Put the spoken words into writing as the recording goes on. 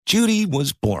Judy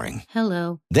was boring.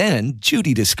 Hello. Then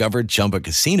Judy discovered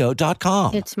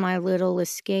ChumbaCasino.com. It's my little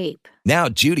escape. Now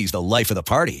Judy's the life of the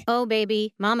party. Oh,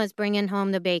 baby, mama's bringing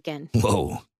home the bacon.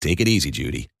 Whoa, take it easy,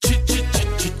 Judy.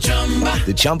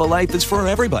 The Chumba life is for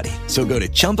everybody. So go to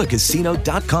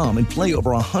ChumbaCasino.com and play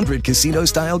over 100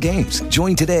 casino-style games.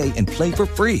 Join today and play for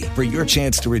free for your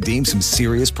chance to redeem some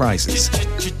serious prizes.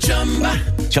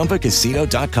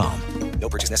 ChumbaCasino.com. No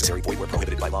purchase necessary. Void where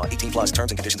prohibited by law. 18 plus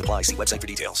terms and conditions apply. See website for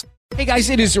details. Hey guys,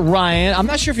 it is Ryan. I'm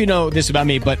not sure if you know this about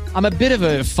me, but I'm a bit of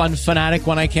a fun fanatic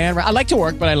when I can. I like to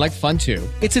work, but I like fun too.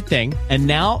 It's a thing. And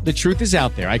now the truth is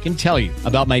out there. I can tell you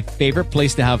about my favorite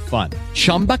place to have fun.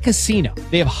 Chumba Casino.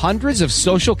 They have hundreds of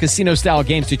social casino style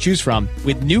games to choose from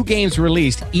with new games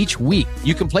released each week.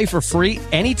 You can play for free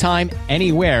anytime,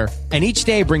 anywhere. And each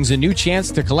day brings a new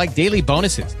chance to collect daily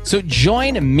bonuses. So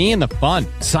join me in the fun.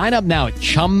 Sign up now at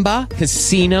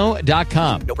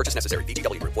ChumbaCasino.com. No purchase necessary.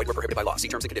 VGW. Void where prohibited by law. See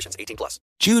terms and conditions. 18 plus.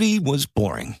 Judy was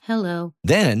boring. Hello.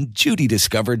 Then Judy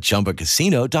discovered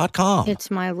ChumbaCasino.com. It's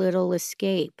my little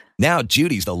escape. Now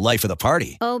Judy's the life of the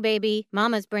party. Oh, baby,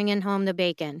 mama's bringing home the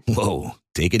bacon. Whoa,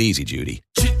 take it easy, Judy.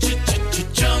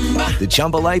 The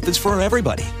Chumba life is for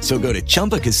everybody. So go to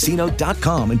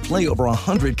ChumbaCasino.com and play over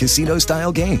 100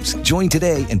 casino-style games. Join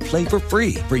today and play for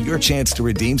free for your chance to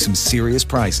redeem some serious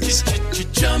prizes.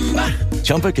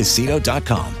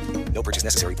 ChumbaCasino.com. No purchase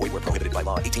necessary. Void where prohibited by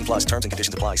law. 18 plus terms and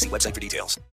conditions apply. See website for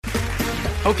details.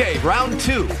 Okay, round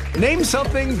two. Name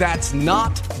something that's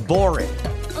not boring.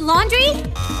 A laundry?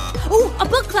 Ooh, a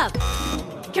book club.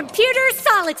 Computer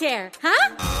solitaire,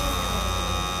 huh?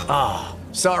 Ah,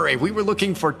 sorry, we were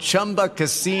looking for Chumba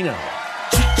Casino.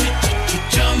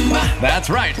 That's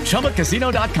right,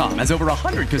 ChumbaCasino.com has over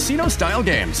 100 casino-style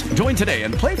games. Join today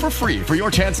and play for free for your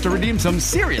chance to redeem some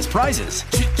serious prizes.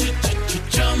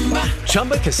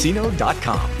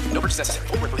 ChumbaCasino.com. No purchase necessary.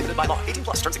 Void where prohibited by law. 18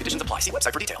 plus terms and conditions apply. See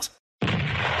website for details.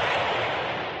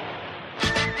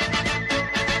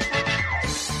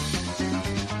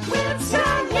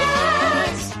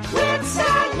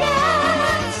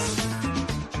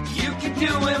 You can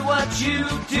do it what you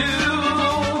do.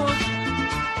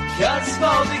 Cuts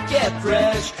for the Get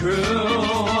Fresh crew.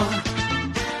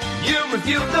 You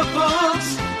review the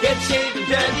books, get shaved and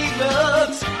dirty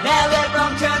looks. Now let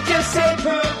wrong turn just say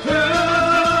poo-poo.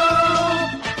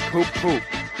 Poop.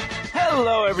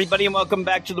 Hello, everybody, and welcome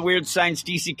back to the Weird Science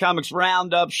DC Comics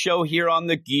Roundup show here on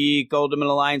the Geek Ultimate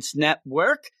Alliance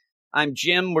Network. I'm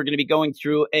Jim. We're going to be going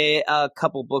through a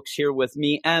couple books here with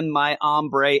me and my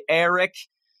hombre, Eric.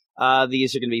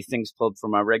 These are going to be things pulled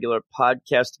from our regular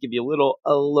podcast to give you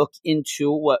a look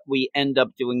into what we end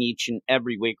up doing each and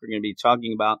every week. We're going to be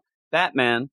talking about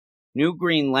Batman, New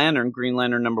Green Lantern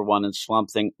number 1, and Swamp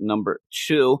Thing number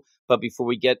 2. But before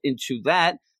we get into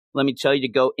that, let me tell you to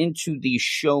go into the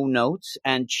show notes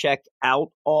and check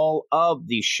out all of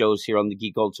these shows here on the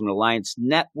Geek Ultimate Alliance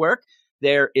Network.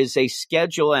 There is a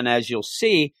schedule, and as you'll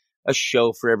see, a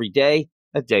show for every day,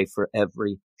 a day for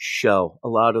every show. A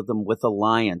lot of them with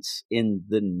Alliance in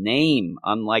the name,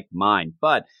 unlike mine.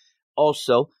 But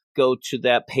also go to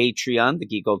that Patreon, the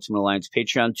Geek Ultimate Alliance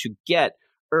Patreon, to get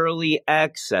early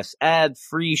access,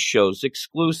 ad-free shows,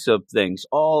 exclusive things,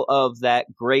 all of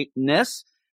that greatness.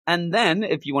 And then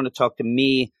if you want to talk to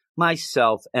me,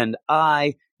 myself, and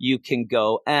I, you can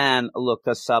go and look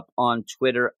us up on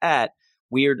Twitter at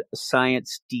Weird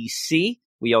Science DC.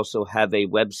 We also have a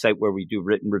website where we do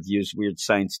written reviews,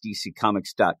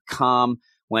 WeirdScienceDCComics.com.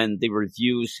 When the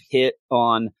reviews hit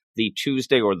on the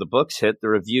Tuesday or the books hit, the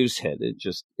reviews hit. It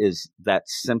just is that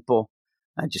simple.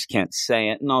 I just can't say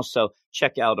it. And also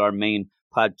check out our main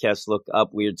podcast. Look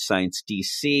up Weird Science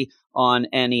DC on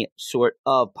any sort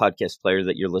of podcast player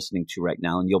that you're listening to right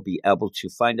now, and you'll be able to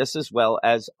find us, as well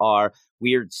as our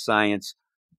Weird Science,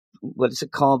 what is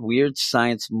it called? Weird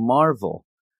Science Marvel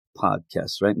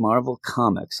podcast, right? Marvel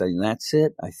Comics. That's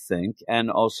it, I think.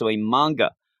 And also a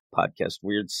manga podcast,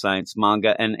 Weird Science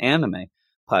Manga and Anime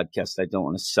podcast. I don't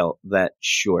want to sell that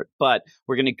short, but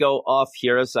we're going to go off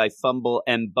here as I fumble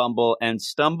and bumble and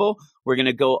stumble. We're going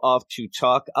to go off to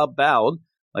talk about,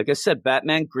 like I said,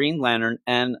 Batman, Green Lantern,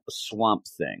 and Swamp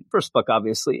Thing. First book,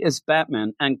 obviously, is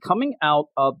Batman, and coming out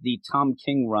of the Tom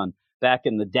King run back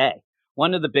in the day,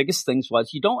 one of the biggest things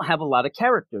was you don't have a lot of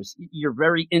characters. You're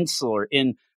very insular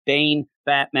in Bane,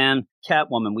 Batman,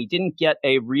 Catwoman. We didn't get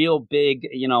a real big,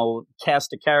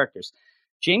 cast of characters.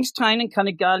 James Tynion kind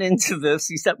of got into this.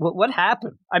 He said, well, what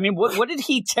happened? I mean, what did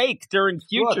he take during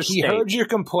Future Look, State? he heard your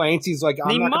complaints. He's like,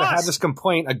 I'm not going to have this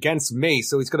complaint against me.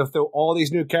 So he's going to throw all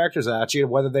these new characters at you,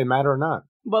 whether they matter or not.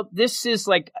 Well, this is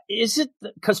like, is it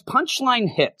because Punchline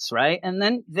hits, right? And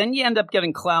then you end up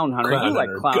getting Clown Hunter. You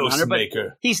like Clown Hunter, but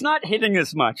he's not hitting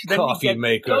as much. Then Coffee you get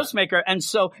Maker. Ghostmaker. And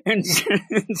so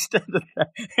instead of that,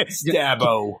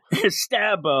 Stabbo,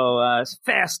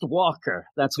 Fast Walker.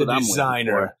 That's the what I'm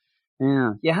designer. waiting for.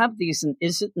 Yeah, you have these, and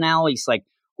is it now? He's like,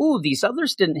 ooh, these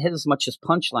others didn't hit as much as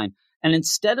Punchline. And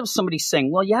instead of somebody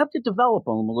saying, well, you have to develop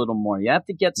them a little more. You have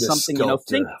to get something,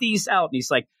 think these out. And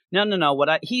he's like,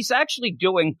 no. He's actually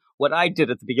doing what I did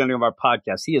at the beginning of our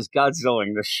podcast. He is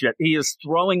Godzillaing this shit. He is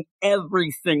throwing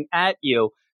everything at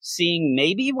you, seeing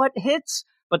maybe what hits.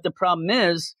 But the problem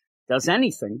is, does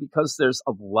anything, because there's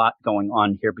a lot going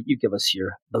on here. But you give us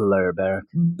your blurb, Eric.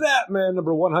 Batman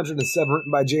number 107,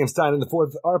 written by James Tynion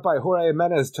IV, art by Jorge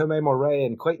Jimenez, Tomei Moret,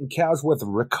 and Clayton Cowles, with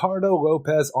Ricardo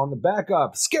Lopez on the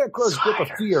backup. Scarecrow's grip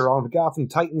of fear on Gotham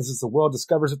tightens as the world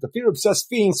discovers that the fear-obsessed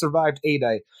fiend survived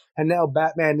A-Day. And now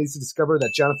Batman needs to discover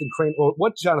that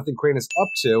what Jonathan Crane is up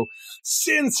to,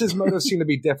 since his motives seem to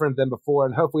be different than before,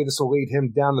 and hopefully this will lead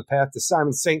him down the path to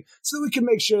Simon Saint, so that we can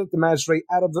make sure that the magistrate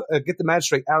get the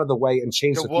magistrate out of the way and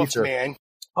change the future. Man.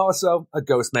 Also, a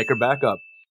Ghostmaker backup.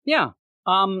 Yeah.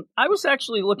 I was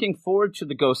actually looking forward to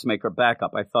the Ghostmaker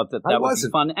backup. I thought that would be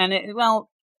fun. And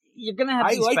you're going to have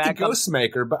these backups. I like the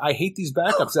Ghostmaker, but I hate these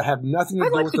backups that have nothing to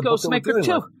do with the book that we're dealing with.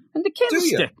 I like the Ghostmaker too. And the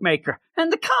Candlestick Maker.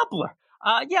 And the Cobbler.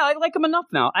 Yeah, I like them enough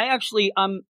now. I actually,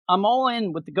 I'm all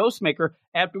in with the Ghostmaker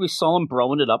after we saw him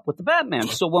broing it up with the Batman.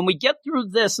 So when we get through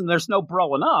this and there's no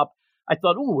broing up, I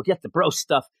thought, ooh, we'll get the bro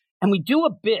stuff. And we do a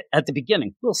bit at the beginning,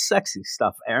 a little sexy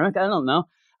stuff, Eric. I don't know.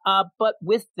 But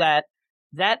with that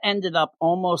ended up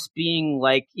almost being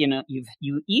like,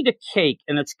 you eat a cake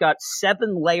and it's got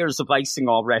 7 layers of icing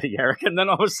already, Eric. And then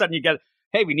all of a sudden you get,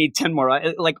 hey, we need 10 more.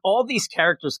 Like all these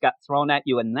characters got thrown at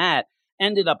you, and that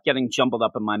ended up getting jumbled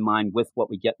up in my mind with what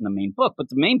we get in the main book. But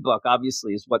the main book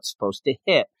obviously is what's supposed to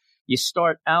hit. You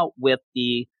start out with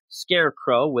the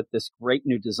Scarecrow with this great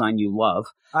new design you love.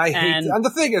 And the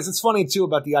thing is, it's funny too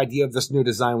about the idea of this new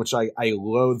design, which I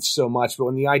loathe so much. But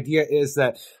when the idea is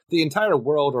that the entire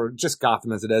world, or just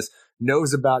Gotham as it is,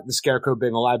 knows about the Scarecrow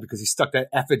being alive because he stuck that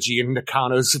effigy in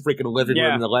Nakano's freaking living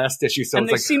room in the last issue. So and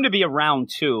they seem to be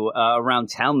around too, around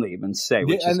town. They even say,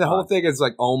 which is the whole thing is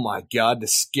like, oh my god, the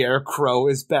Scarecrow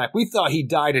is back. We thought he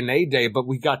died in A-Day, but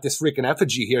we got this freaking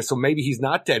effigy here, so maybe he's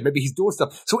not dead. Maybe he's doing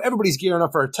stuff. So everybody's gearing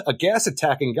up for a gas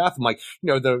attack in Gotham. Like,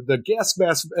 the gas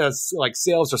mask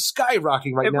sales are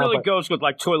skyrocketing right now. It really goes with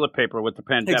like toilet paper with the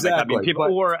pandemic. Exactly, I mean,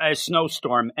 or a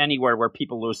snowstorm anywhere where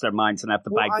people lose their minds and have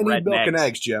to buy bread. I need milk and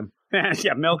eggs, Jim.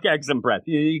 Yeah, milk, eggs, and bread.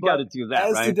 You got to do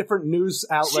that, right? As the different news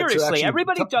outlets seriously,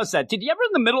 everybody does that. Did you ever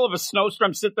in the middle of a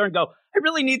snowstorm sit there and go, I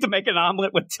really need to make an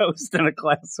omelet with toast and a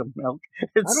glass of milk?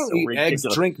 I don't eat ridiculous.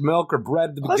 Eggs, drink milk, or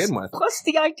bread to begin with. Plus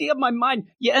the idea of my mind,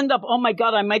 you end up, oh my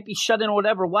God, I might be shut in or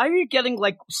whatever. Why are you getting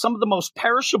like some of the most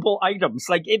perishable items?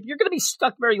 Like if you're going to be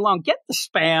stuck very long, get the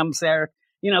Spams there.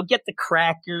 Get the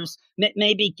crackers,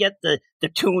 maybe get the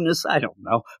tunas. I don't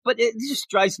know. But it just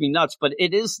drives me nuts. But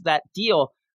it is that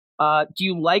deal. Do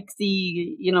you like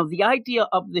the idea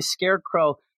of the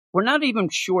Scarecrow? We're not even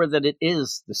sure that it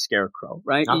is the Scarecrow,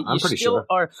 right? I'm pretty sure.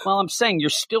 I'm saying you're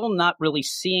still not really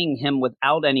seeing him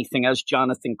without anything as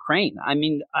Jonathan Crane. I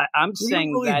mean, I'm saying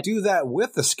you don't really do that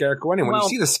with the Scarecrow anyway. When you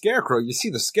see the Scarecrow, you see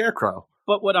the Scarecrow.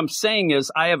 But what I'm saying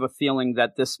is I have a feeling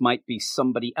that this might be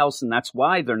somebody else, and that's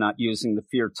why they're not using the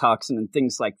fear toxin and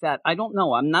things like that. I don't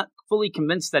know. I'm not fully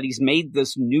convinced that he's made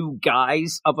this new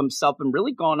guise of himself and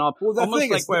really gone off. Well,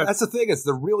 that's the thing is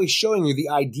they're really showing you the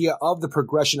idea of the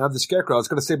progression of the Scarecrow. I was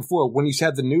going to say before, when you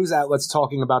have the news outlets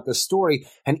talking about this story,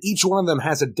 and each one of them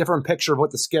has a different picture of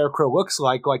what the Scarecrow looks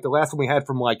like the last one we had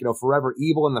from Forever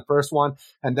Evil in the first one,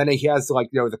 and then he has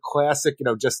the classic,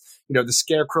 the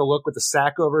Scarecrow look with the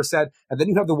sack over his head, and then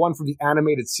you have the one from the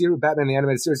animated series, Batman the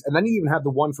Animated Series, and then you even have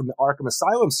the one from the Arkham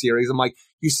Asylum series. I'm like,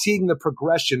 you're seeing the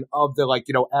progression of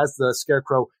as the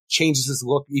Scarecrow changes his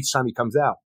look each time he comes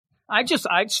out.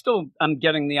 I'm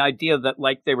getting the idea that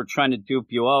they were trying to dupe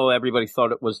you. Oh, everybody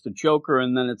thought it was the Joker,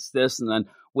 and then it's this, and then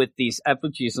with these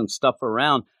effigies and stuff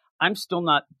around, I'm still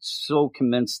not so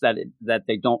convinced that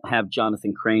they don't have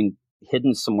Jonathan Crane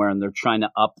hidden somewhere and they're trying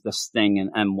to up this thing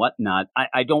and whatnot.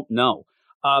 I don't know.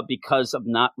 Because of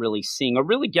not really seeing or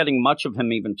really getting much of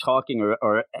him even talking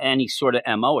or any sort of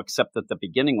MO, except at the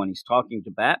beginning when he's talking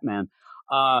to Batman.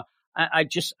 I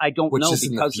don't know because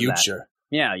in the future. Of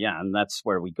that. Yeah, and that's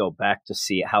where we go back to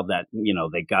see how that,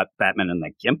 they got Batman in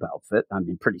that gimp outfit. I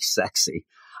mean, pretty sexy.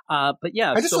 But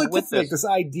yeah, I just like to think this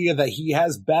idea that he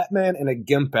has Batman in a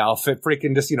GIMP outfit,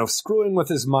 freaking just, screwing with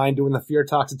his mind, doing the fear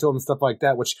toxin to him and stuff like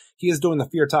that, which he is doing the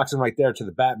fear toxin right there to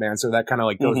the Batman. So that kind of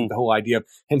like goes with the whole idea of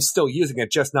him still using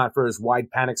it, just not for his wide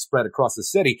panic spread across the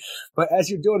city. But as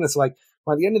you're doing this, like,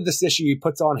 by the end of this issue, he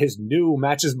puts on his new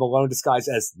Matches Malone disguise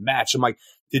as Match. I'm like,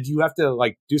 did you have to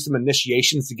like do some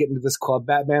initiations to get into this club,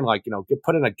 Batman? Like, get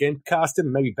put in a GIMP costume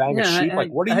and maybe bang a sheep? Like,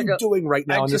 what are you doing right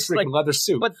now in this freaking leather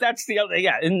suit? But that's the other,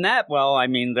 in that, well, I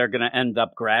mean, they're going to end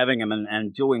up grabbing him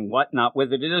and doing whatnot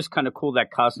with it. It is kind of cool, that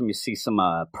costume. You see some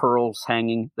pearls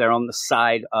hanging there on the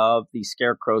side of the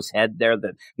Scarecrow's head there,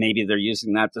 that maybe they're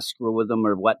using that to screw with him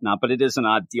or whatnot. But it is an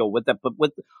odd deal with that. But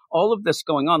with all of this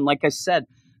going on, like I said,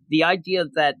 the idea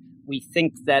that we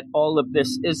think that all of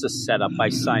this is a setup by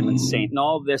Simon Saint and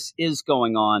all this is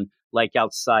going on like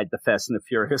outside the Fast and the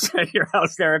Furious at your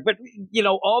house, Eric. But,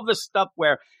 all this stuff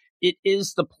where it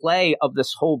is the play of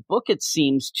this whole book, it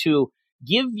seems, to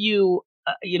give you,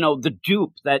 the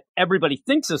dupe that everybody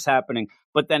thinks is happening,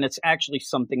 but then it's actually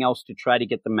something else to try to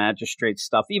get the magistrate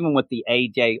stuff, even with the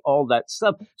A-Day, all that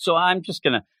stuff. So I'm just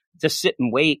going to sit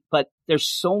and wait, but there's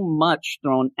so much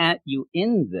thrown at you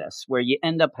in this where you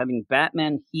end up having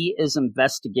Batman. He is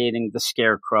investigating the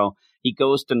Scarecrow. He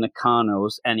goes to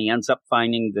Nakano's and he ends up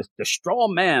finding the straw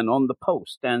man on the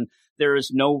post, and there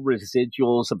is no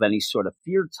residuals of any sort of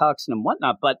fear toxin and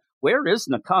whatnot. But where is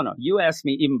Nakano? You asked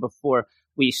me even before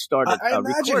we started I imagine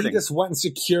recording. He just went and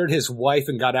secured his wife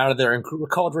and got out of there and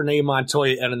called Renee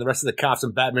Montoya and then the rest of the cops,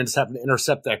 and Batman just happened to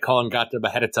intercept that call and got there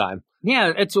ahead of time.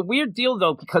 Yeah, it's a weird deal,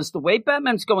 though, because the way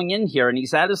Batman's going in here and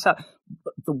he's at his house,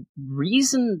 the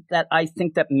reason that I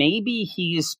think that maybe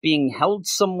he's being held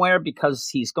somewhere because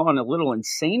he's gone a little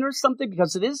insane or something,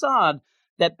 because it is odd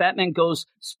that Batman goes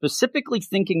specifically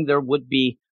thinking there would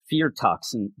be fear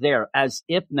toxin there, as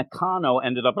if Nakano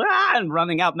ended up and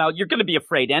running out. Now, you're going to be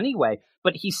afraid anyway,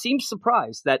 but he seems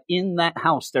surprised that in that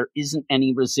house there isn't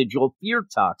any residual fear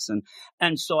toxin.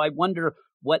 And so I wonder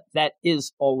what that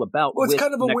is all about. Well, it's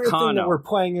kind of a Nakano. weird thing that we're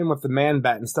playing in with the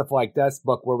Man-Bat and stuff like that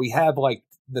book, where we have like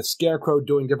the Scarecrow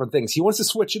doing different things. He wants to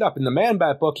switch it up. In the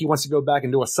Man-Bat book, he wants to go back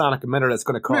and do a sonic emitter that's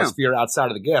going to cause fear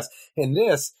outside of the gas. In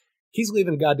this, he's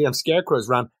leaving goddamn Scarecrows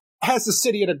around. Has the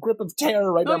city in a grip of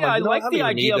terror right now. I like the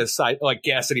idea need this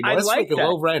gas anymore. That's like freaking that.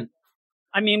 low rent.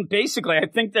 I mean, basically, I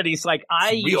think that he's like,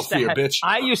 I used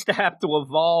to have to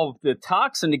evolve the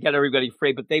toxin to get everybody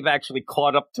afraid, but they've actually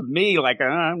caught up to me, like,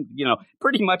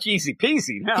 pretty much easy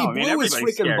peasy now. He blew his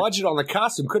freaking budget on the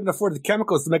costume, couldn't afford the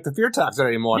chemicals to make the fear toxin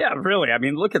anymore. Yeah, really. I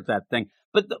mean, look at that thing.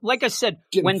 But like I said,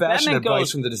 getting when fashion Batman advice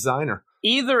goes, from the designer.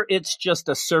 Either it's just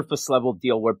a surface level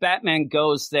deal where Batman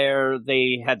goes there,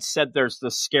 they had said there's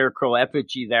the Scarecrow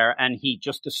effigy there, and he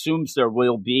just assumes there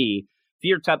will be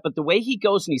fear type. But the way he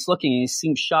goes and he's looking and he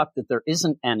seems shocked that there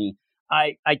isn't any,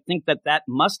 I think that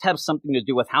must have something to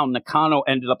do with how Nakano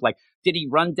ended up. Like, did he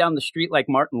run down the street like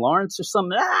Martin Lawrence or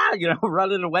something?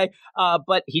 Running away.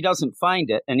 But he doesn't find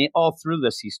it. And all through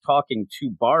this, he's talking to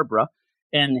Barbara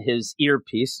and his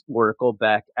earpiece, Oracle,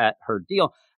 back at her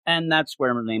deal. And that's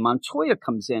where Renee Montoya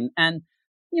comes in. And,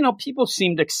 people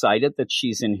seemed excited that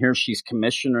she's in here. She's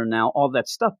commissioner now, all that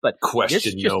stuff. But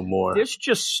no more. This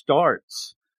just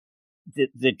starts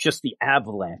the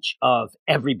avalanche of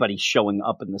everybody showing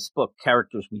up in this book,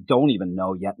 characters we don't even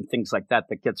know yet and things like that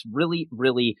gets really,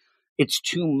 really, it's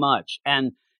too much.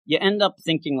 And you end up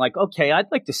thinking like, okay,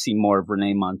 I'd like to see more of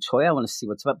Renee Montoya. I want to see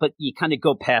what's about, but you kind of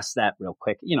go past that real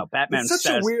quick. Batman It's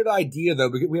such a weird idea, though,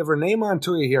 because we have Renee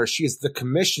Montoya here. She's the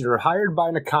commissioner hired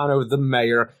by Nakano, the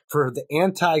mayor, for the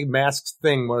anti-mask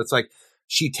thing, where it's like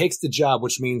she takes the job,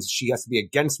 which means she has to be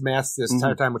against masks this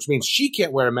entire time, which means she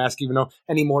can't wear a mask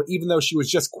anymore, even though she was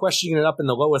just questioning it up in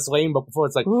the Lois Lane book before.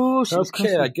 It's like,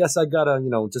 okay, I guess I gotta,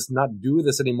 just not do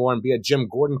this anymore and be a Jim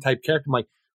Gordon type character. I'm like,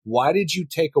 why did you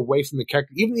take away from the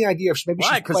character? Even the idea of maybe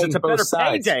she's playing it's a both better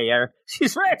sides. Payday.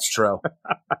 She's rich. It's true.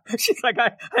 She's like,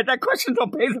 that question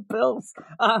don't pay the bills.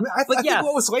 I think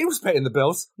Lois Lane was paying the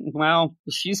bills. Well,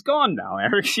 she's gone now,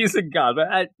 Eric. She's a god.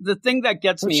 But the thing that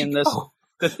gets me in this,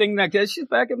 she's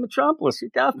back in Metropolis. You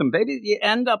got them, baby. You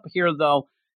end up here, though.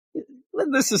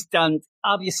 When this is done,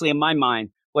 obviously, in my mind,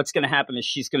 what's going to happen is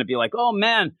she's going to be like, oh,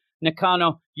 man,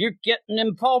 Nakano, you're getting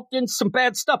involved in some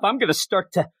bad stuff. I'm going to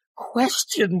start to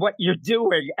question what you're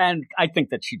doing. And I think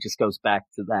that she just goes back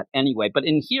to that anyway. But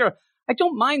in here, I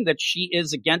don't mind that she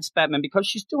is against Batman because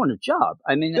she's doing her job.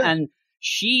 I mean, and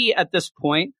she, at this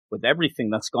point, with everything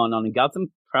that's gone on in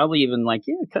Gotham, probably even like,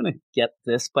 kind of get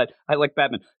this. But I like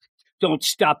Batman. Don't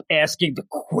stop asking the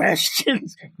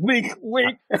questions. Wink,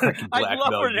 wink. I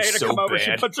love Renee to come over.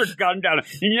 She puts her gun down.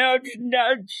 Nudge,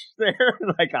 nudge. There.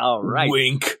 Like, all right.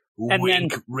 Wink, And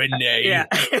Wink, then, Renee. yeah.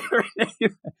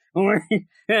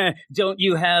 Don't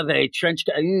you have a trench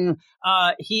coat?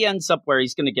 He ends up where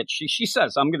he's going to get, she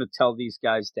says, I'm going to tell these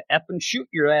guys to F and shoot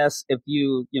your ass if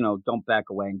you don't back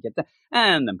away and get that.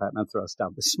 And then Batman throws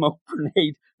down the smoke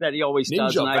grenade that he always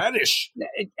does. Ninja vanish.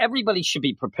 Everybody should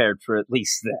be prepared for at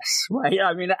least this, right?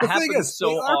 I mean, it The happens thing is, so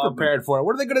they are often. prepared for it.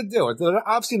 What are they going to do? They're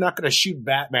obviously not going to shoot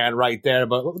Batman right there,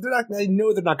 but they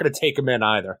know they're not going to take him in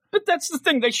either. But that's the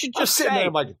thing. They should I'm just sitting say, there,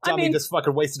 I'm like, dummy just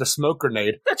fucking wasted a smoke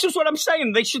grenade. that's just what I'm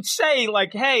saying. They should say,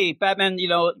 like, hey, Batman,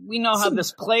 we know how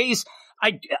this plays. I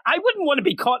wouldn't want to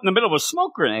be caught in the middle of a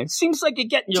smoke grenade. It seems like you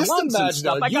get in your Just lungs and imagine,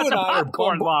 stuff. though, I got the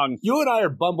popcorn lung. You and I are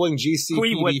bumbling GCPD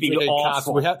We would be freaking cops.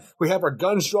 awful. We have our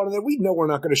guns drawn in there. We know we're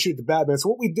not going to shoot the Batman. So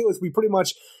what we do is we pretty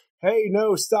much, hey,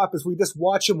 no, stop. Is we just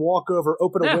watch him walk over,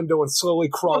 open a window, and slowly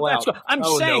crawl Well, that's out. what I'm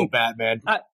oh, saying. no, Batman.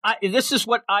 This is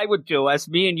what I would do as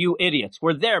me and you idiots.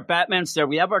 We're there. Batman's there.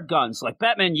 We have our guns. Like,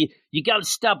 Batman, you got to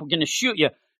stop. We're going to shoot you.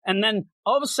 And then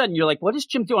all of a sudden you're like, what is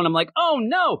Jim doing? I'm like, oh,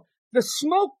 no. The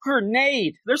smoke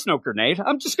grenade. There's no grenade.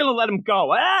 I'm just going to let him go.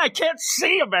 I can't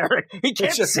see him, Eric. He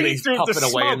can't It's just see he's through the puffing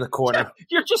away smoke. in the corner.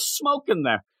 You're just smoking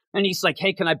there. And he's like,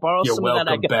 hey, can I borrow You're some of that?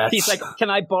 welcome, Bats. He's like, can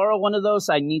I borrow one of those?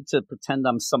 I need to pretend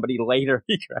I'm somebody later.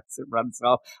 He grabs it, runs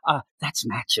off. That's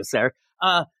matches there.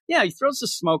 Yeah, he throws a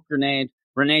smoke grenade.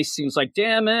 Renee seems like,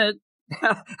 damn it.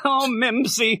 Oh,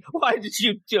 Mimsy, why did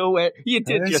you do it? You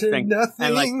did your thing.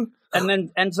 Nothing. And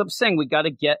then ends up saying, we got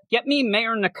to get me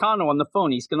Mayor Nakano on the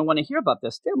phone. He's going to want to hear about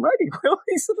this. Damn right he will.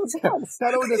 He's in his house.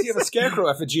 Not only does he have a scarecrow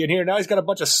effigy in here, now he's got a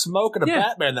bunch of smoke and a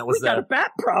Batman that was we got a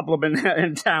bat problem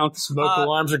in town. Smoke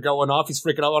alarms are going off. He's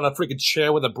freaking out on a freaking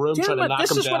chair with a broom trying to knock him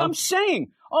down. This is what I'm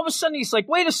saying. All of a sudden, he's like,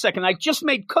 wait a second. I just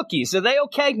made cookies. Are they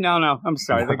okay? No. I'm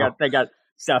sorry. No. They got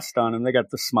dust on them. They got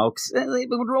the smokes. They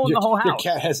would ruin the whole house. Your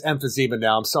cat has emphysema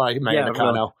now. I'm sorry, Mayor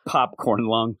Nakano. Popcorn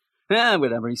lung.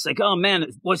 Whatever. He's like, oh, man,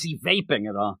 was he vaping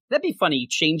at all? That'd be funny. He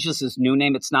changes his new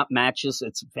name. It's not Matches.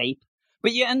 It's Vape.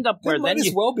 But you end up where might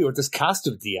as well be with this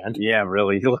costume at the end. Yeah,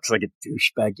 really. He looks like a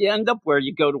douchebag. You end up where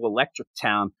you go to Electric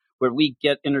Town, where we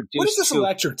get introduced to... What is this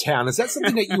Electric Town? Is that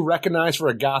something that you recognize for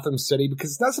a Gotham City?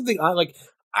 Because it's not something I like.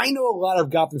 I know a lot of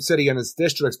Gotham City and its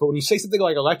districts, but when you say something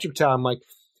like Electric Town, I'm like,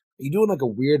 are you doing like a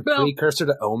weird precursor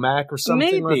to OMAC or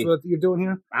something? Maybe. That's what you're doing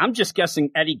here? I'm just guessing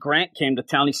Eddie Grant came to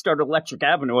town. He started Electric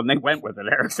Avenue, and they went with it,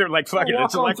 Eric. They're like, fuck it,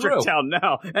 it's Electric Town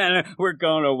now, and we're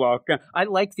going to walk. I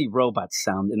like the robot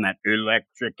sound in that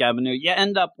Electric Avenue. You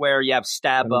end up where you have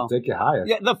Stabbo. Take you higher.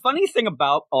 Yeah, the funny thing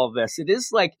about all this, it is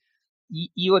like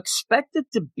you expect it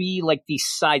to be like these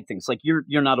side things. Like you're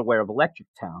not aware of Electric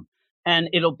Town. And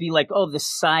it'll be like, oh, this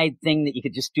side thing that you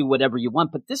could just do whatever you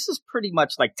want. But this is pretty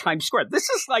much like Times Square. This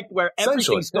is like where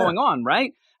everything's going on,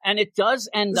 right? And it does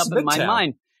end up in my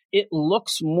mind. It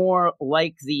looks more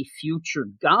like the future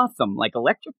Gotham. Like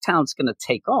Electric Town's going to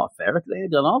take off, Eric.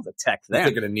 They've done all the tech there. You're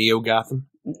thinking of Neo Gotham?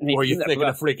 Or are you thinking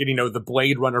of freaking, the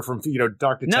Blade Runner from,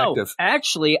 Dark Detective? No,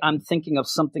 actually, I'm thinking of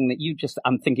something that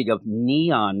I'm thinking of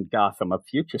Neon Gotham, a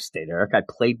future state, Eric. I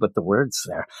played with the words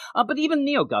there. But even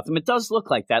Neo Gotham, it does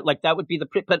look like that. Like that would be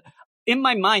but in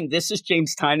my mind, this is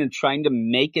James Tynion trying to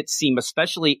make it seem,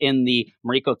 especially in the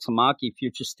Mariko Tamaki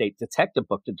Future State Detective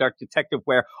book, The Dark Detective,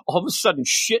 where all of a sudden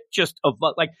shit just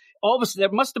like all of a sudden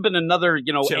there must have been another,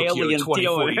 alien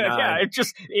deal. Yeah,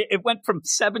 it went from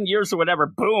 7 years or whatever.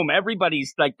 Boom,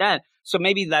 everybody's like that. So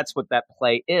maybe that's what that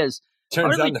play is.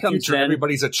 Turns out in the future,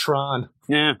 everybody's a Tron.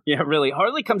 Yeah, really.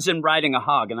 Harley comes in riding a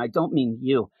hog, and I don't mean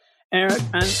you, Eric.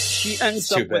 And she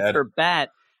ends up with her bat.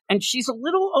 And she's a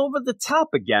little over the top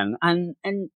again, and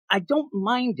I don't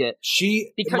mind it.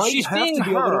 Because she's being to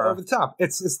be a little over the top.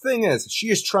 This thing is, she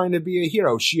is trying to be a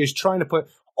hero. She is trying to put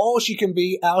all she can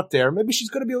be out there. Maybe she's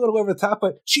going to be a little over the top,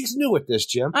 but she's new at this,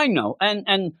 Jim. I know, and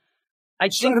I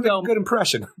she's think trying to make a good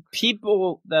impression.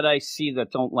 People that I see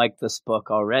that don't like this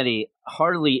book already,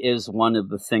 Harley is one of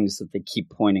the things that they keep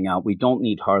pointing out. We don't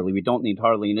need Harley. We don't need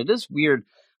Harley, and it is weird.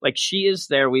 Like, she is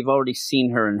there. We've already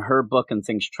seen her in her book and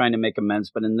things trying to make amends.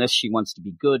 But in this, she wants to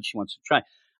be good. She wants to try.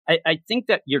 I think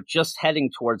that you're just heading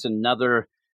towards another,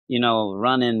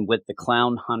 run-in with the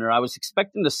Clown Hunter. I was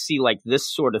expecting to see, like, this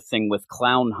sort of thing with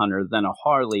Clown Hunter than a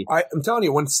Harley. I'm telling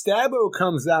you, when Stabbo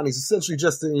comes down, he's essentially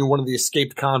just one of the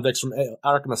escaped convicts from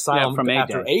Arkham Asylum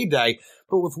after A-Day.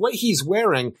 But with what he's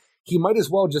wearing, he might as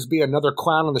well just be another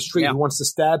clown on the street who wants to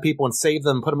stab people and save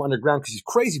them and put them underground because he's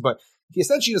crazy. But he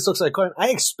essentially just looks like a clown. I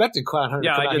expected Clown Hunter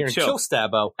to come out here and kill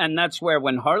Stabbo. And that's where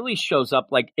when Harley shows up,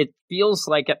 like, it feels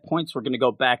like at points we're going to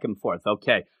go back and forth.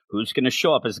 Okay, who's going to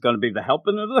show up? Is it going to be the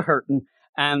helping or the hurting?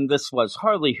 And this was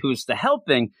Harley who's the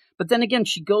helping. But then again,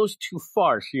 she goes too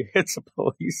far. She hits a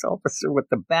police officer with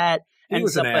the bat. He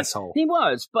was an asshole. He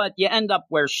was, but you end up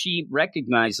where she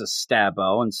recognizes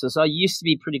Stabbo and says, "Oh, you used to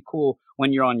be pretty cool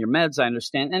when you're on your meds, I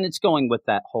understand." And it's going with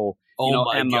that whole,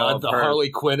 my God, the Harley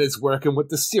Quinn is working with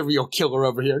the serial killer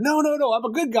over here. No, I'm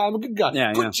a good guy.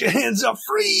 Yeah, Put your hands up,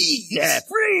 freeze! Yeah,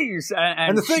 freeze!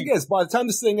 And the thing is, by the time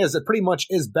this thing is, it pretty much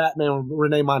is Batman,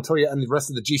 Renee Montoya, and the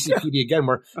rest of the GCPD again,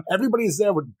 where everybody's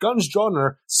there with guns drawn,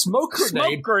 or smoke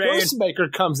grenade.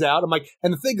 Ghostmaker comes out. I'm like,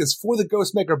 and the thing is, for the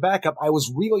Ghostmaker backup, I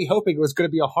was really hoping it was going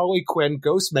to be a Harley Quinn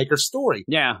Ghostmaker story.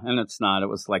 Yeah, and it's not. It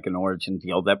was like an origin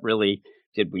deal that really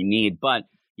did we need, but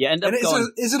you end up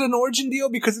going... Is it an origin deal?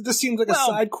 Because it just seems like a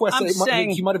side quest that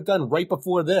he might have done right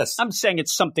before this. I'm saying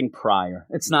it's something prior.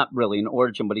 It's not really an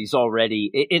origin, but he's already...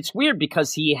 It's weird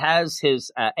because he has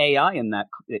his AI in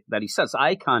that he says,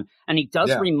 Icon, and he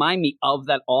does remind me of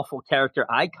that awful character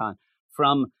Icon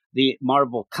from the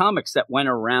Marvel comics that went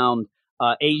around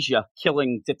Asia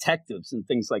killing detectives and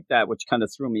things like that, which kind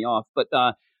of threw me off. But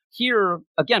here,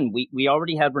 again, we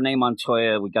already had Renee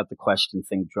Montoya. We got the question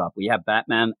thing dropped. We have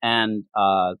Batman and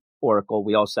Oracle.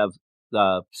 We also have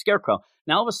the Scarecrow.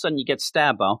 Now, all of a sudden, you get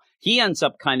Stabbo. He ends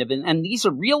up kind of in, and these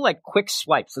are real, like, quick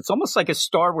swipes. It's almost like a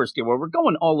Star Wars deal where we're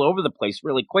going all over the place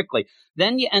really quickly.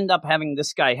 Then you end up having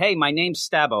this guy, "Hey, my name's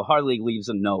Stabbo." Harley leaves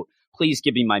a note. "Please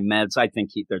give me my meds." I think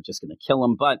they're just going to kill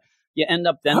him. But you end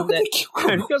up then... How would they kill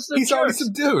him? Because he's already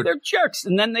some dude. They're jerks.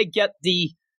 And then they get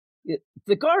the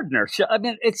gardener. I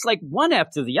mean, it's like one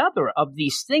after the other of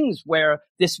these things where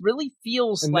this really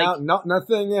feels and like... Now,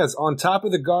 nothing is. On top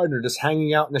of the gardener, just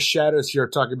hanging out in the shadows here,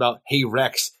 talking about, "Hey,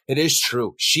 Rex, it is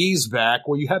true. She's back."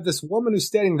 Well, you have this woman who's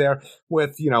standing there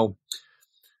with,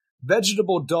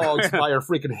 vegetable dogs by her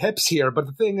freaking hips here. But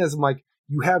the thing is, I'm like,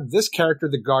 you have this character,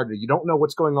 the gardener. You don't know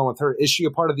what's going on with her. Is she a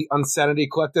part of the Unsanity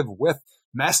Collective with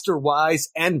Master Wise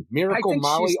and Miracle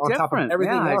Molly on top of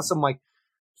everything else? I'm like,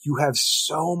 you have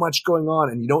so much going on,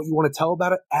 and you know what you want to tell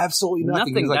about it? Absolutely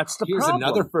nothing. Like, that's the here's problem.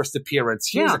 Another first appearance.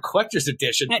 Here's a collector's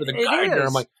edition for the gardener.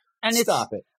 I'm like, stop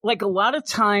it. Like, a lot of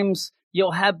times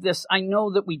you'll have this. I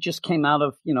know that we just came out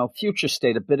of, Future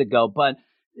State a bit ago, but,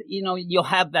 you'll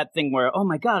have that thing where, "Oh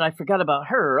my God, I forgot about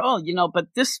her." But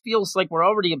this feels like we're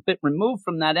already a bit removed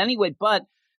from that anyway, but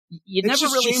you never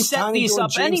really set these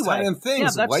up anyway.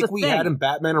 Things like we had in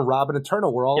Batman and Robin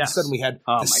Eternal, where all of a sudden we had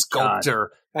the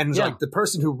sculptor and like the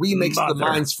person who remakes the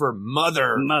minds for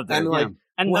Mother.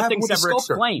 And nothing's ever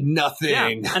explained. Nothing.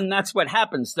 Yeah. And that's what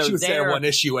happens. She was there one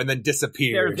issue and then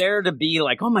disappeared. They're there to be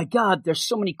like, "Oh my God, there's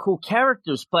so many cool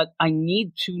characters, but I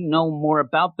need to know more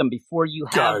about them before you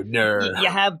have Gardner. You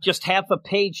have just half a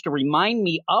page to remind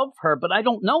me of her, but I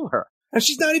don't know her." And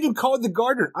she's not even called the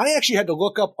gardener. I actually had to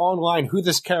look up online who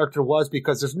this character was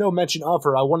because there's no mention of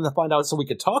her. I wanted to find out so we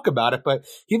could talk about it. But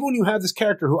even when you have this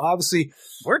character who obviously...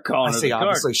 We're calling her the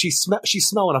obviously. She's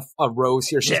smelling a rose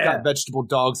here. She's got vegetable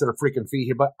dogs at her freaking feet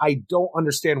here. But I don't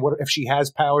understand if she has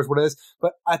powers, what it is.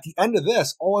 But at the end of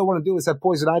this, all I want to do is have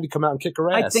Poison Ivy come out and kick her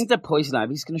ass. I think that Poison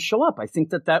Ivy's going to show up. I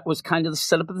think that was kind of the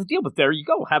setup of the deal. But there you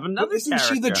go. Have another character.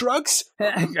 Isn't she the drugs?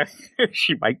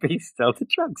 She might be still the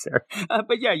drugs there.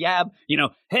 But yeah, you have,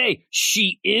 hey,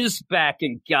 she is back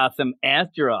in Gotham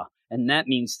after all. And that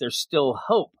means there's still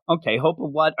hope. Okay, hope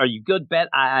of what? Are you good, Bet?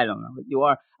 I don't know what you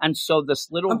are. And so this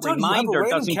little reminder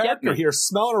doesn't get me. Here,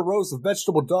 smelling a rose of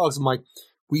vegetable dogs. I'm like,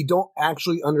 we don't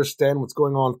actually understand what's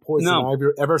going on with Poison Ivy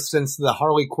ever since the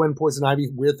Harley Quinn Poison Ivy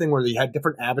weird thing where they had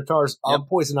different avatars of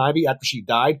Poison Ivy after she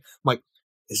died. I'm like,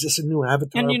 is this a new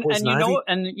avatar of Poison Ivy?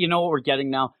 And you know what we're getting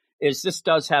now? Is this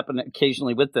does happen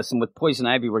occasionally with this, and with Poison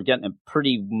Ivy, we're getting it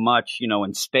pretty much,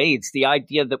 in spades. The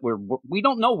idea that we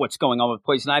don't know what's going on with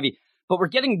Poison Ivy, but we're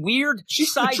getting weird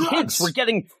side hints. We're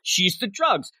getting, she's the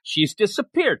drugs. She's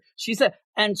disappeared.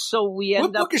 And so we end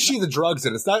up. What book is she the drugs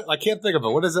in? It's not. I can't think of it.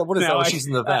 What is it? What is that? She's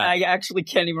in the back. I actually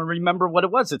can't even remember what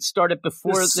it was. It started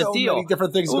before There's the so deal. Many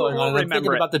different things going on. I'm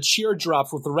thinking about the cheer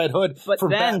drops with the Red Hood from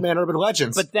Batman Urban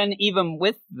Legends. But then, even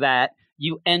with that,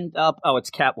 you end up. Oh, it's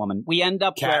Catwoman. We end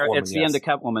up where it's the end of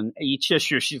Catwoman. Each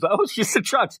issue, she's the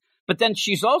drugs. But then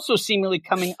she's also seemingly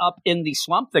coming up in the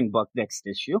Swamp Thing book next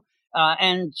issue.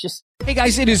 And just... Hey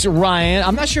guys, it is Ryan.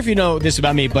 I'm not sure if you know this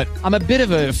about me, but I'm a bit of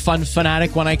a fun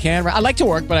fanatic when I can. I like to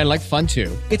work, but I like fun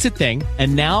too. It's a thing.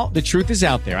 And now the truth is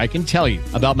out there. I can tell you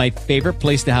about my favorite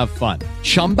place to have fun.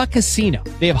 Chumba Casino.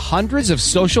 They have hundreds of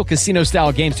social casino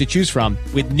style games to choose from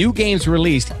with new games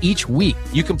released each week.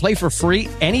 You can play for free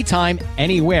anytime,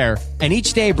 anywhere. And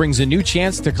each day brings a new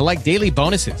chance to collect daily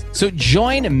bonuses. So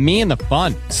join me in the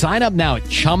fun. Sign up now at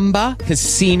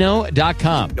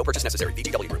ChumbaCasino.com. No purchase necessary.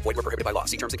 VGW Group. Void where prohibited by law.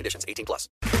 See terms and conditions. 18+.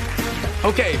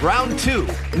 Okay, round two.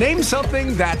 Name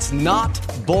something that's not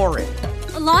boring.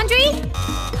 A laundry?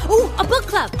 Ooh, a book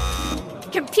club.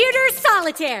 Computer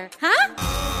solitaire, huh?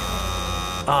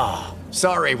 Ah,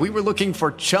 sorry, we were looking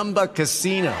for Chumba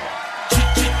Casino.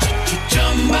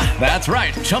 That's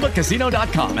right,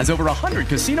 ChumbaCasino.com has over 100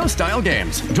 casino-style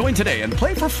games. Join today and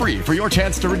play for free for your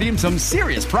chance to redeem some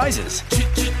serious prizes.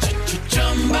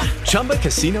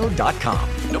 ChumbaCasino.com.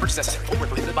 No purchase necessary. Void where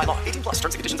prohibited by law. 18+ terms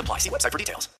and conditions apply. See website for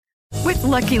details. With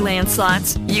Lucky Land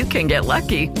Slots, you can get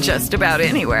lucky just about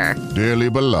anywhere. Dearly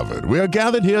beloved, we are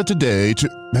gathered here today to...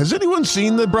 Has anyone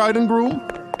seen the bride and groom?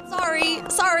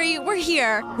 Sorry, we're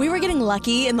here. We were getting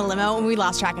lucky in the limo and we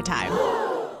lost track of time.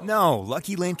 No,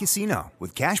 Lucky Land Casino,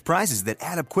 with cash prizes that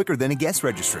add up quicker than a guest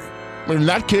registry. In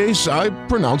that case, I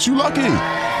pronounce you lucky.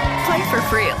 Play for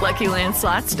free at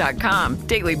LuckyLandSlots.com.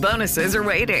 Daily bonuses are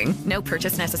waiting. No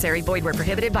purchase necessary. Void where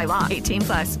prohibited by law.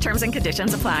 18+. Terms and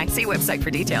conditions apply. See website for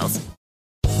details.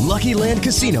 Lucky Land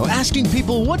Casino, asking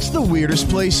people, what's the weirdest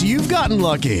place you've gotten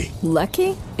lucky?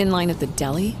 Lucky? In line at the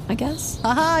deli, I guess?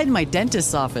 Aha, in my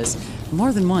dentist's office.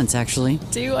 More than once, actually.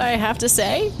 Do I have to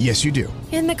say? Yes, you do.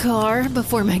 In the car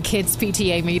before my kids'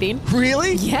 PTA meeting.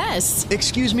 Really? Yes.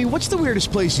 Excuse me, what's the weirdest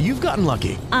place you've gotten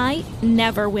lucky? I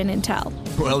never win and tell.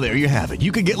 Well, there you have it.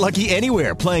 You can get lucky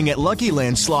anywhere, playing at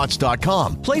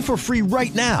LuckyLandSlots.com. Play for free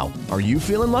right now. Are you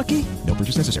feeling lucky? No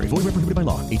purchase necessary. Void where prohibited by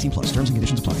law. 18+. Terms and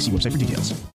conditions apply. See website for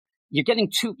details. You're getting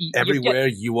too... Everywhere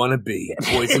you want to be.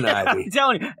 Poison Ivy. I'm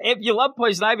telling you, if you love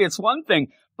Poison Ivy, it's one thing.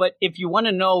 But if you want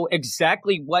to know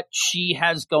exactly what she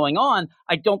has going on,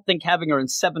 I don't think having her in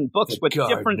 7 books with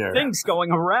different things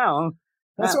going around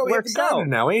That's why we have the Gardener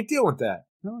now. We ain't dealing with that.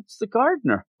 No, it's the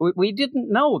Gardener. We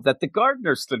didn't know that the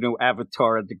Gardener's the new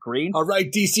avatar of the Green. All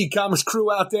right, DC Comics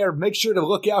crew out there, make sure to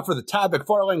look out for the Todd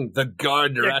McFarlane The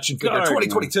Gardener action figure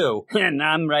 2022. And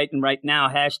I'm writing right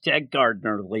now,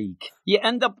 #Gardener League. You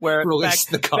end up where... Release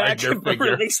the Gardener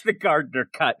figure. Release the Gardener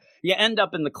cut. You end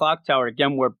up in the clock tower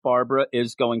again where Barbara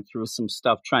is going through some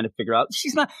stuff trying to figure out.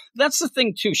 She's not... That's the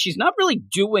thing, too. She's not really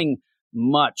doing...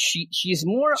 much. She's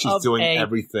more of doing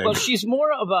everything. Well, she's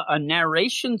more of a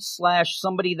narration /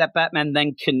 somebody that Batman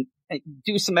then can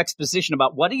do some exposition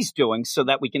about what he's doing so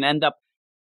that we can end up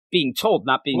being told,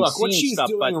 not being seen. What she's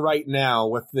doing right now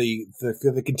with the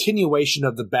continuation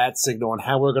of the bat signal and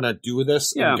how we're going to do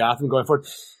this in Gotham going forward,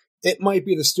 it might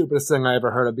be the stupidest thing I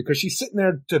ever heard of, because she's sitting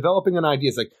there developing an idea.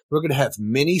 It's like, we're going to have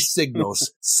many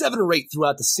signals, 7 or 8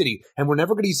 throughout the city, and we're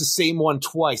never going to use the same one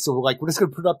twice. So we're just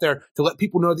going to put it up there to let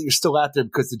people know that you're still out there,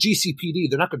 because the GCPD,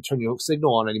 they're not going to turn your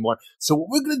signal on anymore. So what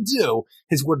we're going to do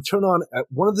is we're going to turn on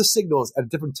one of the signals at a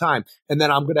different time, and then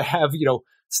I'm going to have,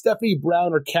 Stephanie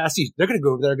Brown or Cassie, they're going to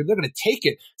go over there, they're going to take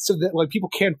it so that people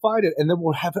can't find it, and then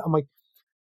we'll have it. I'm like,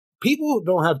 people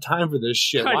don't have time for this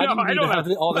shit. Why do you need to have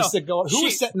all this thing going? Who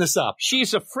is setting this up?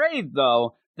 She's afraid,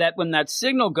 though, that when that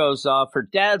signal goes off, her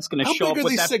dad's going to show up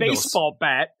with that signals? Baseball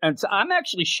bat. And so I'm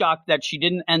actually shocked that she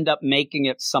didn't end up making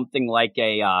it something like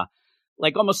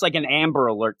almost like an Amber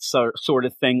Alert sort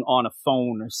of thing on a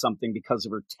phone or something, because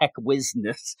of her tech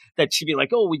whizness, that she'd be like,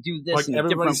 oh, we do this in a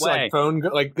different way. Phone,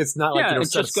 it's not like,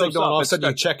 it just goes signal, off. and all of a sudden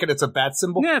you check it, it's a bat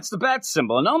symbol? Yeah, it's the bat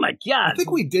symbol. And oh my God. I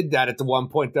think we did that at the one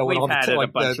point, though, when all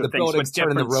the buildings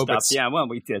turning the robots. Stuff. Yeah, well,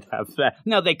 we did have that.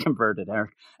 No, they converted,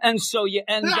 Eric. And so you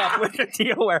end up with a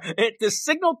deal where the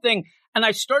signal thing, and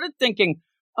I started thinking,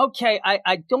 okay,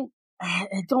 I don't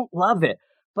love it.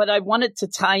 But I wanted to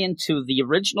tie into the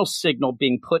original signal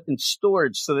being put in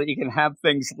storage so that you can have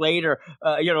things later,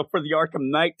 for the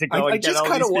Arkham Knight to go and get all these people. I just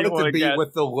kind of wanted to be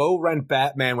with the low-rent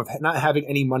Batman, with not having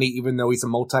any money, even though he's a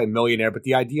multi-millionaire. But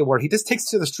the idea where he just takes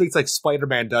to the streets like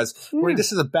Spider-Man does, where he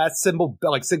just has a bat symbol,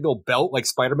 signal belt, like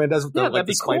Spider-Man does with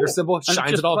the spider symbol,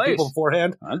 shines it all people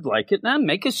beforehand. I'd like it. Now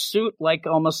make a suit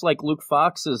almost like Luke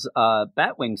Fox's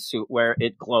Batwing suit, where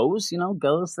it glows,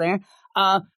 goes there.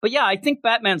 But yeah, I think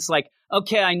Batman's like,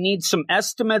 okay, I need some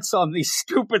estimates on these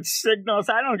stupid signals.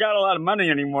 I don't got a lot of money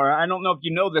anymore. I don't know if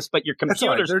you know this, but your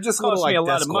computers they're just cost me a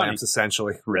lot of money. Lamps,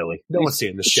 essentially. Really? No one's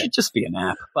seeing this shit. It should just be an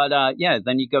app. But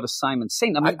then you go to Simon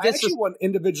Saint. I actually want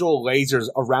individual lasers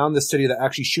around the city that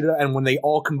actually shoot it, and when they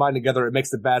all combine together, it makes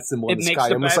the bat symbol in the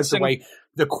sky. Almost like the way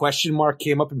the question mark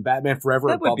came up in Batman Forever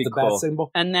above the bat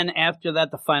symbol. And then after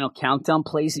that, the final countdown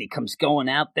plays, and he comes going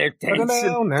out there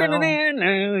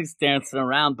dancing. He's dancing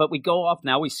around. But we go off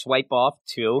now. We swipe off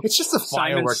too. It's just a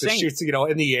firework that shoots,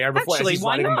 in the air before he's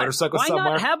riding a motorcycle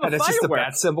somewhere. And it's just a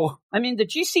bat symbol. I mean, the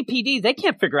GCPD, they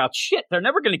can't figure out shit. They're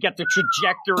never going to get the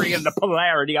trajectory and the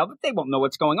polarity of it. They won't know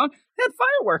what's going on. They had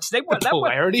fireworks.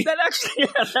 Polarity? That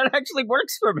actually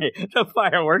works for me. The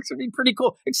fireworks would be pretty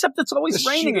cool. Except it's always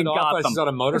raining in Gotham. On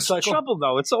a motorcycle. That's the trouble,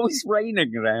 though. It's always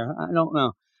raining there. I don't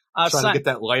know. Trying to get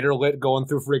that lighter lit going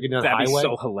through freaking That'd highway. Be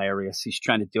so hilarious. He's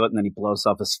trying to do it, and then he blows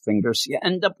off his fingers. You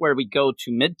end up where we go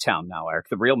to Midtown now, Eric,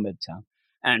 the real Midtown,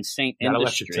 and Saint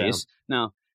Industries.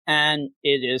 No. And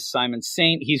it is Simon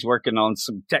Saint. He's working on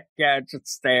some tech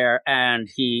gadgets there, and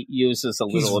he uses a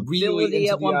little ability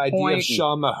at one point. He's really into the idea of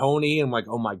Sean Mahoney, and like,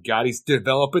 oh my God, he's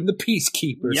developing the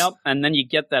Peacekeepers. Yep, and then you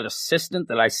get that assistant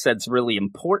that I said's really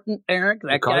important, Eric.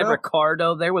 That guy,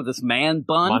 Ricardo, there with his man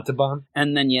bun. Montalban.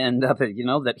 And then you end up,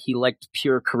 that he liked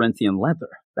pure Corinthian leather,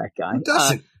 that guy. Who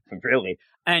doesn't? Really.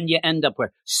 And you end up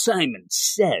where Simon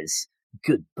says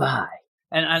goodbye.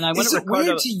 And I want to Ricardo.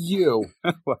 Weird to you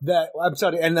that I'm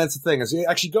sorry, and that's the thing is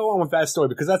actually go on with that story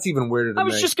because that's even weirder to me. I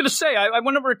was just going to say I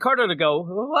wanted Ricardo to go.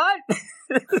 What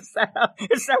is that?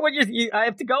 What I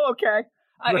have to go? Okay,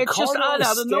 it's just odd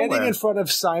out of nowhere. Standing in front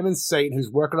of Simon Saint, who's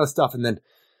working on stuff, and then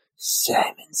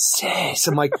Simon says,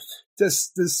 "I'm like,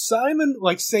 does Simon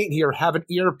like Saint here have an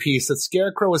earpiece that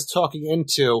Scarecrow is talking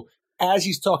into as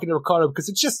he's talking to Ricardo? Because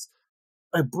it's just."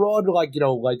 A broad, like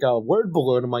a word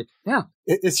balloon. I'm like, yeah.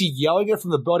 Is he yelling it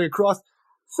from the building across?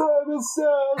 Simon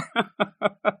said.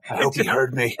 I hope he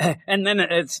heard me. And then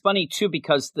it's funny too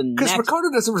because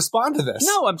Ricardo doesn't respond to this.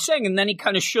 No, I'm saying, and then he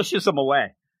kind of shushes him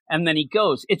away, and then he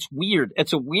goes. It's weird.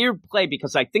 It's a weird play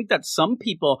because I think that some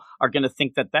people are going to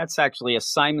think that that's actually a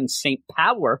Simon Saint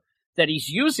power that he's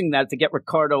using that to get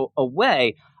Ricardo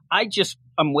away.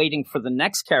 I'm waiting for the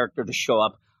next character to show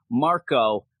up,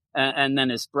 Marco. And then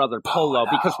his brother Polo,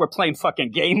 because we're playing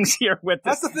fucking games here with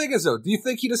this. That's the thing is, though, do you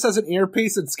think he just has an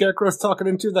earpiece that Scarecrow's talking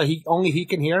into that he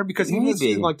can hear? Because he does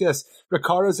something like this.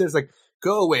 Ricardo's there's like,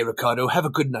 go away, Ricardo, have a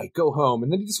good night, go home.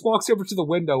 And then he just walks over to the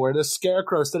window where the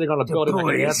Scarecrow's sitting on a building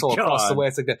like an asshole across the way.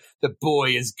 It's like, the boy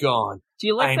is gone. Do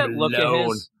you like that look at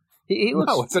his? He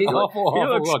looks, no, it's an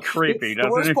awful look. Creepy, doesn't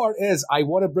The worst he? part is I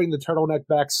want to bring the turtleneck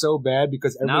back so bad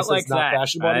because everyone says it's not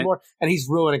fashionable anymore, and he's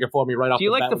ruining it for me right off the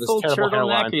bat. Do you like the full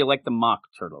turtleneck or you like the mock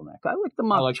turtleneck? I like the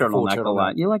mock turtleneck a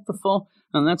lot. You like the full?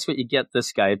 And that's what you get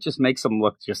this guy. It just makes him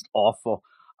look just awful.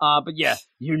 But yeah,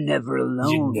 you're never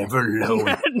alone. You're never alone.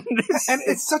 And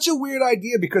it's such a weird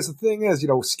idea because the thing is,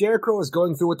 Scarecrow is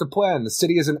going through with the plan. The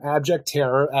city is in abject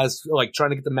terror as like trying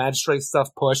to get the magistrate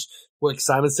stuff pushed like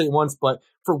Simon Saint wants, but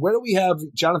for where we have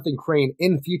Jonathan Crane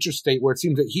in Future State, where it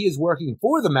seems that he is working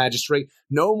for the magistrate,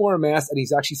 no more masks, and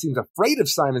he's actually seems afraid of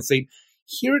Simon Saint.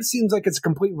 Here it seems like it's a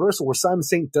complete reversal, where Simon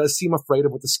Saint does seem afraid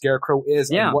of what the Scarecrow is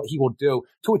and what he will do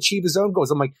to achieve his own goals.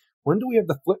 I'm like, when do we have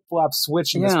the flip-flop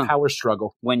switch in this power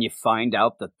struggle? When you find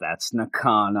out that that's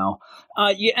Nakano.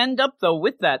 You end up, though,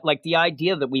 with that, like the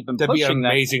idea that we've been That'd pushing. Be an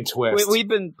amazing twist. We've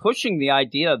been pushing the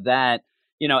idea that,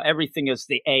 everything is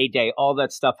the A-Day. All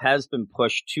that stuff has been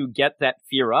pushed to get that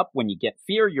fear up. When you get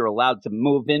fear, you're allowed to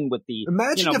move in with the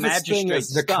Imagine if his thing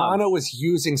is Nakano is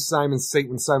using Simon Saint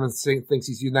when Simon Saint thinks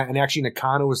he's using that, and actually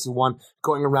Nakano is the one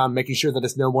going around making sure that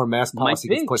there's no more mask policy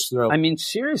gets pushed through. I mean,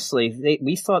 seriously,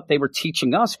 we thought they were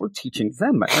teaching us. We're teaching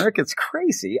them, Eric. It's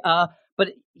crazy.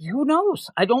 But who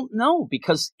knows? I don't know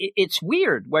because it's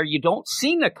weird where you don't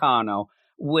see Nakano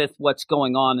with what's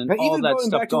going on and all that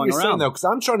stuff going around. Because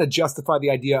I'm trying to justify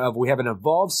the idea of we have an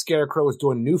evolved Scarecrow who's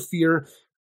doing new fear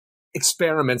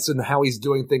experiments and how he's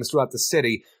doing things throughout the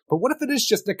city. But what if it is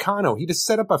just Nakano? He just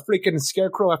set up a freaking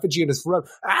Scarecrow effigy in his front.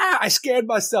 I scared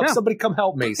myself. Yeah. Somebody come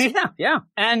help me. Yeah.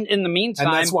 And in the meantime...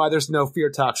 And that's why there's no fear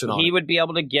toxin on it. He would be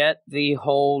able to get the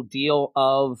whole deal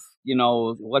of,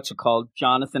 what's it called?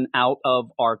 Jonathan out of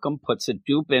Arkham, puts a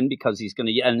dupe in because he's going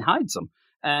to... and hides him.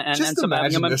 And just ends up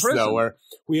having him in prison. Though, where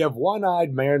we have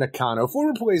one-eyed Mayor Nakano,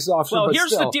 former police officer. Well, but here's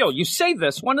the deal. You say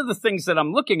this. One of the things that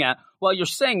I'm looking at while you're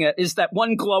saying it is that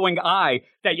one glowing eye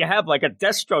that you have, like a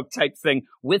Deathstroke type thing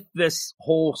with this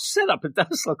whole setup. It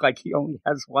does look like he only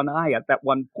has one eye at that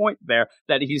one point there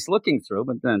that he's looking through.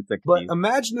 But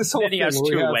imagine this whole thing. Then he has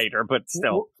two later, but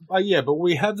still. But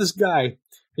we have this guy.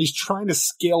 He's trying to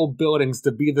scale buildings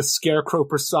to be the Scarecrow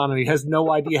persona, and he has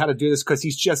no idea how to do this because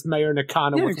he's just Mayor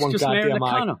Nakano with one goddamn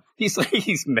eye. He's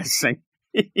missing.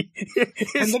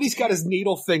 And then he's got his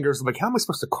needle fingers. I'm like, how am I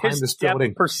supposed to climb this building?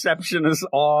 His perception is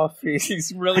off.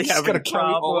 He's really having got to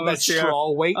carry all that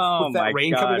straw weight with that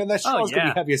rain coming in. That straw's going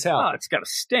to be heavy as hell. Oh, it's got to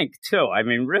stink, too. I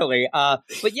mean, really.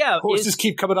 But yeah. Horses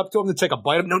keep coming up to him to take a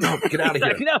bite of him. No, get out of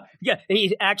here.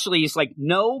 He's like,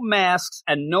 no masks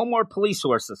and no more police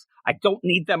horses. I don't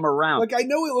need them around. Like, I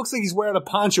know it looks like he's wearing a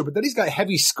poncho, but then he's got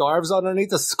heavy scarves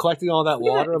underneath us collecting all that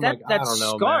water. I'm like, I don't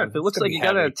know, scarf. man. It looks like he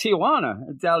got a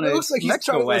Tijuana down in It looks like he's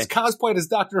trying to cosplay as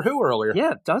Doctor Who earlier.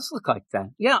 Yeah, it does look like that.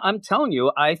 Yeah, I'm telling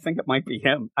you, I think it might be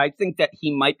him. I think that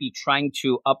he might be trying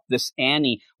to up this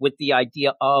ante with the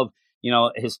idea of,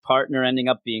 his partner ending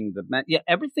up being the man. Yeah,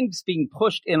 everything's being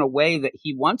pushed in a way that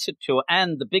he wants it to.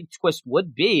 And the big twist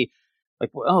would be like,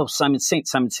 oh, Simon Saint.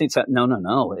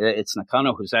 No. It's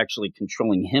Nakano who's actually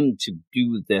controlling him to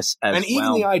do this as well. And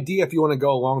even the idea, if you want to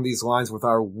go along these lines with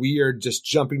our weird, just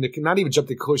not even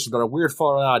jumping to conclusions, but our weird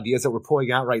far ideas that we're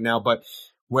pulling out right now, but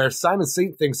where Simon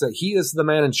Saint thinks that he is the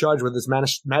man in charge with this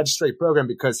magistrate program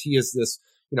because he is this,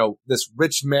 this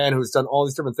rich man who's done all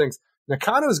these different things.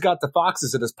 Nakano's got the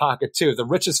foxes in his pocket too, the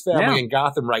richest family in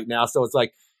Gotham right now. So it's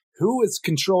like, who is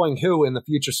controlling who in the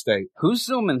future state? Who's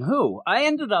zooming who? I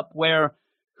ended up where...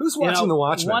 Who's watching The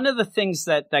Watchmen? One of the things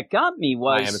that got me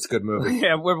was... It's a good movie.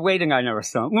 Yeah, we're waiting. I never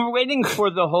saw it. We're waiting for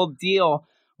the whole deal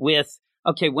with,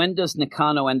 okay, when does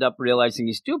Nakano end up realizing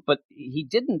he's duped? But he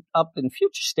didn't up in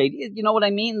future state. You know what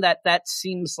I mean? That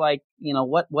seems like,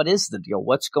 what is the deal?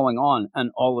 What's going on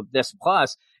and all of this?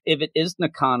 Plus, if it is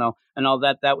Nakano and all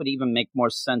that, that would even make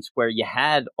more sense where you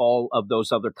had all of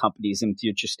those other companies in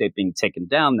future state being taken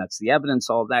down. That's the evidence,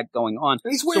 all that going on.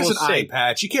 And he wears an eye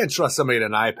patch. You can't trust somebody in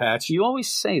an eye patch. You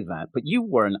always say that, but you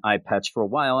wore an eye patch for a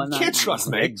while. And you can't trust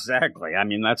me. Exactly. I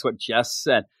mean, that's what Jess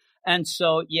said. And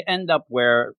so you end up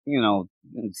where,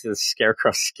 it's the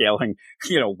Scarecrow scaling,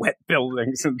 wet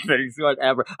buildings and things,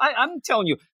 whatever. I'm telling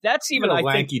you, that's even,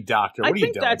 lanky doctor. What are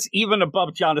you doing? That's even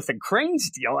above Jonathan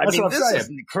Crane's deal. That's what I'm saying. This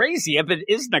is crazy. If it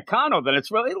is Nakano, then it's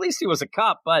really, at least he was a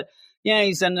cop. But yeah,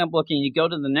 he's ended up looking, you go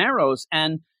to the Narrows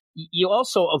and you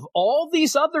also, of all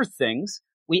these other things,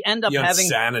 we end up having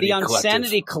the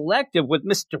Unsanity Collective with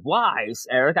Mr. Wise,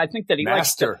 Eric. I think that he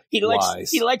likes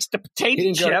the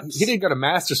potato chips. He didn't go to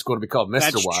master school to be called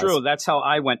Mr. Wise. That's true. That's how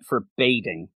I went for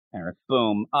baiting, Eric.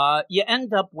 Boom. You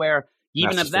end up where you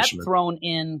even have that thrown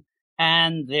in,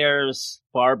 and there's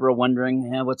Barbara wondering,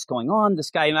 what's going on, this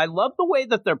guy. And I love the way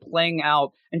that they're playing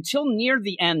out until near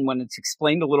the end when it's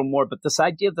explained a little more. But this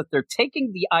idea that they're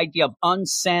taking the idea of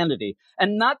unsanity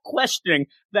and not questioning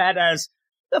that as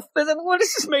what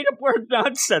is this made up word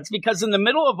nonsense? Because in the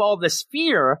middle of all this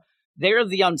fear, they're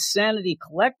the Unsanity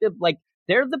Collective. Like,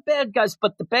 they're the bad guys,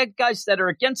 but the bad guys that are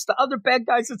against the other bad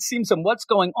guys, it seems, and what's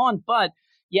going on. But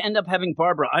you end up having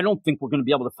Barbara. I don't think we're going to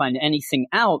be able to find anything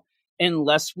out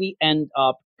unless we end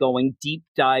up going deep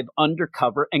dive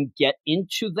undercover and get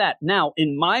into that. Now,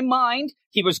 in my mind,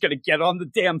 he was going to get on the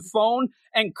damn phone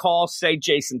and call, say,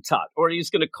 Jason Todd, or he was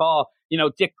going to call,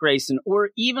 Dick Grayson, or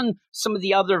even some of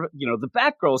the other, the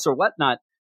Batgirls or whatnot.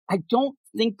 I don't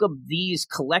think of these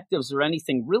collectives or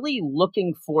anything really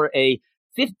looking for a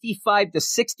 55 to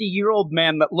 60-year-old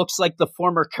man that looks like the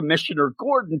former Commissioner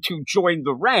Gordon to join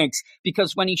the ranks,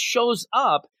 because when he shows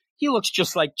up, he looks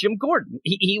just like Jim Gordon.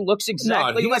 He looks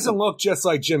exactly he doesn't look just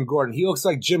like Jim Gordon. He looks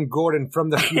like Jim Gordon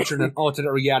from the future in an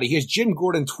alternate reality. He has Jim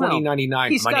Gordon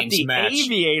 2099. He's got the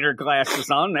aviator glasses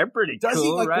on. They're pretty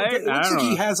cool, right? It looks like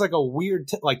he has like a weird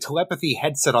telepathy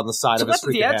headset on the side of his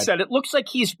freaking head. It looks like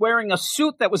he's wearing a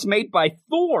suit that was made by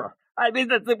Thor. I mean,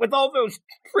 with all those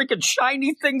freaking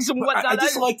shiny things and whatnot. I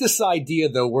just like this idea,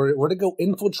 though. We're to go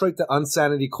infiltrate the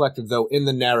Unsanity Collective, though, in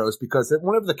the Narrows, because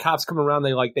whenever the cops come around,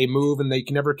 they move and they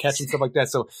can never catch and stuff like that.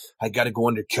 So I got to go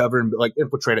undercover and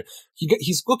infiltrate it.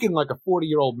 He's looking like a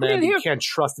 40-year-old man you can't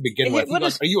trust to begin with.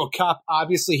 Are you a cop?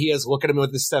 Obviously, he is. Look at him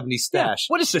with his 70s stash.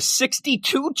 What is this,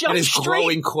 62 Jump and his Street?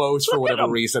 glowing clothes for whatever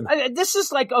reason. This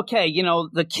is like, okay,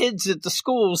 the kids at the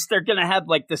schools, they're going to have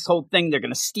like this whole thing. They're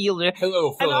going to steal it.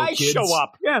 Hello, fellow kids. Show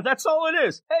up. Yeah, that's all it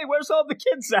is. Hey, where's all the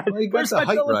kids at? Well, where's my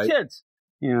fellow kids?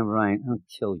 Yeah, right. I'll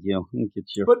kill you. I'll get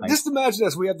your But just imagine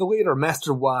this. We have the leader,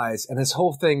 Master Wise, and his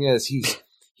whole thing is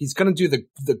he's going to do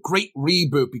the great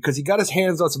reboot because he got his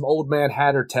hands on some old man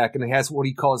Hatter tech, and he has what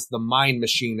he calls the mind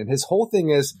machine. And his whole thing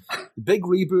is the big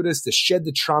reboot is to shed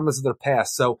the traumas of their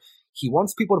past. So he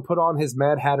wants people to put on his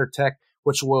Mad Hatter tech,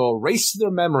 which will erase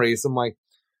their memories. I'm like,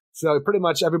 so pretty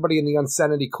much everybody in the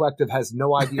Unsanity Collective has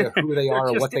no idea who they are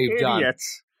or what they've done.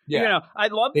 Yeah, I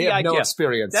love the idea. They have no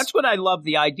experience. That's what I love,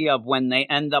 the idea of when they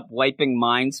end up wiping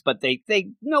minds, but they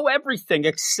know everything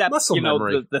except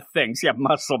the things. Yeah,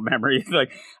 muscle memory.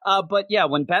 But yeah,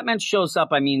 when Batman shows up,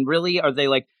 I mean, really, are they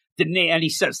like the name? And he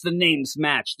says the names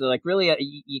match. They're like, really,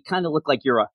 you kind of look like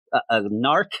you're a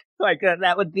narc. Like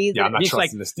that would be. Yeah, I'm not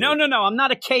trusting this dude. No, I'm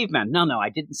not a caveman. No, I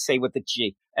didn't say with the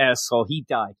G. Asshole, he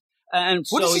died. And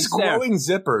what is his glowing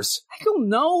zippers? I don't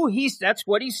know. That's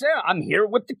what he said. I'm here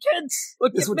with the kids.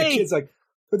 Look this at me. The kids like.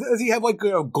 Does he have like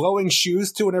glowing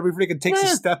shoes too? Whenever he freaking takes a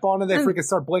step on it, they freaking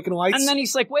start blinking lights. And then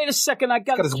he's like, "Wait a second, He's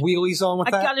got his wheelies on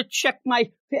with that. I gotta check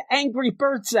my Angry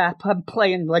Birds app. I'm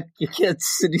playing like your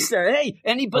kids." And he said, "Hey,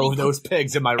 anybody? Oh, those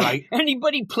pigs! Am I right?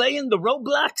 Anybody playing the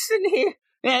Roblox in here?"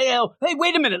 Hey,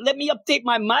 wait a minute. Let me update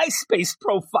my MySpace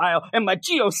profile and my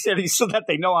GeoCities so that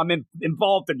they know I'm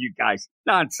involved in you guys.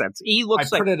 Nonsense. He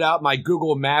looks I printed out my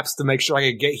Google Maps to make sure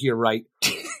I could get here right.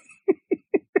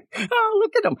 Oh,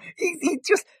 look at him. He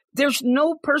just... There's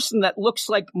no person that looks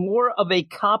like more of a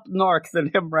cop narc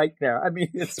than him right there. I mean,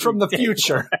 it's from ridiculous.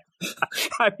 The future.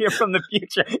 I'm here from the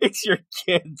future. It's your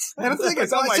kids. And the thing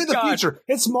is, I say the future.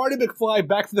 It's Marty McFly,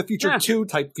 Back to the Future 2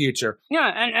 type future.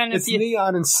 Yeah, and it's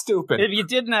neon and stupid. If you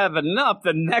didn't have enough,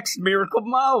 the next Miracle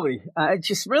Molly.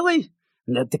 Just really,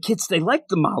 the kids, they like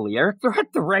the Molly, Eric. They're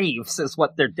at the raves, is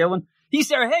what they're doing. He's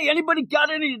there. Hey, anybody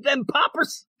got any of them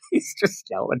poppers? He's just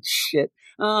yelling shit.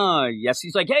 Oh, yes.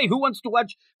 He's like, hey, who wants to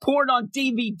watch porn on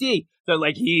DVD? They're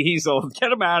like, he's old.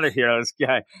 Get him out of here, this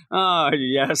guy. Oh,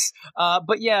 yes.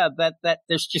 But yeah, that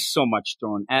there's just so much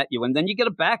thrown at you. And then you get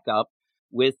a backup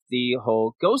with the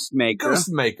whole Ghostmaker.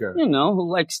 Ghostmaker. You know, who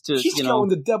likes to, He's going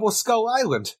to Devil's Skull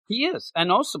Island. He is.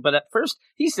 And also, but at first,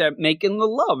 he's making the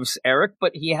loves, Eric,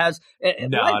 but he has...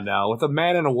 No. With a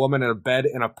man and a woman in a bed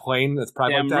in a plane that's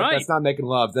probably like that, right. That's not making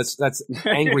love. That's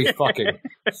angry fucking.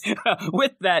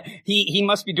 With that, he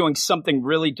must be doing something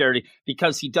really dirty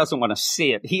because he doesn't want to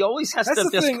see it. He always has to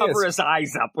just cover his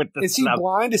eyes up with the Is he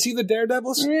blind? Is he the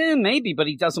Daredevils? Maybe, but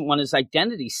he doesn't want his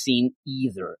identity seen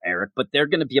either, Eric. But they're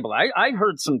going to be able to... I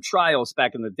heard some trials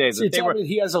back in the day. So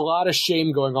he has a lot of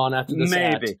shame going on after this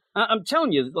act. I'm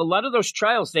telling you, a lot of those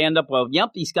trials, they end up, well,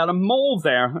 yep, he's got a mole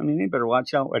there. I mean, you better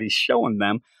watch out what he's showing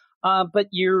them. But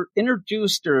you're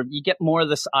introduced, or you get more of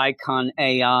this icon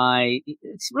AI.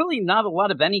 It's really not a lot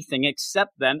of anything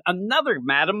except then another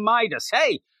Madame Midas.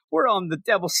 Hey, we're on the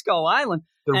Devil's Skull Island.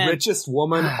 The richest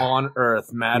woman on earth,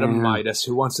 Madame Midas,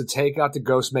 who wants to take out the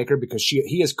Ghostmaker because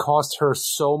he has cost her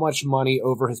so much money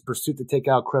over his pursuit to take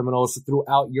out criminals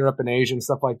throughout Europe and Asia and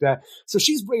stuff like that. So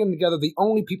she's bringing together the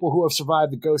only people who have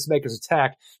survived the Ghostmaker's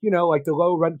attack, you know, like the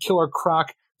low-rent killer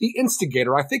Croc, the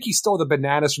instigator. I think he stole the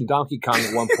bananas from Donkey Kong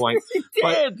at one point. He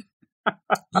did.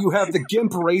 You have the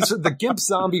Gimp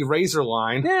zombie razor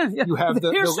line. Yeah. You have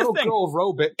the little girl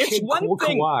robot, Kid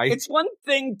Kawaii. It's one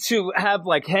thing to have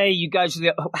like, hey, you guys,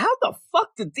 how the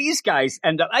fuck did these guys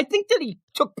end up? I think that he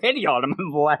took pity on him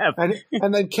and laughed.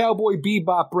 And then Cowboy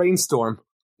Bebop Brainstorm.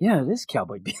 Yeah, it is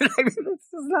Cowboy Bebop. I mean,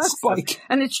 this is not Spike.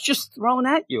 And it's just thrown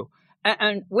at you.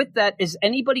 And with that, is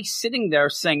anybody sitting there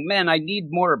saying, man, I need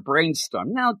more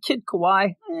Brainstorm? Now, Kid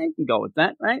Kawaii, I can go with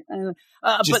that, right?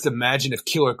 Just imagine if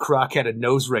Killer Croc had a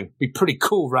nose ring. Be pretty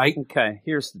cool, right? Okay,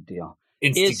 here's the deal.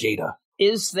 Instigator.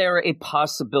 Is there a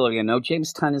possibility? I know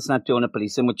James Tynan's not doing it, but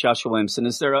he's in with Joshua Williamson.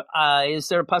 Is there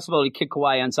a possibility Kid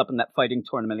Kawaii ends up in that fighting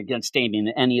tournament against Damien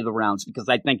in any of the rounds? Because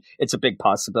I think it's a big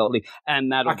possibility.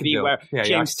 And that'll be where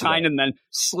James Tynan then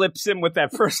slips in with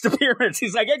that first appearance.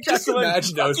 He's like, hey, Joshua,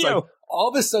 imagine though, it's like, all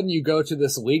of a sudden you go to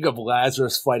this League of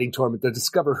Lazarus fighting tournament to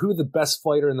discover who the best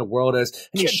fighter in the world is.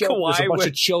 And you show up, there's a bunch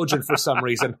of children for some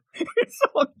reason. It's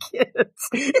all kids.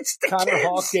 It's the Connor kids.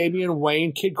 Hawk, Damian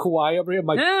Wayne, Kid Kawaii over here. I'm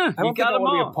like, Yeah, I don't think I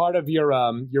want to be a part of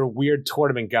your weird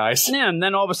tournament, guys. Yeah, and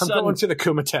then all of a sudden... I'm going to the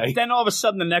Kumite. Then all of a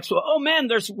sudden the next one, oh man,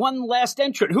 there's one last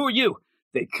entrant. Who are you?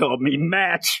 They called me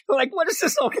Match. Like, what is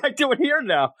this old guy doing here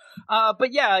now?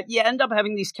 But yeah, you end up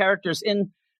having these characters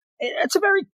in... It's a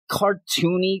very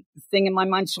cartoony thing in my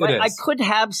mind, so I could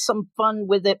have some fun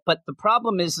with it. But the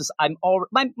problem is I'm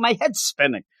my head's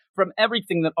spinning from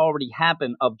everything that already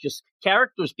happened of just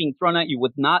characters being thrown at you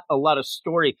with not a lot of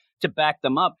story to back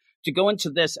them up. To go into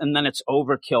this and then it's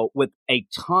overkill with a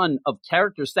ton of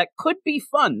characters that could be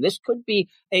fun. This could be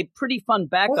a pretty fun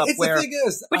backup the thing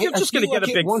is, but you're just going to get a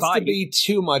big fight. It wants to be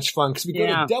too much fun because we go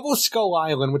to Devil's Skull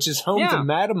Island, which is home to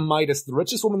Madame Midas, the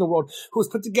richest woman in the world, who has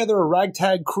put together a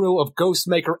ragtag crew of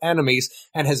Ghostmaker enemies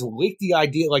and has leaked the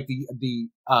idea, like the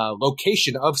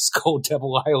location of Skull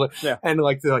Devil Island. Yeah. And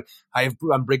like they're like,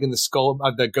 I'm bringing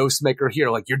the Ghostmaker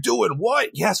here. Like, you're doing what?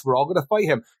 Yes, we're all going to fight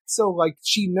him. So like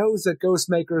she knows that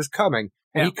Ghostmaker is coming.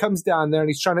 And he comes down there and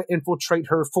he's trying to infiltrate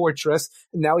her fortress.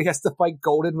 And now he has to fight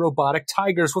golden robotic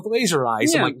tigers with laser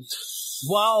eyes. Yeah. I'm like,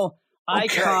 well,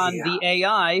 Icon, the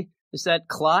AI, is that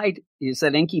Clyde? Is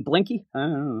that Inky Blinky? I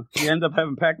don't know. You end up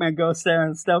having Pac-Man Ghost there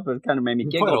and stuff. It kind of made me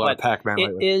giggle. Played a lot of Pac-Man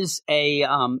lately.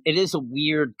 It is a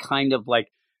weird kind of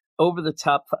like over the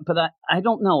top, but I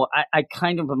don't know. I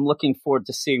kind of am looking forward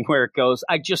to seeing where it goes.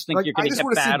 I just think you're going to get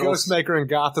battles. I just want to see Ghostmaker and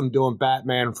Gotham doing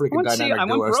Batman freaking dynamic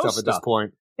duo stuff at this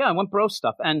point. Yeah, I want bro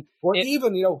stuff. Or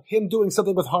even, him doing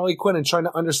something with Harley Quinn and trying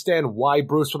to understand why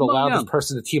Bruce would allow this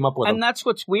person to team up with him. And that's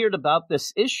what's weird about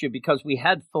this issue, because we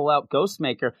had full-out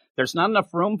Ghostmaker. There's not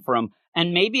enough room for him.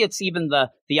 And maybe it's even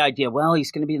the idea, well,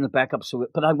 he's going to be in the backup,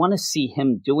 but I want to see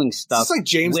him doing stuff. It's like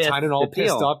James Tynion all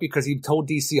pissed off because he told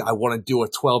DC, I want to do a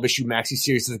 12-issue maxi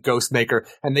series of the Ghostmaker.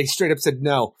 And they straight up said,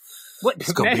 no. What?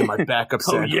 It's going to be my backup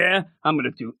set. Oh, yeah? I'm going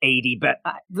to do 80.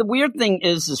 The weird thing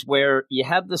is where you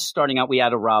have this starting out. We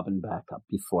had a Robin backup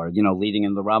before, leading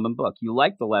in the Robin book. You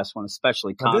liked the last one,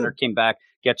 especially. Connor came back,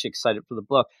 get you excited for the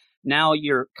book. Now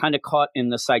you're kind of caught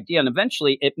in this idea. And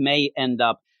eventually it may end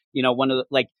up, one of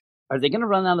the, are they going to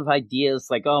run out of ideas?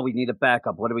 Like, oh, we need a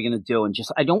backup. What are we going to do? And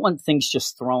I don't want things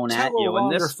just thrown at you. Tell a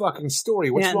longer fucking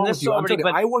story. What's wrong with you?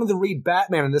 I wanted to read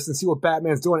Batman in this and see what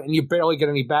Batman's doing, and you barely get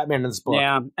any Batman in this book.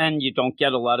 Yeah, and you don't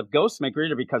get a lot of Ghostmaker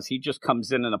either, because he just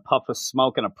comes in a puff of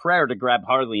smoke and a prayer to grab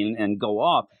Harley and go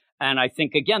off. And I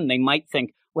think, again, they might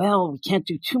think, well, we can't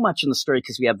do too much in the story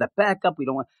because we have that backup. We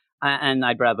don't want... And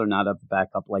I'd rather not have the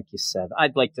backup, like you said.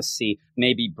 I'd like to see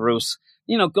maybe Bruce,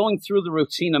 going through the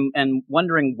routine and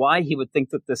wondering why he would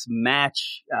think that this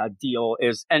match deal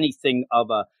is anything of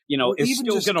a, is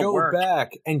still going to work. Go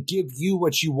back and give you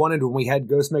what you wanted when we had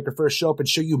Ghostmaker first show up and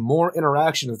show you more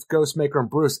interaction with Ghostmaker and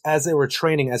Bruce as they were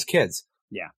training as kids.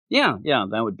 Yeah,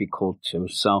 that would be cool too.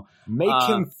 So make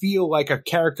him feel like a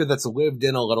character that's lived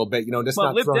in a little bit, just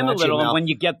not lived thrown in a at little. you And when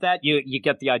you get that, you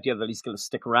get the idea that he's going to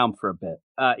stick around for a bit.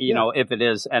 If it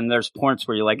is, and there's points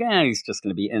where you're like, he's just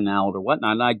going to be in and out or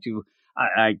whatnot.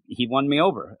 And he won me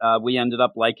over. We ended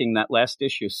up liking that last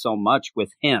issue so much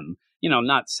with him.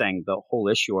 Not saying the whole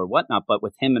issue or whatnot, but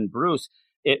with him and Bruce,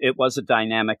 it was a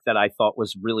dynamic that I thought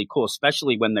was really cool,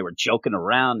 especially when they were joking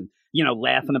around.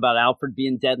 Laughing about Alfred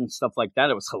being dead and stuff like that.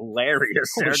 It was hilarious.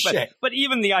 But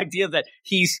even the idea that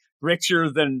he's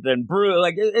richer than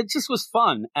Bruce, it just was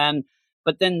fun.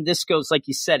 But then this goes, like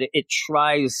you said, it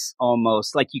tries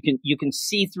almost like you can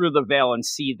see through the veil and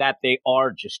see that they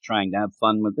are just trying to have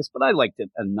fun with this. But I liked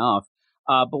it enough.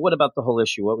 But what about the whole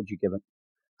issue? What would you give it?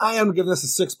 I am giving this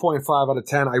a 6.5 out of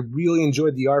 10. I really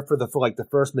enjoyed the art for the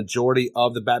first majority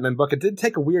of the Batman book. It did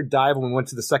take a weird dive when we went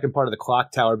to the second part of the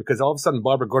Clock Tower, because all of a sudden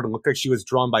Barbara Gordon looked like she was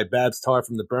drawn by Babs Tarr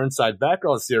from the Burnside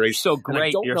Batgirl series. So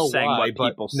great, you're saying what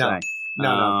people say.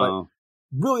 No,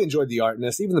 but really enjoyed the art in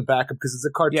this, even the backup, because it's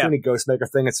a cartoony Ghostmaker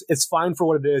thing. It's fine for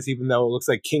what it is, even though it looks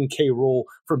like King K. Rool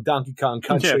from Donkey Kong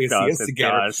Country is the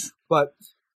instigator. But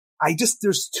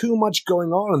there's too much going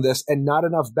on in this and not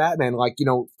enough Batman.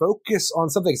 Focus on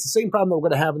something. It's the same problem that we're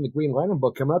going to have in the Green Lantern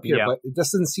book coming up here, but it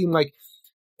just doesn't seem like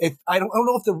I don't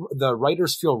know if the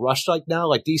writers feel rushed now,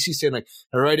 like DC saying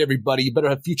all right, everybody, you better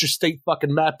have Future State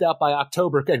fucking mapped out by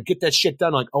October and get that shit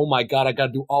done. Oh my God, I got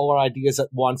to do all our ideas at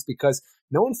once, because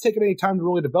no one's taking any time to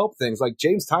really develop things. Like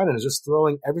James Tynion is just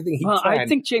throwing everything he can I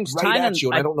think James right Tynion, at you,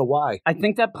 and I don't know why. I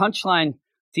think that punchline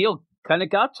deal kind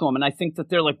of got to him, and I think that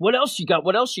they're like, what else you got?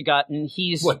 What else you got? And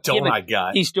he's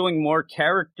he's doing more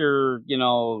character,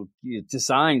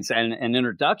 designs and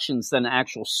introductions than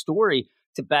actual story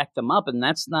to back them up, and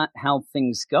that's not how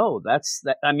things go. That's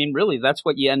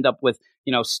what you end up with,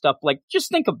 stuff like,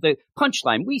 just think of the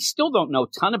punchline. We still don't know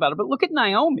a ton about it, but look at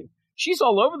Naomi. She's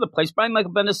all over the place. Brian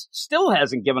Michael Bendis still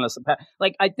hasn't given us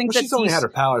I think that she's only had her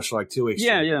powers for 2 weeks.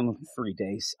 Yeah, 3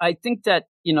 days. I think that,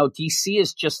 DC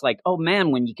is just like, oh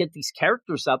man, when you get these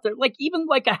characters out there, even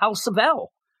a House of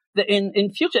L,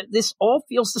 in future, this all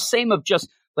feels the same of just,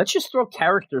 let's just throw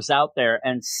characters out there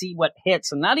and see what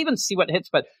hits, and not even see what hits,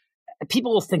 but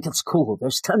people will think it's cool.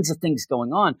 There's tons of things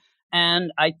going on.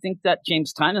 And I think that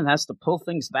James Tynion has to pull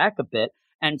things back a bit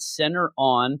and center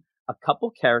on a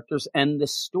couple characters and the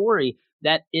story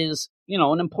that is,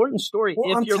 an important story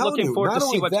if you're looking forward to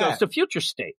see what goes to Future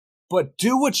State. But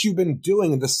do what you've been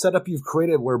doing, the setup you've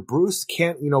created where Bruce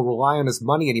can't, rely on his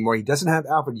money anymore. He doesn't have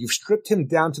Alfred. You've stripped him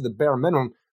down to the bare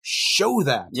minimum. Show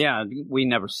that. Yeah, we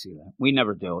never see that. We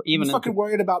never do. Even fucking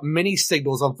worried about mini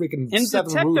signals on freaking in Seven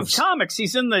Detective Roofs. Comics.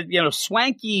 He's in the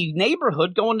swanky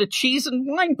neighborhood going to cheese and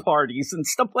wine parties and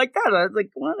stuff like that. I was like,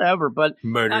 whatever. But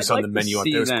murder's on the menu at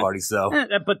those parties, though.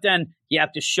 But then you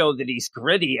have to show that he's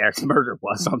gritty, as murder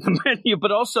was on the menu.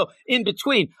 But also in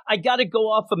between, I got to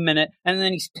go off a minute, and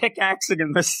then he's pickaxing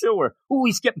in the sewer. Ooh,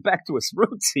 he's getting back to his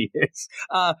roots. He is.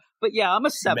 But yeah, I'm a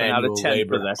 7 out of 10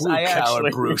 for this. Blue-collar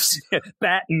Bruce.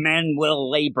 Batman will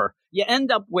labor. You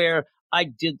end up where I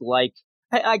did like,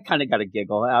 I kind of got a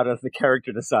giggle out of the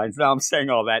character designs. Now I'm saying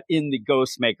all that in the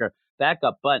Ghostmaker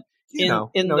backup, but in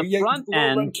the front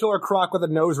end, Killer Croc with a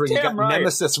nose ring. You got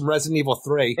Nemesis from Resident Evil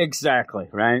 3. Exactly,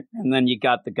 right? And then you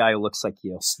got the guy who looks like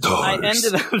you. I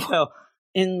ended up, though,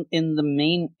 in the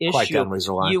main Quite issue, down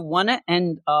Razor Line. you want to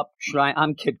end up trying.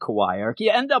 I'm Kid Kawaii, Eric.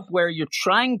 You end up where you're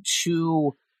trying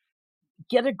to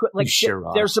get a grip. Like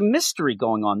there's a mystery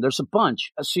going on. There's a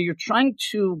bunch, so you're trying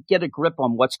to get a grip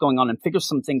on what's going on and figure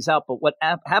some things out. But what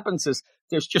happens is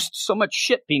there's just so much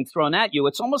shit being thrown at you.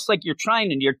 It's almost like you're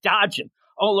trying and you're dodging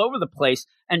all over the place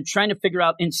and trying to figure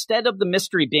out, instead of the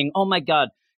mystery being, oh my God,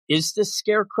 is this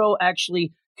Scarecrow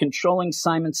actually controlling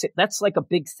Simon? That's like a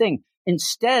big thing.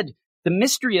 Instead, the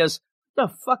mystery is, the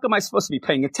fuck am I supposed to be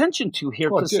paying attention to here?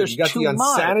 Because there's you got too the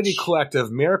Insanity much.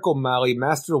 Collective, Miracle Molly,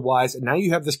 Master Wise, and now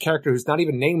you have this character who's not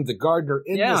even named the Gardener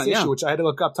in this issue, which I had to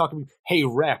look up talking, hey,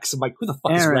 Rex. I'm like, who the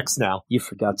fuck is Rex now? You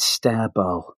forgot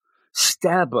Stabbo.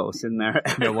 Stabbo's in there.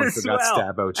 No one forgot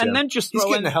Stabbo, Jim. And then just He's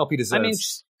throw getting in the help he deserves. I mean,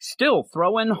 still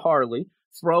throw in Harley,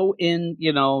 throw in,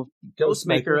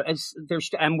 Ghostmaker,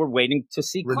 and we're waiting to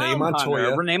see Renee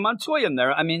Montoya. Renee Montoya in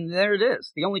there. I mean, there it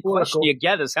is. The only question you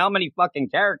get is how many fucking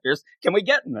characters can we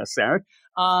get in this, Eric?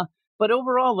 But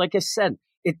overall, like I said,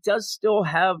 it does still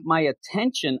have my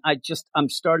attention. I'm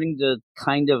starting to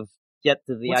kind of get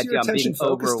to the idea I'm being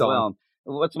overwhelmed.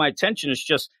 What's my attention is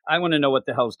just, I want to know what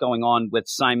the hell's going on with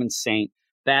Simon Saint,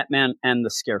 Batman, and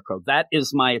the Scarecrow. That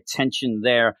is my attention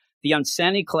there. The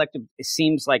Insanity Collective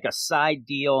seems like a side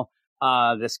deal.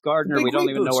 This Gardener, we don't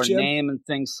even know her name and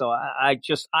things. So I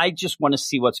just want to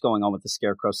see what's going on with the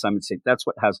Scarecrow, Simon Saint. That's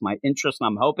what has my interest. And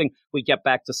I'm hoping we get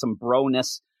back to some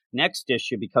broness next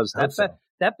issue, because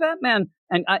that Batman,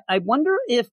 and I wonder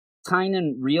if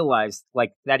Tynan realized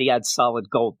that he had solid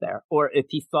gold there, or if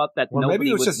he thought that nobody maybe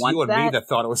it was would just want you and me that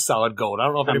thought it was solid gold. I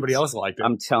don't know if anybody else liked it.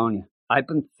 I'm telling you, I've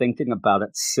been thinking about it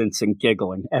since and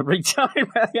giggling every time.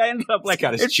 I end up like,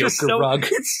 got his Joker rug.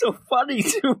 It's so funny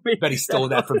to me. Bet he stole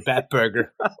that from Batburger.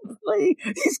 Probably.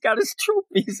 He's got his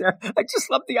trophies there. I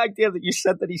just love the idea that you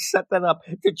said that he set that up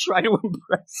to try to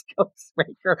impress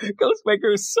Ghostmaker.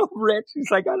 Ghostmaker is so rich.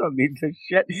 He's like, I don't need this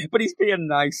shit. But he's being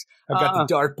nice. I've got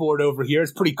the dartboard over here.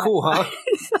 It's pretty cool, huh?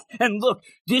 And look,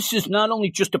 this is not only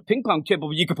just a ping pong table,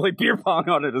 but you can play beer pong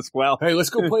on it as well. Hey, let's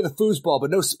go play the foosball, but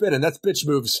no spinning. That's bitch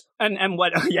moves. And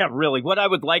what, really, what I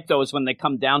would like, though, is when they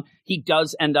come down, he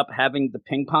does end up having the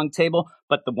ping pong table,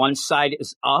 but the one side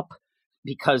is up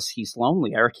because he's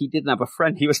lonely, Eric. He didn't have a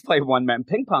friend. He was playing one-man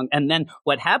ping pong. And then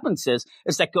what happens is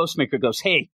that Ghostmaker goes,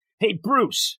 hey,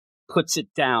 Bruce, puts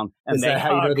it down. And is that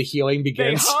how you know the healing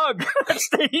begins? They hug. That's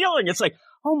the healing. It's like,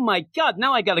 oh, my God,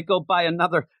 now I got to go buy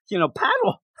another,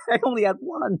 paddle. I only had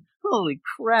one. Holy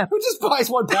crap. Who just buys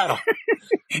one paddle?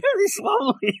 He's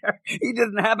lonely. He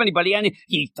didn't have anybody, and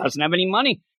he doesn't have any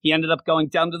money. He ended up going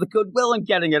down to the Goodwill and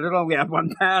getting it. It only had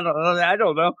one paddle. I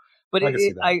don't know. But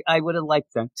I would have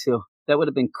liked that, too. That would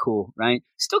have been cool, right?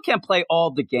 Still can't play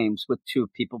all the games with two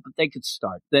people, but they could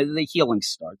start. The healing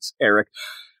starts, Eric.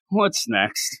 What's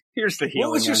next? Here's the healing.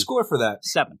 What was your score for that?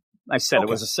 7. I said It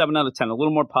was a 7 out of 10, a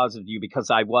little more positive to you,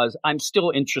 because I'm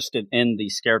still interested in the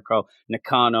Scarecrow,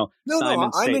 Nakano,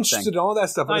 Simon Saint I'm interested in all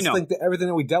that stuff. I just think that everything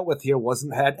that we dealt with here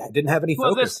didn't have any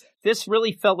focus. This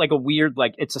really felt like a weird,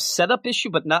 it's a setup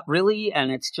issue, but not really,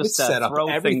 and it's just set up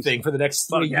everything for the next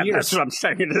 3 years. That's what I'm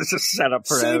saying. It is a setup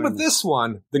for Same with this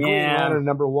one, the Green Lantern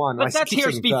 #1. But that's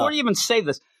here. Before you even say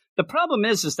this, the problem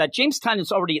is that James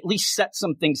Tynan's already at least set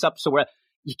some things up so where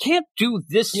you can't do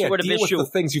this sort of issue with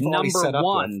the things you've already set up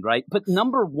 #1, with. right? But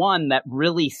 #1 that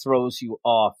really throws you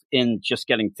off in just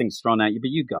getting things thrown at you.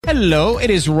 But you go. Hello, it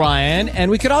is Ryan,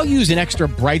 and we could all use an extra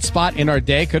bright spot in our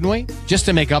day, couldn't we? Just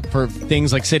to make up for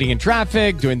things like sitting in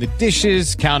traffic, doing the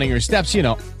dishes, counting your steps,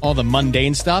 all the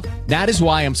mundane stuff. That is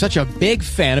why I'm such a big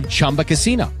fan of Chumba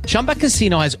Casino. Chumba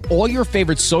Casino has all your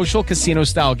favorite social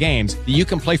casino-style games that you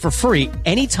can play for free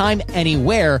anytime,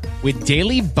 anywhere with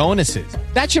daily bonuses.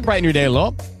 That should brighten your day a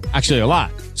little. Actually, a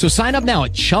lot. So sign up now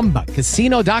at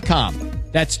ChumbaCasino.com.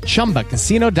 That's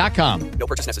ChumbaCasino.com. No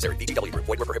purchase necessary. VGW Group.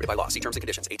 Void where prohibited by law. See terms and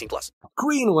conditions. 18+.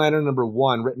 Green Lantern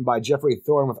 #1, written by Jeffrey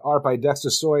Thorne, with art by Dexter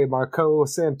Soy, Marco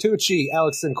Santucci,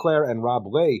 Alex Sinclair, and Rob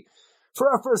Leigh. For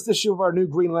our first issue of our new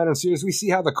Green Lantern series, we see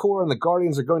how the Corps and the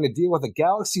Guardians are going to deal with a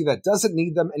galaxy that doesn't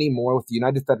need them anymore with the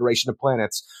United Federation of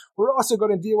Planets. We're also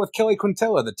going to deal with Kelly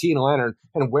Quintella, the Teen Lantern,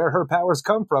 and where her powers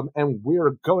come from, and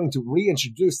we're going to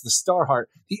reintroduce the Starheart,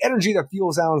 the energy that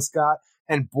fuels Alan Scott,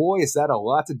 and boy, is that a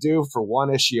lot to do for one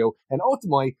issue. And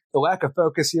ultimately, the lack of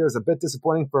focus here is a bit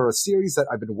disappointing for a series that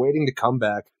I've been waiting to come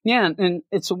back. Yeah, and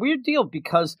it's a weird deal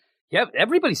because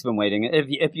everybody's been waiting.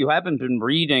 If you haven't been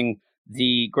reading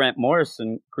the Grant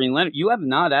Morrison Green Lantern, you have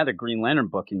not had a Green Lantern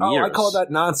book in years. I call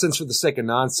that nonsense for the sake of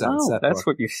nonsense. Oh, that's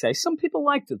what you say. Some people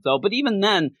liked it, though. But even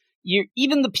then,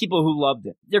 even the people who loved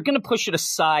it, they're going to push it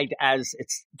aside as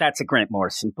that's a Grant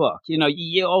Morrison book.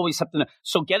 You always have to know.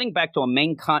 So getting back to a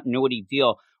main continuity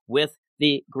deal with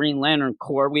the Green Lantern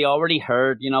Corps. We already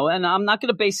heard, and I'm not going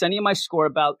to base any of my score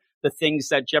about the things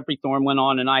that Jeffrey Thorne went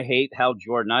on, and I hate Hal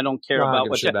Jordan. I don't care about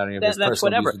what about any of his that's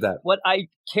whatever. What I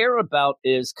care about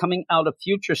is coming out of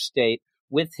Future State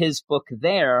with his book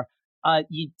there.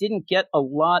 You didn't get a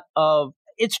lot of.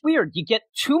 It's weird. You get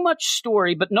too much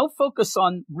story, but no focus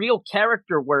on real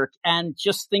character work and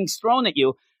just things thrown at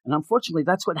you. And unfortunately,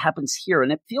 that's what happens here.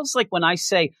 And it feels like when I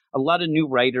say a lot of new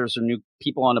writers or new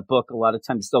people on a book, a lot of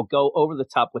times they'll go over the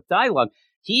top with dialogue.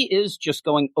 He is just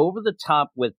going over the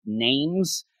top with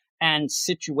names and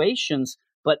situations.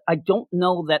 But I don't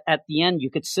know that at the end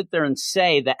you could sit there and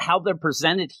say that how they're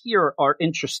presented here are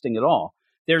interesting at all.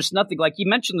 There's nothing like you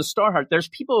mentioned the Starheart. There's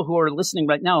people who are listening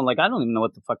right now and like, I don't even know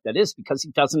what the fuck that is because he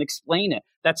doesn't explain it.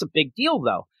 That's a big deal,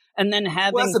 though. And then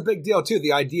well, that's a big deal, too.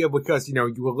 The idea because,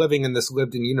 you were living in this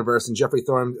lived-in universe and Jeffrey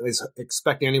Thorne is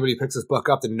expecting anybody who picks this book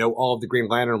up to know all of the Green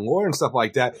Lantern lore and stuff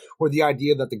like that. Or the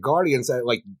idea that the Guardians,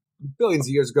 like billions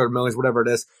of years ago or millions, whatever it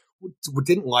is,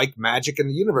 didn't like magic in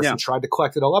the universe and tried to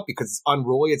collect it all up because it's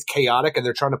unruly, it's chaotic, and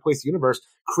they're trying to police the universe,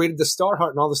 created the Starheart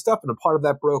and all this stuff. And a part of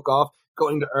that broke off,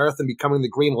 going to Earth and becoming the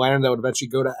Green Lantern that would eventually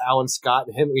go to Alan Scott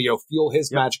and him, fuel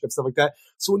his magic and stuff like that.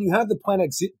 So when you have the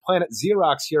planet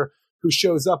Xerox here, who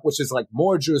shows up, which is like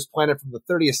Mordru's planet from the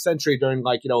 30th century during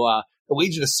the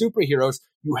Legion of Superheroes.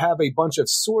 You have a bunch of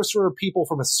sorcerer people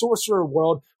from a sorcerer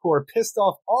world who are pissed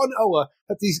off on Oa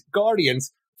that these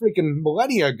Guardians freaking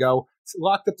millennia ago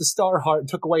locked up the Starheart and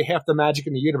took away half the magic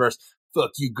in the universe.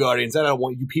 Fuck you, Guardians. I don't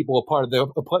want you people a part of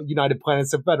the United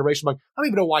Planets of Federation. I'm like, I don't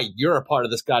even know why you're a part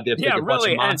of this goddamn thing. Yeah,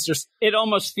 really. Bunch of monsters. And it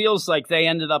almost feels like they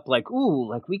ended up like, ooh,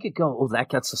 like we could go, that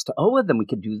gets us to Oa, then we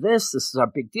could do this. This is our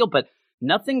big deal. But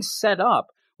nothing's set up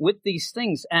with these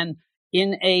things. And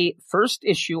in a first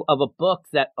issue of a book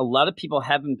that a lot of people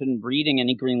haven't been reading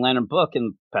any Green Lantern book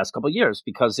in the past couple of years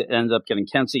because it ended up getting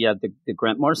canceled. You had the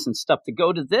Grant Morrison stuff to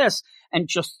go to this and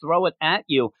just throw it at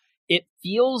you. It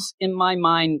feels in my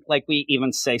mind like we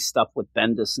even say stuff with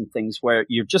Bendis and things where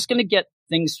you're just going to get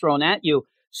things thrown at you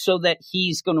so that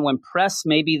he's going to impress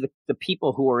maybe the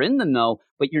people who are in the know,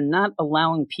 but you're not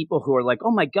allowing people who are like,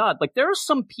 oh my God, like there are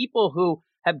some people who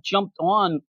have jumped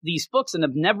on these books and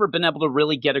have never been able to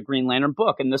really get a Green Lantern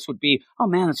book. And this would be, oh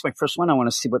man, it's my first one. I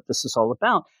want to see what this is all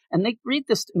about. And they read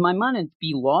this in my mind and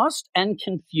be lost and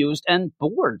confused and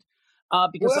bored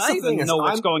because I didn't know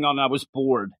what's going on. I was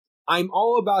bored. I'm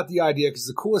all about the idea because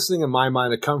the coolest thing in my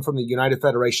mind that come from the United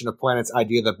Federation of Planets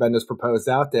idea that Bendis proposed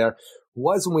out there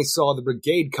was when we saw the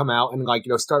Brigade come out and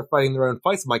start fighting their own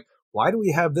fights. I'm like, why do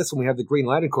we have this when we have the Green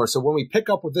Lantern Corps? So when we pick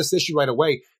up with this issue right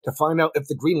away to find out if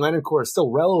the Green Lantern Corps is still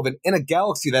relevant in a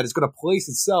galaxy that is going to place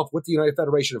itself with the United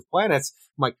Federation of Planets,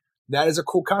 I'm like, that is a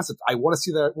cool concept. I want to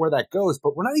see where that goes,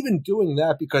 but we're not even doing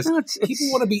that because people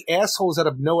want to be assholes out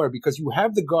of nowhere because you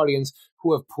have the Guardians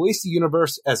who have policed the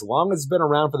universe as long as it's been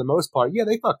around for the most part. Yeah,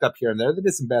 they fucked up here and there. They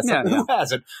did some bad stuff. Who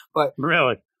hasn't? But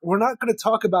really, we're not going to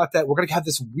talk about that. We're going to have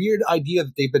this weird idea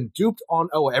that they've been duped on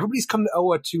Oa. Everybody's come to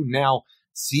Oa too now.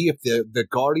 See if the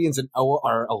Guardians and Oa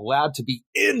are allowed to be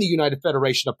in the United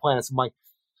Federation of Planets. I'm like,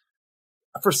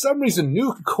 for some reason,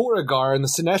 New Korugar and the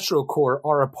Sinestro Corps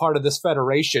are a part of this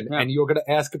federation, and you're going to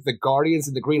ask if the Guardians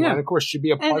and the Green Lantern Corps should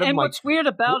be a part of it. And what's weird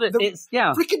about it is,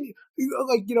 freaking,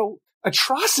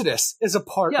 Atrocitus is a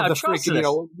part of the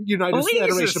freaking, United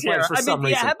Federation of Planets for some reason.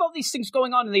 You have all these things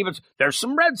going on, and there's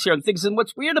some Reds here and things. And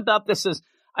what's weird about this is,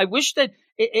 I wish that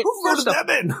who voted them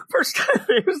in? First,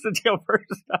 here's the deal.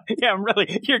 First, I'm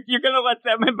really you're going to let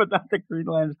them in, but not the Green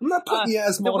Lantern. I'm not putting Yasmal in my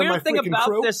freaking crew. The weird thing about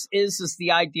this is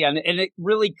the idea, and it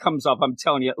really comes up. I'm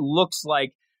telling you, it looks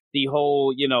like the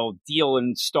whole deal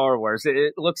in Star Wars.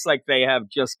 It looks like they have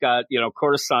just got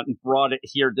Coruscant and brought it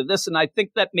here to this, and I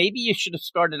think that maybe you should have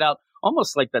started out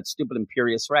almost like that stupid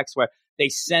Imperious Rex, where they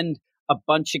send a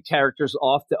bunch of characters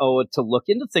off to Oa to look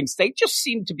into things. They just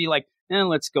seem to be like,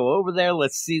 let's go over there,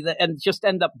 let's see that, and just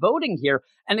end up voting here.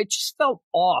 And it just felt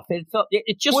off.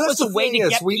 It just was a way to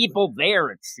get people there,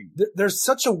 it seemed. There's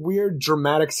such a weird,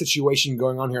 dramatic situation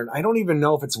going on here, and I don't even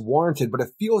know if it's warranted, but it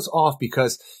feels off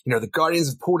because, the Guardians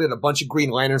have pulled in a bunch of Green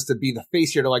Lanterns to be the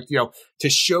face here to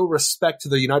show respect to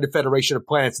the United Federation of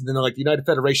Planets, and then the United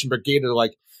Federation Brigade are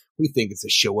like, we think it's a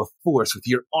show of force with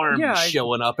your arms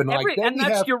showing up.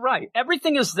 You're right.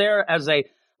 Everything is there as a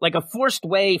forced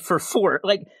way for force.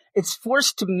 It's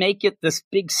forced to make it this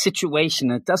big situation.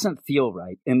 It doesn't feel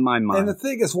right in my mind. And the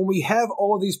thing is, when we have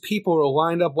all of these people who are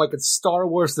lined up like it's Star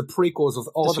Wars, the prequels with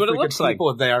all the freaking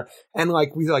people there, and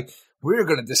we're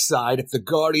going to decide if the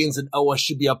Guardians and Oa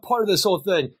should be a part of this whole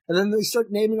thing. And then they start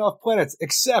naming off planets,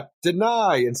 accept,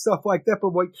 deny, and stuff like that.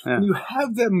 But when you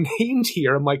have them named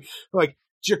here, I'm like,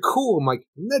 Jakku. I'm like,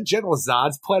 isn't that General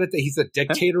Zod's planet that he's a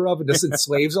dictator of and just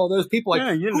enslaves all those people? Like,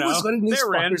 who was letting these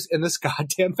fuckers in this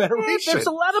goddamn Federation? Yeah, there's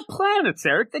a lot of planets,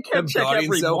 Eric. They can't check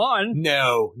every one.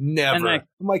 No, never. I'm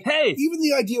like, hey. Even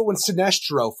the idea when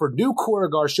Sinestro for New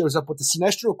Korrigar shows up with the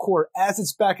Sinestro Corps as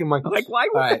its back, I'm like why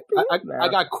would right, I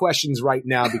got questions right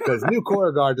now because New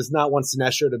Korrigar does not want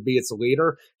Sinestro to be its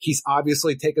leader. He's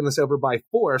obviously taken this over by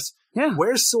force. Yeah.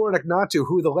 Where's Soren Ignatu,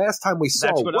 who the last time we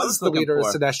saw was the leader of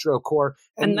Sinestro Corps?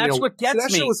 And that's what gets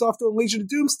Sinestro me. was off doing Legion of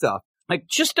Doom stuff. Like,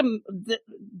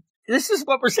 this is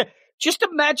what we're saying. Just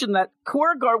imagine that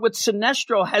Korrigar with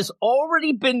Sinestro has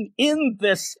already been in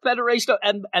this Federation,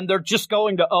 and they're just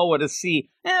going to Oa to see.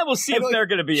 We'll see if they're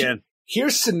going to be in.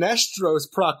 Here's Sinestro's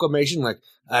proclamation, like,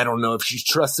 I don't know if she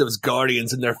trusts those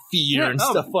Guardians and their fear and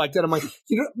stuff like that. I'm like,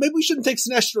 maybe we shouldn't take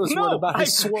Sinestro's word about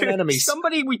his sworn enemies.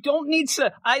 Somebody, we don't need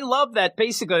to. I love that.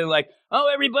 Basically, like,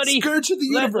 everybody, Scourge of the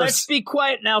universe. Let's be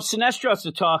quiet now. Sinestro has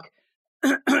to talk.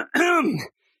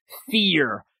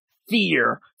 Fear.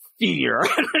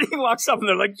 And then he walks up and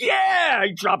they're like, yeah,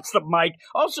 he drops the mic.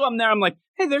 Also, I'm there. I'm like,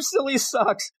 hey, their silly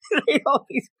sucks. All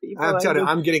these people. I'm telling you,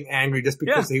 I'm getting angry just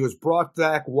because he was brought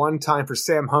back one time for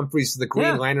Sam Humphries to the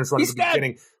Green Lanterns run at the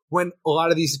beginning when a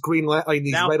lot of these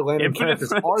Red Lantern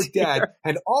characters are dead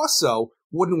and also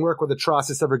wouldn't work with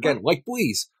Atrocitus ever again, like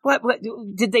Bleez. What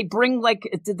did they bring?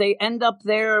 Did they end up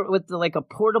there with a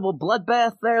portable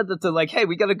bloodbath there? That they're like, hey,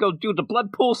 we got to go do the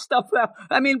blood pool stuff now.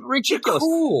 I mean, ridiculous.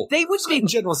 Cool. They would be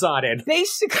General Zod in.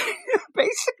 Basic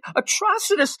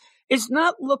Atrocitus is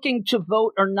not looking to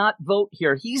vote or not vote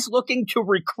here. He's looking to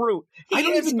recruit. I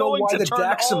don't even know why the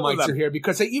Daxamites are here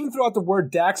because they even throw out the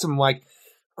word Daxam. Like,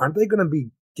 aren't they going to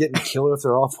be getting killed if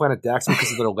they're off planet Daxam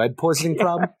because of their lead poisoning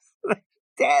problem?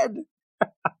 Dead.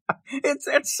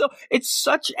 It's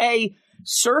such a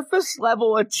surface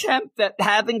level attempt at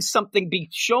having something be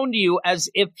shown to you as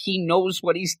if he knows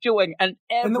what he's doing, and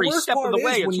every step of the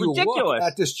way, it's ridiculous. When you look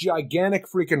at this gigantic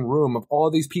freaking room of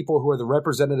all these people who are the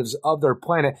representatives of their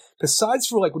planet, besides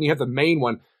for when you have the main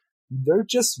one, they're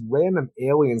just random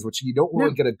aliens, which you don't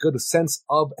really get a good sense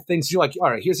of things. You're like, all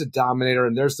right, here's a Dominator,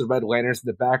 and there's the Red Lanterns in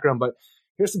the background, but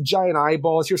here's some giant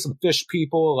eyeballs, here's some fish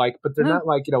people, but they're not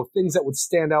things that would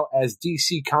stand out as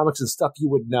DC Comics and stuff you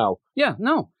would know. Yeah,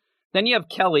 no. Then you have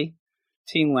Kelly,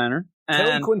 Teen Lantern.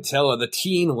 Kelly Quintella, the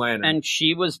Teen Lantern. And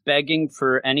she was begging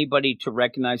for anybody to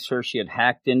recognize her. She had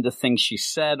hacked into things she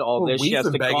said, She has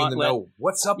the Gauntlet. To know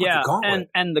what's up with the Gauntlet.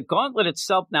 And the Gauntlet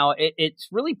itself now, it's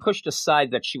really pushed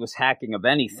aside that she was hacking of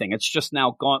anything. It's just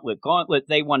now Gauntlet.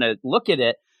 They want to look at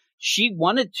it. She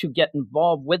wanted to get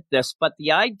involved with this, but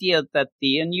the idea that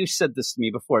and you said this to me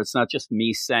before, it's not just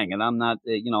me saying it, I'm not,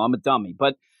 I'm a dummy,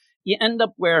 but you end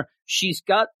up where she's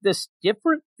got this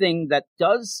different thing that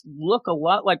does look a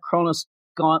lot like Kronos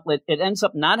Gauntlet. It ends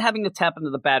up not having to tap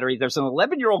into the battery. There's an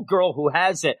 11-year-old girl who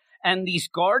has it, and these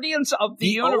Guardians of the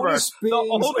Universe, the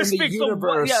oldest beings in the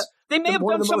universe. They may have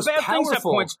done some bad things at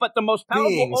points, but the most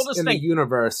powerful, oldest in thing. The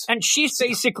universe. And she's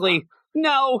basically...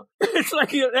 No, it's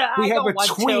like we have a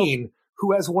tween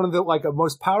who has one of the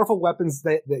most powerful weapons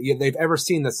that they've ever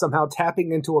seen. That's somehow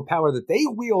tapping into a power that they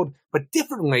wield, but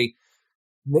differently.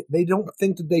 They don't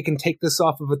think that they can take this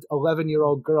off of an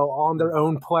 11-year-old girl on their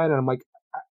own planet. I'm like,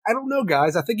 I don't know,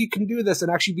 guys. I think you can do this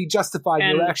and actually be justified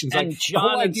in your actions. And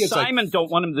John and Simon don't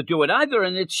want him to do it either,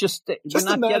 and it's just we're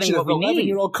not getting what we need. Just imagine if an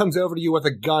 11-year-old comes over to you with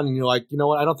a gun, and you're like, you know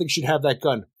what? I don't think you should have that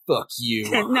gun. Fuck you.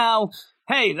 No.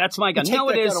 Hey, that's my gun. No,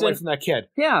 it isn't. Away from that kid.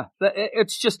 Yeah,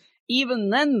 it's just even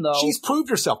then though. She's proved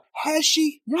herself. Has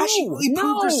she? No, has she really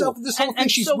proved herself with this whole thing?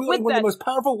 She's wielding one of the most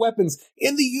powerful weapons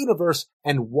in the universe,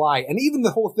 and why? And even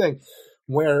the whole thing,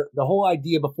 where the whole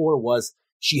idea before was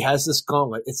she has this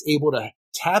gauntlet. It's able to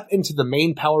tap into the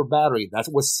main power battery that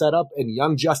was set up in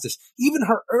Young Justice. Even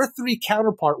her Earth 3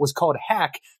 counterpart was called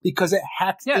Hack because it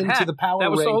hacked into the power ring.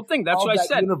 That was the whole thing. That's what I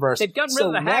said. Universe. They've gotten rid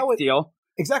of the Hack deal.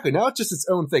 Exactly. Now it's just its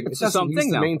own thing. It doesn't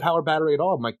use the main power battery at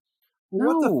all. I'm like,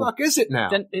 what the fuck is it now?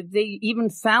 Then they even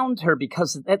found her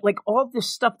because all this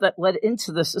stuff that led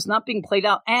into this is not being played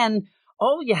out. And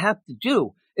all you have to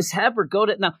do is have her go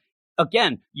to now.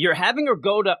 Again, you're having her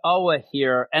go to Oa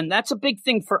here, and that's a big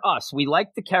thing for us. We like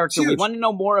the character. We want to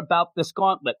know more about this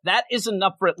Gauntlet. That is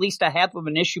enough for at least a half of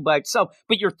an issue by itself.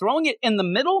 But you're throwing it in the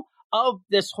middle of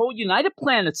this whole United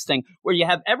Planets thing where you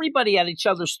have everybody at each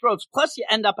other's throats. Plus you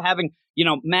end up having,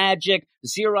 Magic,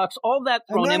 Xerox, all that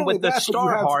thrown in with the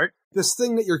Starheart. This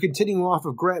thing that you're continuing off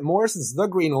of Grant Morrison's The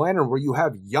Green Lantern, where you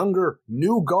have younger,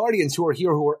 new Guardians who are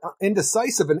here who are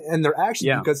indecisive in their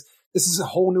actions because this is a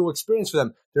whole new experience for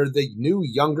them. They're the new,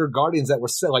 younger Guardians that were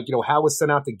sent, Hal was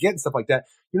sent out to get and stuff like that.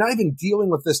 You're not even dealing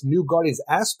with this new Guardians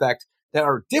aspect. that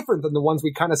are different than the ones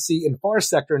we kind of see in Far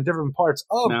Sector and different parts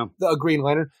of the Green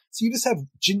Lantern. So you just have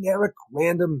generic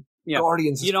random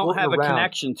Guardians. You don't have around. A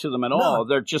connection to them at all.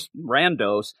 They're just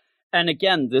randos. And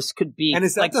again, this could be... And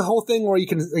is that the whole thing where you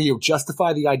can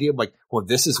justify the idea of like, well,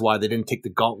 this is why they didn't take the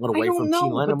gauntlet away from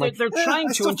Teen Lantern? But they're trying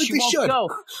to, and she won't go.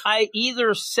 I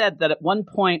either said that at one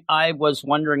point I was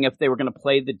wondering if they were going to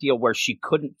play the deal where she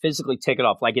couldn't physically take it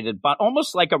off, like it had,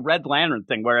 almost like a Red Lantern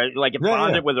thing where it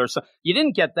bonded with her. So you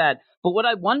didn't get that. But what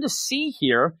I wanted to see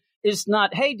here is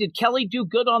not, hey, did Kelly do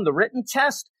good on the written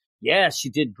test? Yeah, she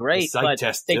did great. The psych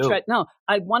test too. No,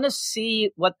 I want to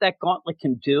see what that gauntlet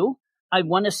can do. I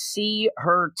want to see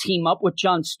her team up with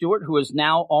John Stewart, who is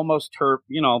now almost her,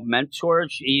 mentor.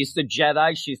 He's the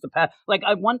Jedi. She's the path. Like,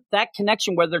 I want that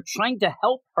connection where they're trying to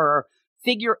help her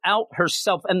figure out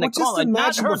herself and the gauntlet.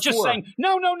 Not her just saying,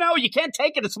 no, you can't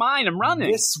take it. It's mine. I'm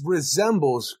running. This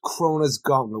resembles Krona's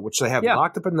gauntlet, which they have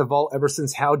locked up in the vault ever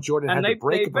since Hal Jordan had to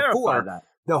break it before. That.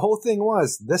 The whole thing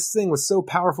was, this thing was so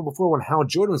powerful before when Hal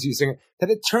Jordan was using it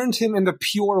that it turned him into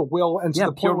pure will and to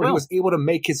the point where he was able to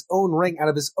make his own ring out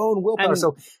of his own willpower.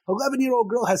 So 11-year-old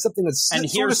girl has something that's and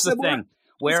here's the thing,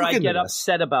 where I get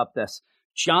upset about this.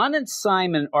 John and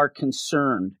Simon are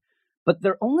concerned, but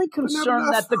they're only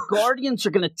concerned that the Guardians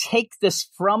are going to take this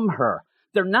from her.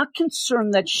 They're not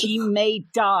concerned that she may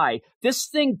die. This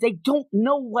thing, they don't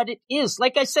know what it is.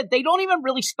 Like I said, they don't even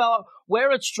really spell out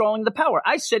where it's drawing the power.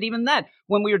 I said even that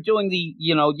when we were doing the,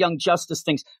 Young Justice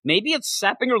things. Maybe it's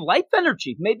sapping her life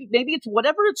energy. Maybe it's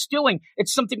whatever it's doing.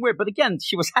 It's something weird. But again,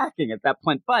 she was hacking at that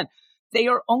point. But they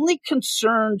are only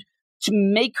concerned to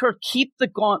make her keep the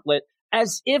gauntlet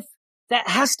as if that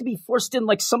has to be forced in,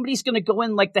 like somebody's going to go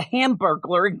in like the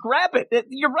Hamburglar and grab it.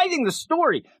 You're writing the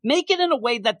story. Make it in a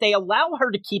way that they allow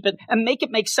her to keep it and make it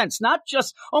make sense. Not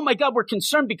just, oh my God, we're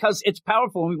concerned because it's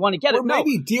powerful and we want to get it. Or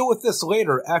maybe deal with this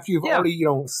later after you've already,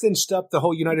 cinched up the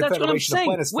whole United Federation of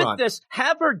Planets front. With this,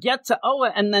 have her get to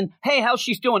Oa and then, hey, how's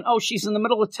she doing? Oh, she's in the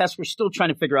middle of tests. We're still trying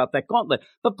to figure out that gauntlet.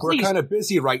 But please, we're kind of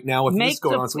busy right now with this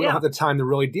going on, so we don't have the time to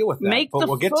really deal with that. But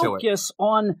we'll get to it. Focus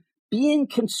on being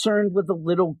concerned with a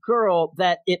little girl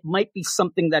that it might be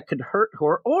something that could hurt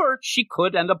her, or she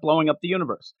could end up blowing up the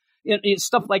universe.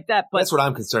 Stuff like that. But that's what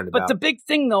I'm concerned about. But the big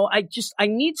thing, though, I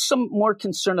need some more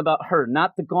concern about her,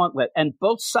 not the gauntlet. And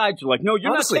both sides are like, no,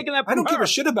 you're Honestly, not taking that from I don't give a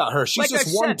shit about her. She's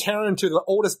just one Terran to the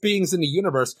oldest beings in the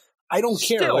universe. I don't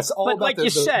care. It's all about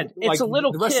it's a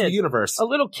little the rest kid, of the universe. A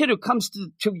little kid who comes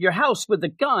to your house with a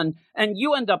gun, and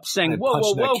you end up saying,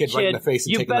 whoa, kid, right in the face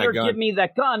and you better give me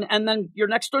that gun. And then your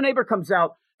next door neighbor comes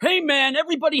out, hey, man,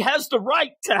 everybody has the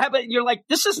right to have it. And you're like,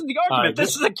 this isn't the argument.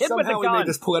 This is a kid with a gun. Somehow we made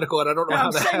this political, and I don't know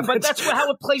how that happened. But that's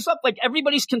how it plays up. Like,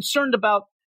 everybody's concerned about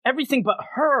everything but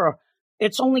her.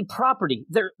 It's only property.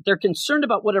 They're concerned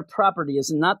about what her property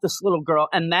is and not this little girl.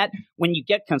 And that when you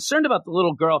get concerned about the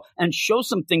little girl and show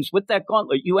some things with that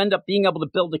gauntlet, you end up being able to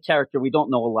build a character we don't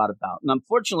know a lot about. And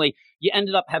unfortunately, you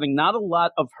ended up having not a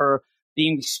lot of her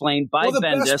being explained by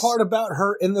Bendis. The best part about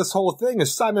her in this whole thing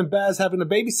is Simon Baz having a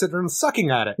babysitter and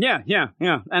sucking at it. Yeah.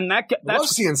 And that's love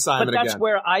seeing Simon again. But that's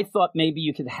where I thought maybe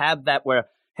you could have that where,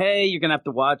 hey, you're going to have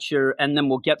to watch her and then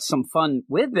we'll get some fun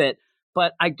with it.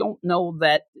 But I don't know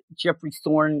that Jeffrey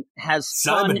Thorne has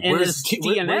fun in his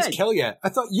DNA. Where's Kelly at? I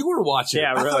thought you were watching.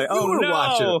 Yeah, really.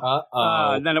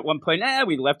 And then at one point,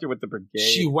 we left her with the brigade.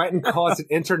 She went and caused an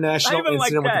international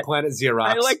incident with the planet Xerox.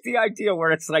 I like the idea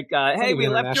where it's like, hey, we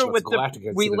left her with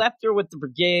the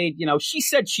brigade. She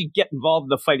said she'd get involved in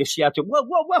the fight if she had to.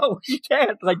 Whoa, she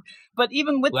can't. But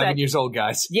even with 11 years old,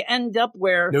 guys, you end up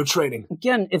where no training.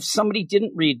 Again, if somebody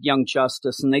didn't read Young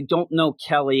Justice and they don't know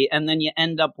Kelly, and then you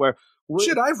end up where.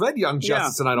 Shit, I've read Young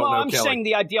Justice and I don't know Kelly. I'm saying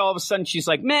the idea all of a sudden she's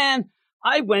like, man,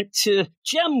 I went to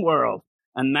Gem World.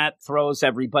 And that throws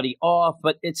everybody off,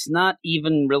 but it's not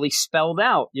even really spelled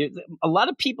out. A lot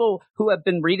of people who have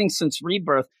been reading since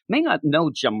Rebirth may not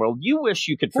know Gem World. You wish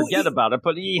you could forget about it,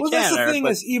 but you can't. That's the thing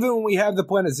is, even when we have the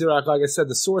planet Xerox, like I said,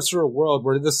 the Sorcerer World,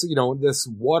 where this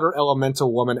water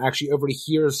elemental woman actually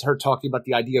overhears her talking about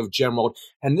the idea of Gem World,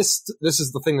 and this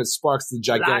is the thing that sparks the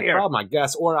gigantic problem, I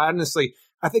guess. Or honestly,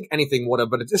 I think anything would have,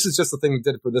 but this is just the thing that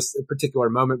did it for this particular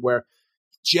moment where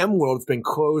Gem World's been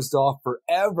closed off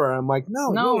forever. I'm like,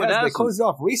 no, it hasn't. They closed it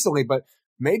off recently, but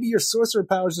maybe your sorcerer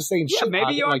powers just saying shit.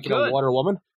 Maybe you're like a water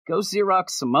woman. Go Xerox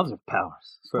some other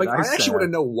powers. I actually want to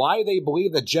know why they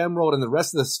believe that Gem World and the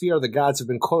rest of the sphere of the gods have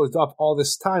been closed off all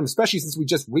this time, especially since we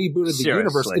just rebooted the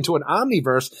universe into an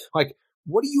omniverse. Like,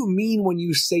 what do you mean when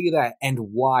you say that, and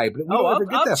why? But we don't ever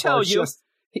get that far.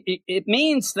 it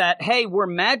means that, hey, we're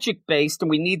magic-based and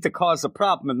we need to cause a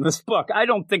problem in this book. I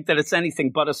don't think that it's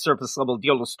anything but a surface-level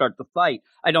deal to start the fight.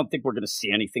 I don't think we're going to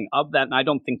see anything of that, and I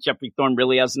don't think Jeffrey Thorne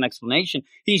really has an explanation.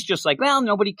 He's just like, well,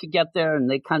 nobody could get there, and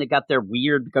they kind of got there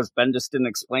weird because Bendis didn't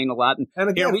explain a lot, and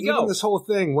again, here we even go. this whole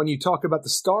thing, when you talk about the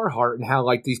Starheart and how,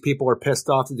 like, these people are pissed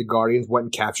off that the Guardians went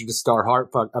and captured the Starheart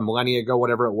a millennia ago,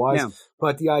 whatever it was,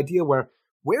 but the idea where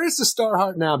is the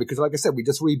Starheart now? Because, like I said, we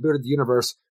just rebooted the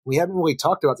universe. We haven't really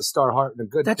talked about the Starheart in a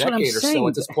good decade or so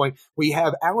at this point. We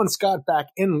have Alan Scott back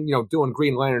in, doing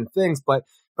Green Lantern things, but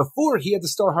before he had the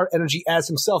Starheart energy as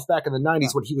himself back in the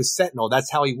 90s when he was Sentinel.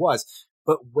 That's how he was.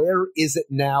 But where is it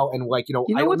now? And I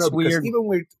don't know. Weird? Even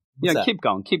when keep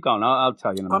going. I'll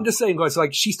tell you in a minute. I'm just saying, guys,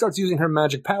 like, she starts using her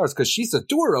magic powers because she's a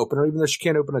door opener, even though she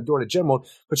can't open a door to Gem World.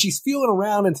 But she's feeling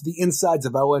around into the insides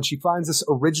of Oa, and she finds this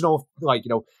original,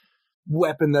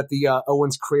 weapon that the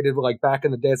Owens created, like, back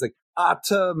in the day. It's like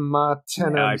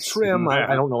Automatenum Trim.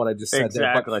 I don't know what I just said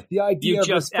there. But the idea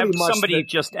is pretty much somebody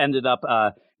just ended up,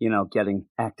 getting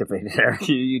activated there.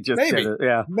 You just maybe. Did it.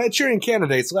 Yeah. Manchurian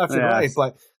candidates left and right.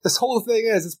 But this whole thing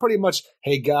it's pretty much,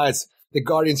 hey, guys, the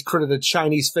Guardians created a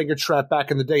Chinese finger trap back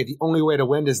in the day. The only way to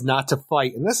win is not to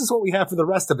fight. And this is what we have for the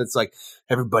rest of it. It's like,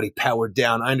 everybody powered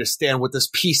down. I understand what this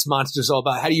peace monster is all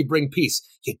about. How do you bring peace?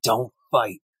 You don't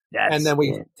fight. And then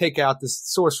we take out the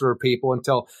sorcerer people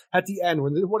until at the end,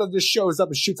 when one of this shows up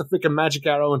and shoots a freaking magic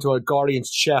arrow into a Guardian's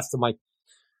chest. I'm like,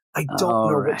 I don't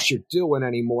know what you're doing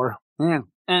anymore. Yeah.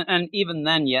 And even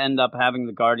then, you end up having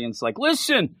the Guardians like,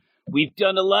 listen, we've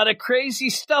done a lot of crazy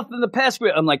stuff in the past.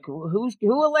 I'm like, who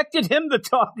elected him to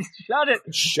talk?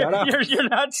 Shut up. You're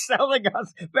not selling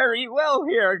us very well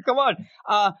here. Come on.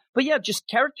 But yeah, just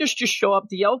characters just show up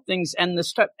to yell things. And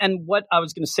what I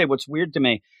was going to say, what's weird to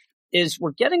me is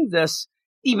we're getting this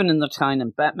even in the time in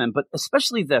Batman, but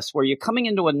especially this, where you're coming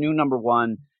into a new number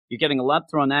one, you're getting a lot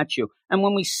thrown at you. And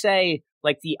when we say,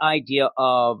 like, the idea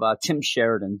of Tim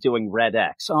Sheridan doing Red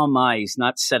X, oh my, he's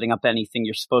not setting up anything.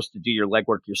 You're supposed to do your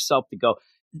legwork yourself to go.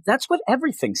 That's what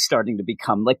everything's starting to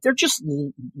become. Like, they're just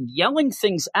yelling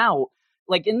things out.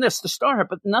 Like in this, the Starheart,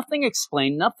 but nothing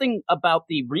explained, nothing about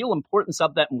the real importance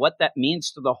of that and what that means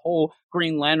to the whole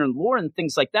Green Lantern lore and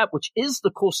things like that, which is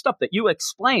the cool stuff that you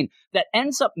explain that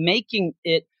ends up making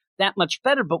it that much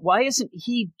better. But why isn't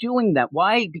he doing that?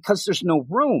 Why? Because there's no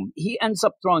room. He ends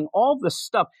up throwing all this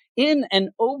stuff in an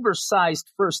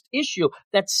oversized first issue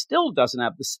that still doesn't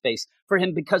have the space for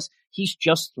him because he's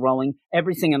just throwing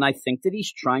everything. And I think that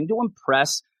he's trying to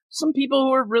impress some people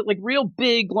who are real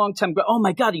big, long time. Oh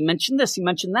my God, he mentioned this, he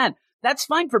mentioned that. That's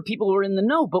fine for people who are in the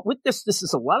know. But with this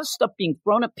is a lot of stuff being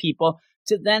thrown at people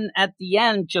to then at the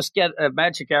end just get a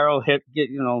magic arrow hit,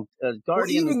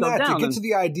 Guardian even go that, down. To get to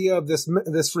the idea of this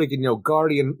freaking,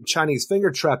 Guardian Chinese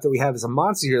finger trap that we have as a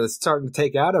monster here that's starting to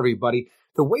take out everybody.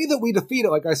 The way that we defeat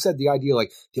it, like I said, the idea,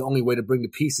 like, the only way to bring the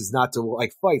peace is not to,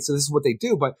 like, fight. So this is what they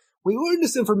do. But we learned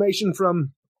this information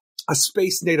from a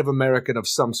space Native American of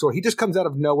some sort. He just comes out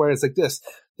of nowhere and it's like this.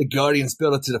 The Guardians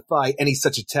built it to defy any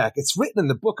such attack. It's written in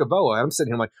the Book of Oa. I'm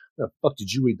sitting here like, the fuck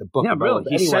did you read the Book of Oa?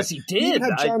 He says he did. You even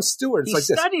have John Stewart. It's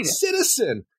like this.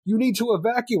 Citizen, you need to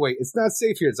evacuate. It's not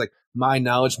safe here. It's like, my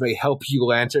knowledge may help you,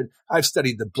 Lantern. I've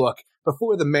studied the book.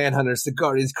 Before the Manhunters, the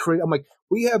Guardians created. I'm like,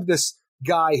 we have this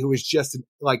guy who is just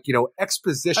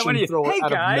exposition thrower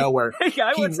out of nowhere. Hey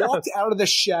guy, he walked out of the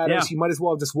shadows. Yeah. He might as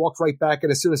well have just walked right back.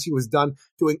 And as soon as he was done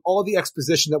doing all the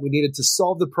exposition that we needed to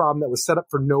solve the problem that was set up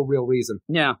for no real reason.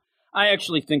 Yeah. I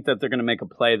actually think that they're going to make a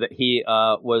play that he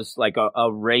was like a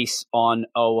race on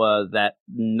Oa that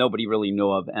nobody really knew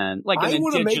of, and like an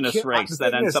indigenous race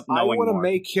that ends up knowing more. I want to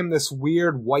make him this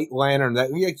weird White Lantern that,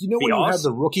 when you have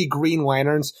the rookie Green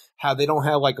Lanterns, how they don't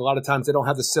have, like, a lot of times they don't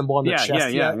have the symbol on their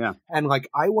chest yet. Yeah. And, like,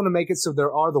 I want to make it so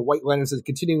there are the White Lanterns that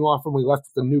continuing on from we left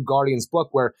with the new Guardians book,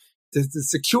 where to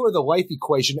secure the life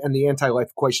equation and the anti-life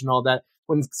equation and all that,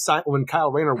 when Kyle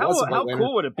Rayner was a White Lantern. How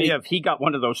cool would it be if he got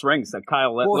one of those rings that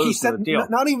Kyle let loose for the deal?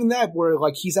 Not even that, where,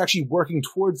 like, he's actually working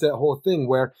towards that whole thing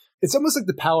where it's almost like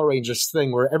the Power Rangers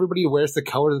thing where everybody wears the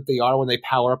color that they are when they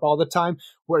power up all the time,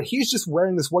 where he's just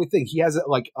wearing this white thing. He has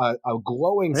a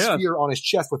glowing sphere on his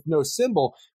chest with no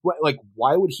symbol. Like,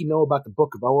 why would he know about the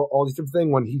Book of all these different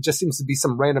things when he just seems to be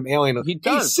some random alien? He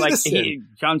does.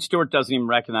 John Stewart doesn't even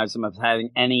recognize him as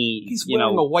having any. He's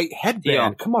wearing a white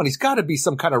headband. Come on, he's got to be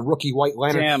some kind of rookie White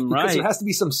Lantern. Damn right. Because there has to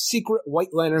be some secret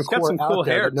White Lantern corps out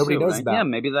there that nobody knows about. Yeah,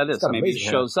 maybe that is. Maybe it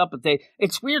shows up, but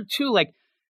it's weird too. Like,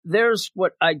 there's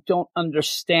what I don't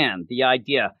understand. The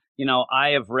idea, I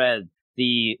have read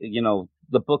the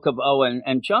Book of Oa,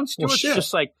 and John Stewart's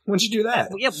just like, when'd you do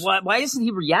that? Yeah, why isn't he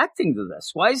reacting to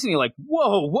this? Why isn't he like,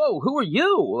 whoa, who are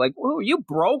you? Like, who are you,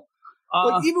 bro?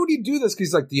 Like, even when you do this,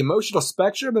 he's like the emotional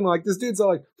spectrum, and like this dude's all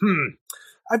like,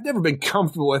 I've never been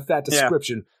comfortable with that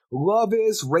description. Yeah. Love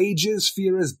is, rage is,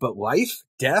 fear is, but life,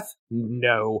 death,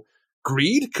 no.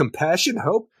 Greed, compassion,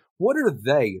 hope. What are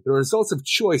they? The results of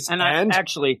choice and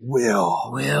actually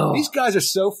will. These guys are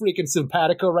so freaking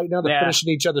simpatico right now. They're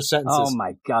finishing each other's sentences. Oh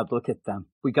my God, look at them.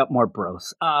 We got more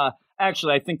bros.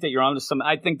 Actually, I think that you're onto something.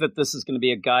 I think that this is going to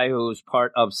be a guy who's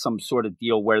part of some sort of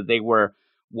deal where they were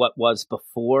what was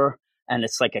before, and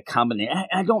it's like a combination.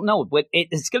 I don't know, but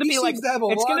it's going to be like it's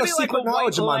going to be like a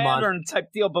White Lantern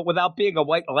type deal, but without being a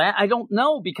White Lantern. I don't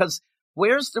know, because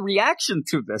where's the reaction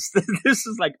to this? This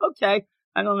is like, okay.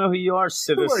 I don't know who you are,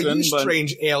 citizen. Who are you,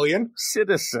 strange alien?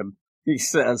 Citizen, he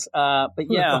says. But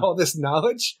yeah. All this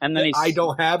knowledge and then that I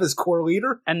don't have as core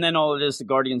leader? And then all it is, the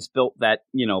Guardians built that,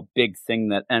 big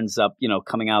thing that ends up,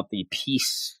 coming out the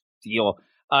peace deal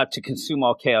to consume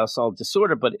all chaos, all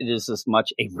disorder, but it is as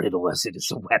much a riddle as it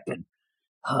is a weapon.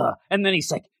 And then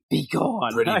he's like, be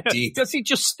gone. Pretty deep. Does he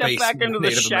just step back into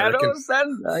the shadows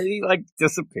then? He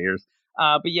disappears.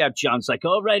 But yeah, John's like,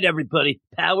 all right, everybody,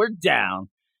 power down.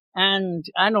 And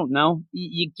I don't know,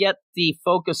 you get the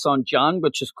focus on John,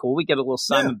 which is cool. We get a little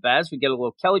Simon Baz, we get a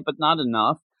little Kelly, but not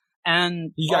enough.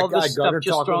 And you all got this stuff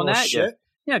just thrown at you.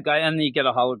 Yeah, and then you get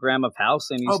a hologram of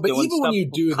House, and he's doing even stuff. When you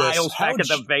do Kyle's this, back at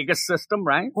the Vegas system,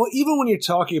 right? Well, even when you're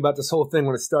talking about this whole thing,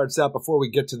 when it starts out, before we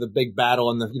get to the big battle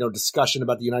and the discussion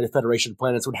about the United Federation of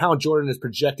Planets, when Hal Jordan is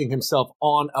projecting himself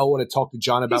on Owen to talk to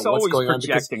John about what's going on. He's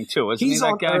always projecting too, isn't he?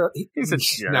 That guy? He's a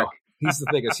jerk. No. He's the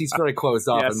thing is, he's very closed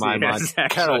off in my mind. Actually.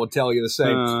 Carol will tell you the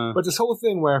same. But this whole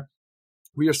thing where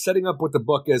we are setting up what the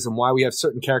book is and why we have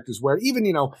certain characters where even,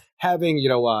 having,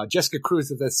 Jessica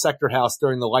Cruz at the Sector House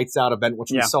during the Lights Out event,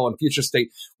 which we saw in Future State,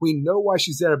 we know why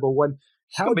she's there. But when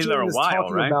Hal Jordan is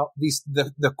talking about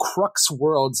the Crux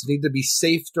worlds need to be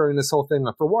safe during this whole thing,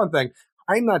 for one thing,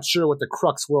 I'm not sure what the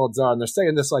Crux worlds are. And they're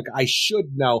saying this like I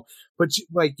should know. But,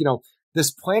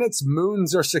 this planet's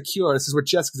moons are secure. This is what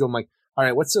Jessica's doing. I'm like, all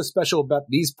right, what's so special about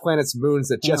these planets' moons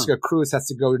that Jessica Cruz has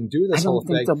to go and do this whole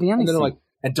thing? There'll be anything. And then they're like,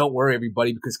 and don't worry,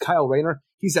 everybody, because Kyle Rayner,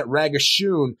 he's at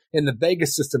Ragashun in the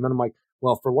Vegas system. And I'm like,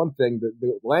 well, for one thing,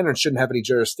 the Lanterns shouldn't have any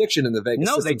jurisdiction in the Vegas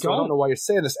system. No, they don't. So I don't know why you're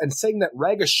saying this. And saying that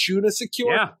Ragashun is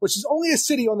secure, which is only a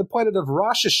city on the planet of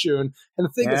Rashashun. And the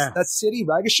thing is, that city,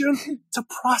 Ragashun, it's a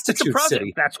prostitute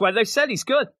city. That's why they said he's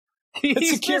good. It's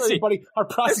secure, everybody. Our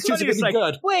prostitutes are going to be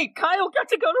good. Wait, Kyle got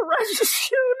to go to Rashashun?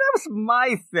 That was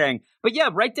my thing. But yeah,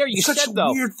 right there, you said,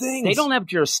 though, weird things. They don't have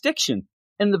jurisdiction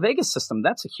in the Vegas system.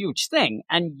 That's a huge thing.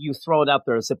 And you throw it out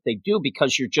there as if they do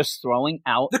because you're just throwing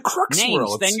out the Crux names.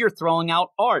 Worlds. Then you're throwing out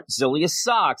art, Zillius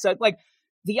Socks. Like,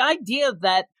 the idea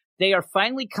that they are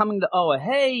finally coming to,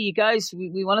 hey, you guys,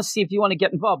 we want to see if you want to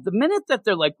get involved. The minute that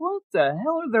they're like, what the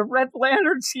hell are the Red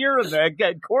Lanterns here? And the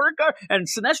Korugar and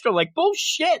Sinestro, like,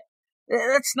 bullshit.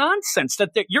 That's nonsense. That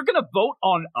you're going to vote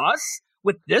on us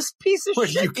with this piece of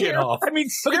shit. You get off. I mean,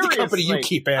 seriously. Look at the company you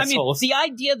keep, assholes. I mean, the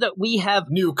idea that we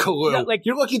have New Kalu.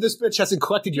 You're lucky this bitch hasn't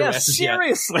collected your asses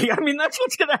seriously. yet. I mean, that's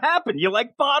what's going to happen. You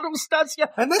like bottom studs,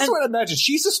 And that's what I imagine.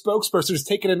 She's a spokesperson who's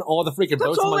taking in all the freaking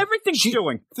votes. That's all everything's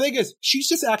doing. Thing is, she's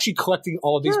just actually collecting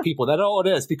all of these people. That's all it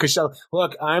is. Because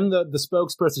look, I'm the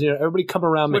spokesperson here. Everybody come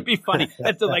around me. It would be funny.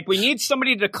 Like, we need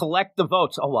somebody to collect the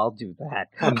votes. Oh, I'll do that.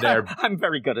 I'm there. I'm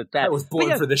very good at that. I was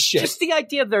born for this shit. Just the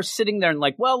idea they're sitting there and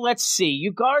like, well, let's see.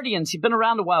 You Guardians, you've been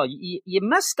around a while. You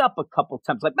messed up a couple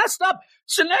times. Like, messed up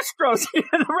Sinestros and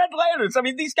the Red Lanterns. I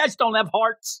mean, these guys don't have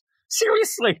hearts.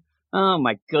 Seriously. Oh,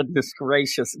 my goodness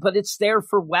gracious. But it's there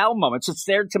for wow moments. It's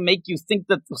there to make you think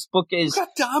that this book is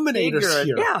got Dominators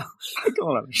here. Yeah. I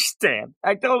don't understand.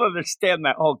 I don't understand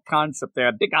that whole concept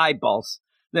there. Big eyeballs.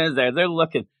 They're there. They're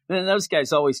looking. And those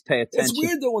guys always pay attention. It's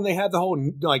weird, though, when they have the whole,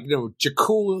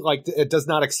 Jakul, it does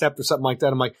not accept or something like that.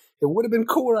 I'm like, it would have been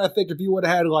cooler, I think, if you would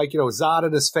have had, Zod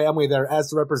and his family there as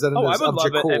the representatives of Jakul. I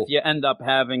would love it if you end up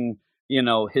having,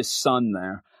 his son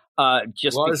there.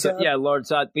 Just Lord because, Zod? Lord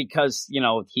Zod, because,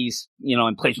 he's,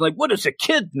 in place. Like, what does a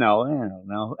kid know? I don't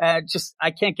know. I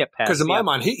can't get past. Because in my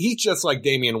mind, he's just like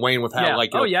Damian Wayne with how,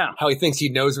 how he thinks he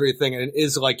knows everything and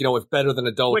is it's better than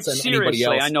adults and anybody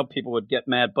else. I know people would get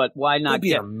mad, but why not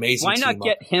be an amazing why not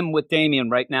get him with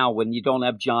Damian right now when you don't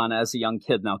have John as a young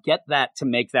kid now? Get that to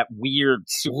make that weird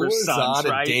super sons,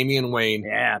 right? And Damian Wayne.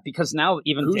 Yeah, because now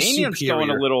even Damian's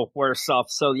going a little worse off.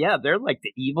 So yeah, they're like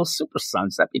the evil super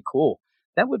sons. That'd be cool.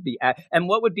 That would be, and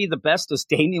what would be the best is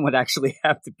Damian would actually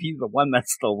have to be the one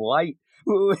that's the light.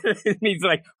 He's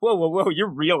like, whoa, you're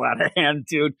real out of hand,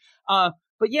 dude.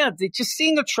 But yeah, just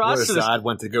seeing atrocities. Zod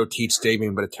went to go teach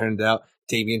Damian, but it turned out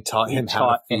Damian taught him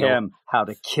how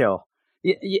to kill.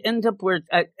 You end up where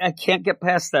I can't get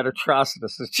past that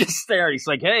Atrocitus. It's just there. He's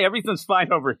like, hey, everything's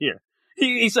fine over here.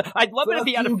 He's I'd love it if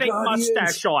he had a fake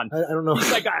mustache on. I don't know.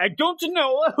 He's like, I don't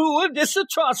know who this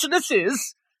Atrocitus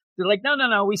is. They're like,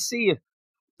 no, we see you,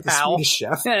 pal. The Swedish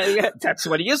chef. Yeah, that's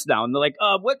what he is now. And they're like,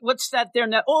 what's that there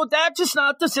now? Oh, that is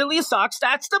not the Silius Ox.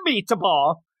 That's the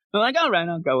meatball. They're like, all right,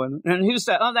 I'm going. And who's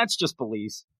that? Oh, that's just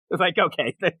Belize. It's like,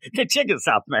 okay, the chicken's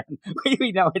out, man.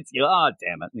 We know it's you. Oh,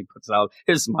 damn it. And he puts out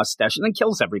his mustache and then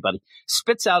kills everybody.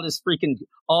 Spits out his freaking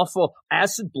awful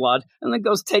acid blood and then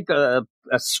goes take a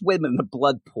swim in the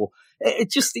blood pool.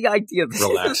 It's just the idea of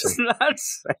relaxing.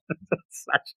 That's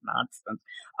such nonsense.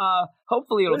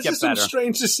 Hopefully it'll get better. Some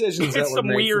strange decisions that were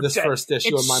made for this first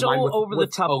issue in my mind. It's so over the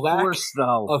top force,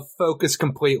 though. Of focus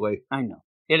completely. I know.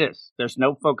 It is. There's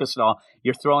no focus at all.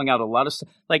 You're throwing out a lot of stuff.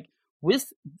 Like,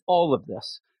 with all of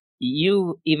this,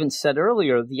 you even said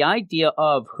earlier, the idea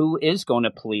of who is going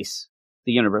to police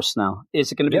the universe now.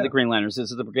 Is it going to be the Green Lanterns?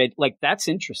 Is it the Brigade? Like, that's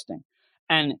interesting.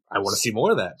 And I want to see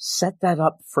more of that. Set that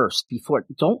up first before.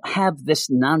 Don't have this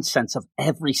nonsense of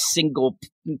every single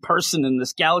person in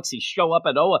this galaxy show up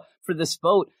at Oa for this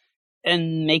vote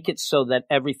and make it so that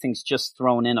everything's just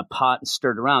thrown in a pot and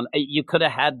stirred around. You could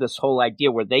have had this whole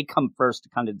idea where they come first to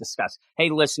kind of discuss, hey,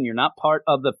 listen, you're not part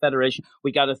of the Federation.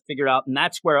 We got to figure out. And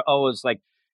that's where Oa's like,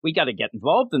 we got to get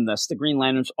involved in this. The Green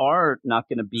Lanterns are not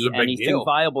going to be anything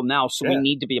viable now, so we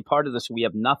need to be a part of this. We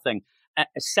have nothing.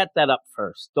 Set that up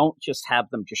first. Don't just have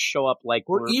them just show up like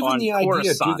or we're even on the idea,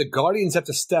 Coruscant. do the Guardians have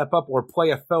to step up or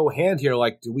play a faux hand here?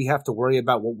 Like, do we have to worry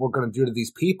about what we're going to do to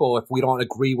these people if we don't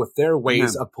agree with their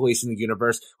ways of policing the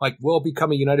universe? Like, we'll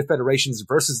become a United Federations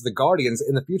versus the Guardians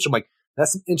in the future. Like,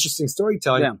 that's some interesting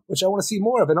storytelling, which I want to see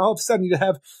more of. And all of a sudden, you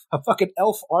have a fucking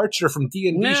elf archer from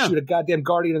D&D shoot a goddamn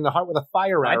Guardian in the heart with a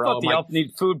fire arrow. I thought the elf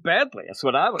needed food badly. That's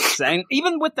what I was saying.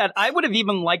 Even with that, I would have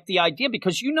even liked the idea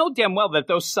because you know damn well that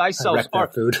those psi cells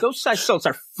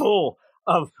are full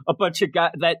of a bunch of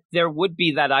guys. That there would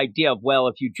be that idea of, well,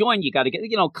 if you join, you got to get,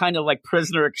 kind of like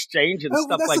prisoner exchange and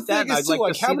stuff like that. And I'd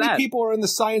like to see how many that. people are in the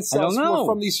science cells who are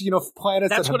from these, planets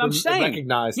That's that what have I'm been saying.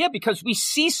 recognized? Yeah, because we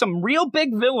see some real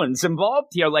big villains involved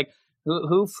here, like.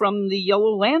 Who from the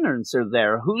Yellow Lanterns are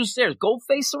there? Who's there?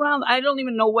 Goldface around? I don't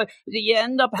even know what you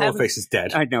end up having. Goldface is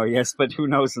dead. I know, yes, but who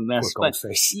knows in this? Poor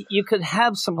Goldface. You could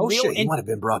have some real. Shit, he might have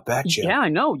been brought back, Jim. Yeah, I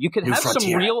know. You could have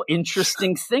some real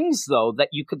interesting things though that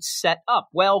you could set up.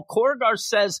 Well, Korrigar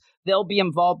says they'll be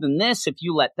involved in this if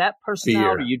you let that person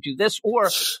out, or you do this,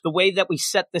 or the way that we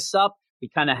set this up. We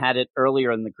kind of had it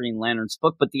earlier in the Green Lanterns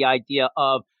book, but the idea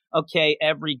of. Okay,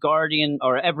 every Guardian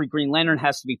or every Green Lantern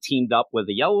has to be teamed up with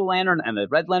a Yellow Lantern and a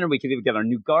Red Lantern. We could even get our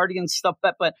new Guardian stuff,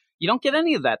 but you don't get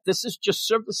any of that. This is just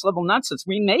surface level nonsense.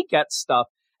 We may get stuff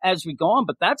as we go on,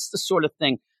 but that's the sort of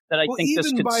thing that I think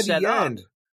this could set up. Even by the end,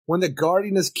 when the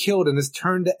Guardian is killed and is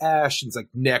turned to ash, it's like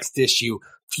next issue,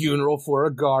 funeral for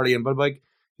a Guardian. But like,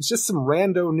 it's just some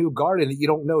rando new Guardian that you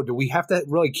don't know. Do we have to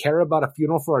really care about a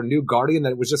funeral for a new Guardian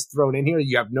that was just thrown in here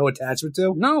you have no attachment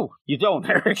to? No, you don't,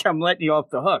 Eric. I'm letting you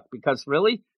off the hook because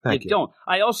really, you don't.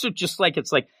 I also just like,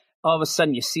 it's like all of a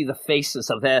sudden you see the faces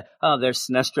of there's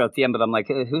Sinestro at the end, but I'm like,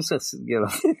 who's this? You're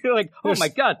like, oh my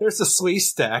God. There's the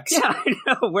Sleestacks. Yeah, I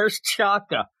know. Where's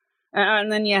Chaka?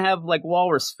 And then you have like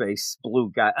Walrus Face,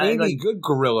 blue guy. Amy, good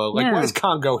gorilla. Like, why is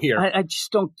Congo here? I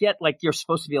just don't get, like, you're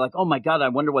supposed to be like, oh my God, I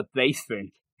wonder what they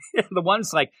think. The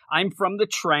one's like, I'm from the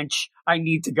trench. I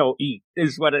need to go eat,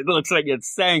 is what it looks like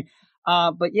it's saying.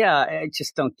 But yeah, I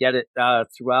just don't get it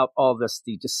throughout all this,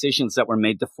 the decisions that were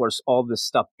made to force all this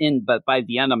stuff in. But by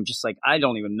the end, I'm just like, I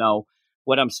don't even know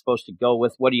what I'm supposed to go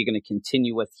with. What are you going to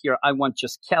continue with here? I want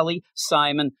just Kelly,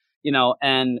 Simon,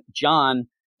 and John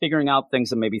figuring out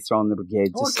things and maybe throwing the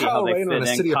Brigade to see how they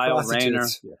fit in. Kyle Rayner.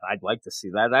 Yeah, I'd like to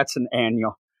see that. That's an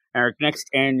annual. Eric, next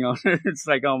annual, it's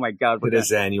like, oh my God, it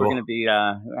is annual. We're going to be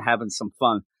having some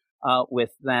fun with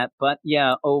that. But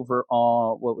yeah,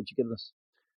 overall, what would you give this?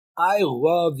 I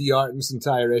love the art in this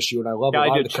entire issue, and I love a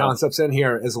lot of the concepts in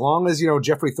here. As long as,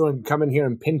 Jeffrey Thorne can come in here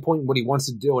and pinpoint what he wants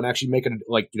to do and actually make it,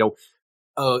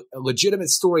 a legitimate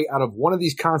story out of one of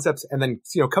these concepts and then,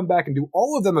 come back and do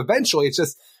all of them eventually. It's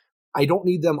just, I don't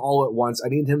need them all at once. I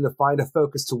need him to find a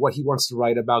focus to what he wants to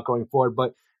write about going forward.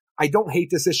 But I don't hate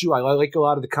this issue. I like a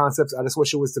lot of the concepts. I just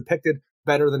wish it was depicted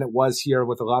better than it was here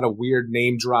with a lot of weird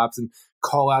name drops and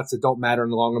call-outs that don't matter in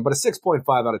the long run. But a 6.5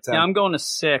 out of 10. Yeah, I'm going to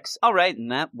 6. All right,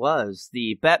 and that was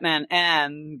the Batman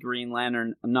and Green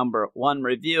Lantern #1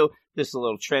 review. This is a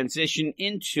little transition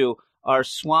into our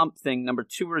Swamp Thing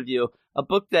 #2 review, a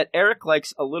book that Eric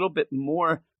likes a little bit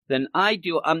more than I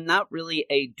do. I'm not really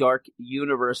a Dark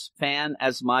Universe fan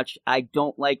as much. I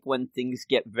don't like when things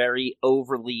get very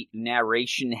overly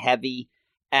narration heavy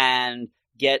and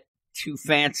get too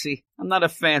fancy. I'm not a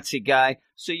fancy guy,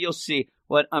 so you'll see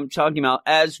what I'm talking about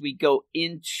as we go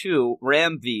into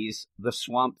Ram V's The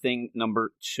Swamp Thing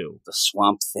number 2. The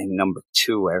Swamp Thing number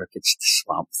 2, Eric. It's The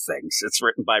Swamp Things. It's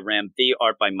written by Ram V,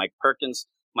 art by Mike Perkins,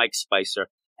 Mike Spicer,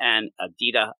 and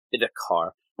Aditya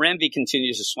Bidikar. Ram V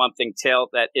continues a Swamp Thing tale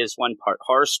that is one part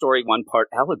horror story, one part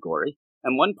allegory,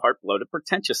 and one part bloated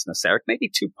pretentiousness, Eric. Maybe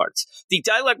 2 parts. The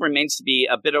dialogue remains to be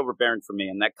a bit overbearing for me,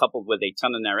 and that coupled with a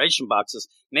ton of narration boxes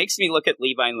makes me look at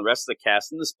Levi and the rest of the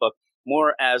cast in this book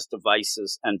more as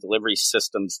devices and delivery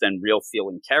systems than real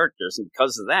feeling characters. And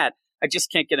because of that, I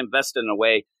just can't get invested in a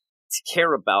way to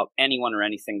care about anyone or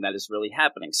anything that is really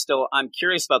happening. Still, I'm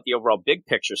curious about the overall big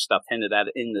picture stuff hinted at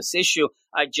in this issue.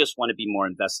 I just want to be more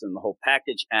invested in the whole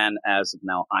package, and as of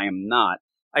now, I am not.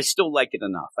 I still like it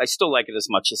enough. I still like it as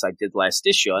much as I did last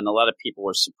issue, and a lot of people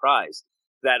were surprised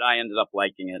that I ended up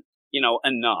liking it,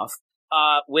 enough.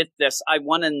 With this, I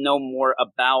want to know more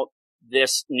about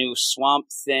this new Swamp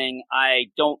Thing. I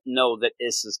don't know that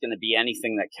this is going to be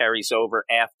anything that carries over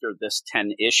after this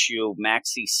 10-issue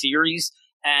maxi series.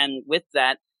 And with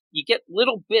that, you get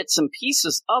little bits and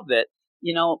pieces of it,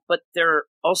 but they're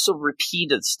also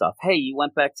repeated stuff. Hey, you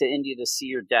went back to India to see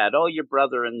your dad. Oh, your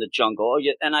brother in the jungle.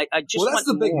 And I just Well, that's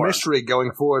the big more. mystery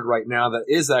going forward right now. That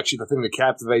is actually the thing that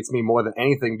captivates me more than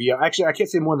anything. Actually, I can't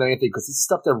say more than anything because it's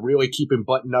stuff they're really keeping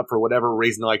buttoned up for whatever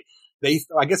reason. Like,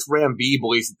 I guess Ram V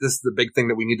believes that this is the big thing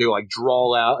that we need to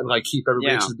draw out and keep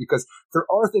everybody interested, because there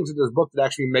are things in this book that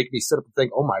actually make me sit up and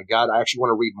think, oh my God, I actually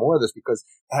want to read more of this because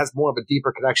it has more of a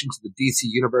deeper connection to the DC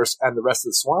universe and the rest of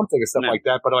the Swamp Thing and stuff like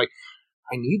that. But I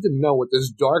need to know what this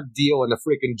dark deal in the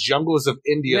freaking jungles of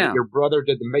India that your brother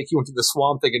did to make you into the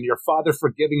Swamp Thing, and your father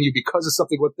forgiving you because of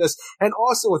something with this, and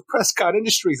also with Prescott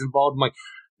Industries involved. I'm like,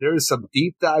 there's some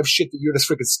deep dive shit that you're just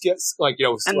freaking skips,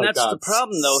 and that's the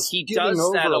problem, though. He does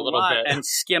that a lot and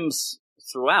skims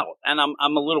throughout, and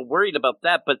I'm a little worried about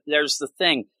that. But there's the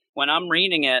thing: when I'm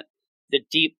reading it, the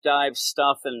deep dive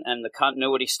stuff and the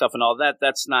continuity stuff and all that,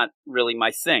 that's not really my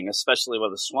thing, especially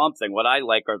with the Swamp Thing. What I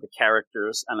like are the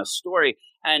characters and a story,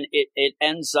 and it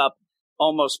ends up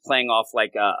almost playing off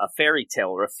like a fairy tale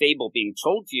or a fable being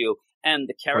told to you. And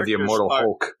the characters, or the Immortal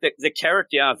Hulk. The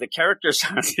characters.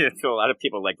 A lot of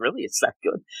people are like, really, it's that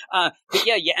good. But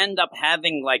yeah, you end up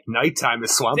having nighttime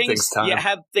is Swamp Thing's time. You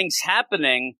have things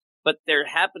happening, but they're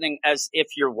happening as if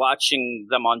you're watching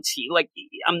them on TV.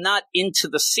 I'm not into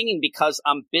the scene because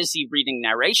I'm busy reading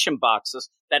narration boxes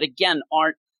that, again,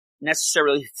 aren't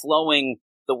necessarily flowing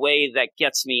the way that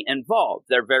gets me involved.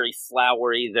 They're very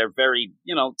flowery. They're very,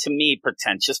 to me,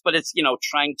 pretentious, but it's,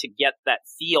 trying to get that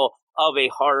feel of a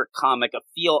horror comic, a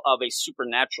feel of a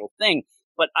supernatural thing.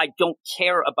 But I don't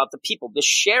care about the people. The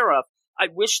sheriff, I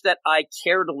wish that I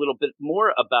cared a little bit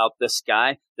more about this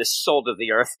guy, this soul of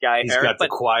the earth guy. He's got the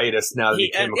quietest now that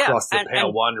he came across the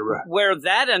Pale Wanderer. Where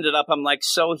that ended up, I'm like,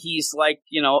 so he's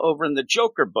over in the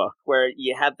Joker book where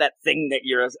you have that thing that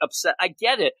you're upset. I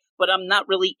get it, but I'm not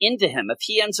really into him. If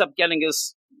he ends up getting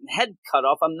his head cut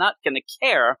off, I'm not going to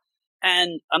care.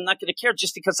 And I'm not going to care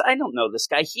just because I don't know this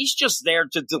guy. He's just there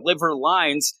to deliver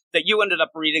lines that you ended up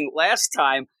reading last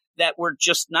time that were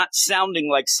just not sounding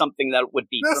like something that would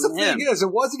be from him. That's the thing is,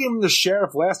 it wasn't even the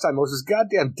sheriff last time. It was this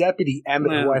goddamn Deputy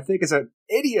Emmett, who I think is an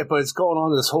idiot, but it's going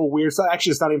on this whole weird stuff.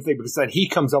 Actually, it's not even thing, because then he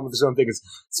comes up with his own thing.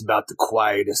 It's about the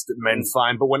quietest that men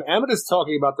find. But when Emmett is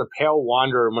talking about the Pale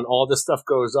Wanderer and when all this stuff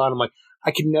goes on, I'm like, I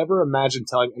can never imagine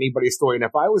telling anybody a story. And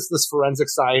if I was this forensic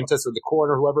scientist or the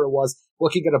coroner, whoever it was,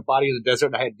 looking at a body in the desert,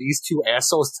 and I had these two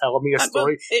assholes telling me a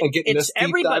story and getting this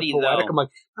deep dive poetic, I'm like,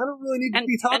 I don't really need to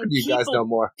be talking to you guys no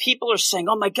more. People are saying,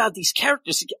 oh my God, these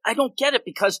characters. I don't get it,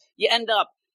 because you end up,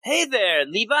 hey there,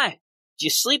 Levi, did you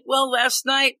sleep well last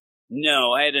night?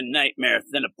 No, I had a nightmare,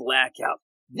 then a blackout.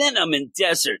 Then I'm in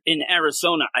desert in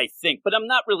Arizona, I think, but I'm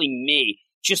not really me.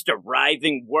 Just a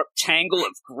writhing warp tangle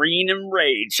of green and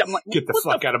rage. I'm like, get the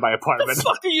fuck out of my apartment. What the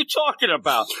fuck are you talking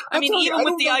about? I mean, even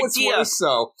with the idea.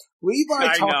 So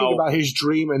Levi talking about his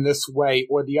dream in this way,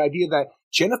 or the idea that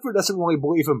Jennifer doesn't really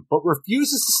believe him, but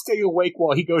refuses to stay awake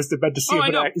while he goes to bed to see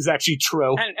if it is actually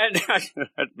true. And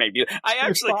maybe I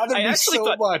actually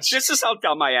thought, this is how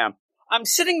dumb I am. I'm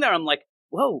sitting there. I'm like,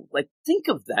 whoa, think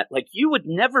of that. You would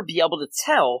never be able to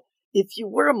tell if you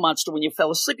were a monster when you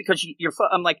fell asleep because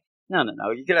I'm like,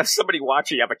 no. You can have somebody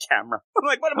watching. You have a camera. I'm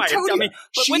like, what am I, a dummy?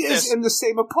 But she is in the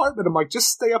same apartment. I'm like, just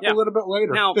stay up a little bit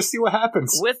later. Now, just see what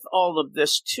happens. With all of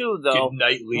this, too, though. Good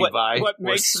night, Levi. What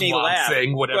makes me laugh,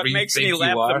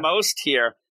 the most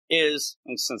here is,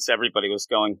 and since everybody was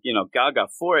going, gaga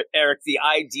for it, Eric, the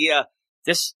idea,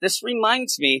 this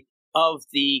reminds me of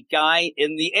the guy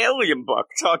in the Alien book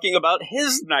talking about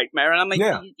his nightmare. And I'm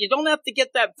like, you don't have to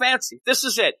get that fancy. This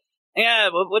is it. Yeah,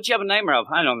 what'd you have a nightmare of?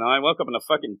 I don't know. I woke up in a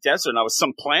fucking desert and I was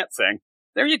some plant thing.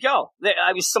 There you go.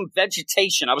 I was some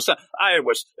vegetation. I was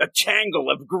a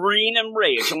tangle of green and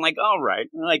rage. I'm like, all right.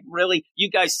 Like, really? You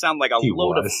guys sound like a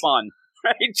load of fun.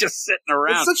 Right? Just sitting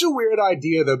around. It's such a weird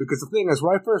idea, though, because the thing is,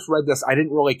 when I first read this, I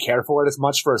didn't really care for it as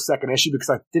much for a second issue because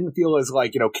I didn't feel as,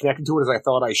 like, connected to it as I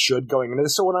thought I should going into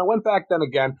this. So when I went back then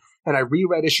again, and I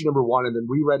reread issue number 1 and then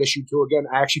reread issue 2 again,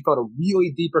 I actually felt a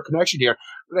really deeper connection here.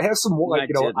 But I have some more,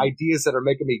 ideas that are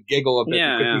making me giggle a bit.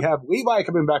 We have Levi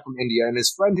coming back from India and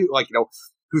his friend who,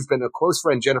 who's been a close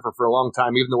friend, Jennifer, for a long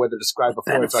time, even the way they're described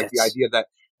before. It's like the idea that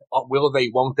will they,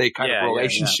 won't they kind of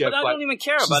relationship. But I don't even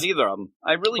care about either of them.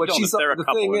 I really don't.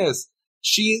 The thing is,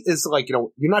 she is like,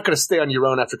 you're not going to stay on your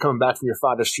own after coming back from your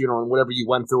father's funeral and whatever you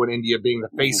went through in India, being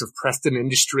the face of Preston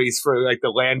Industries for like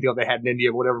the land deal they had in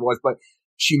India, whatever it was. But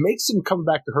she makes him come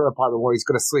back to her apartment where he's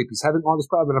going to sleep. He's having all this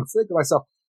problem. And I'm thinking to myself,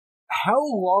 how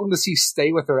long does he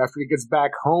stay with her after he gets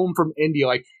back home from India?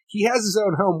 Like, he has his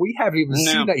own home. We haven't even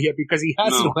seen that yet because he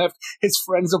hasn't left his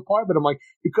friend's apartment. I'm like,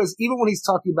 because even when he's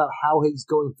talking about how he's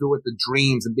going through with the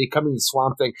dreams and becoming the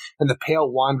Swamp Thing and the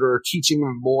Pale Wanderer teaching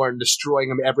him more and destroying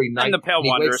him every night. And the Pale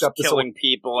Wanderer's killing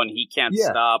people and he can't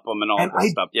stop them and all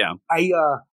this stuff. Yeah.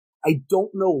 I don't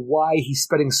know why he's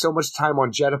spending so much time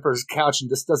on Jennifer's couch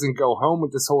and just doesn't go home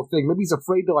with this whole thing. Maybe he's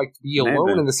afraid to be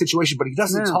alone in the situation, but he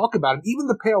doesn't talk about it. Even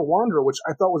the Pale Wanderer, which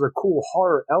I thought was a cool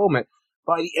horror element,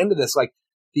 by the end of this,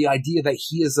 the idea that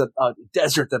he is a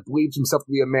desert that believes himself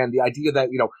to be a man, the idea that,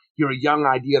 you're a young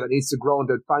idea that needs to grow and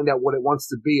to find out what it wants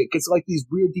to be. It gets these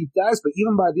weird deep dives, but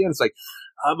even by the end, it's like,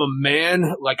 I'm a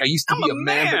man. Like, I used to be a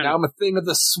man, but now I'm a thing of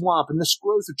the swamp. And this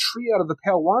grows a tree out of the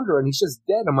Pale Wanderer, and he's just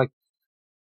dead. I'm like,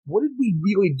 what did we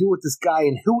really do with this guy,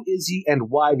 and who is he, and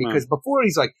why? Because before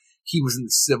he was in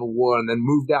the Civil War and then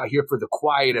moved out here for the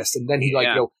Quietist, and then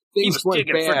things went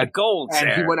bad,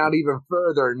 and he went out even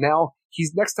further. Now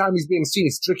next time he's being seen,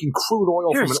 he's drinking crude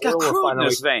oil from an oil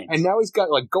refinery, and now he's got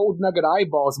gold nugget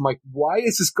eyeballs. I'm like, why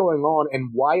is this going on,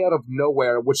 and why out of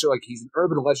nowhere? Which he's an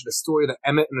urban legend, a story that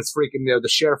Emmett and his freaking the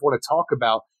sheriff want to talk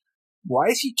about. Why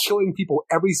is he killing people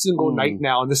every single night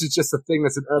now? And this is just a thing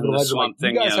that's an urban legend.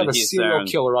 You guys have a serial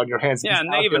killer on your hands. Yeah,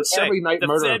 and they even say every night the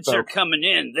feds are coming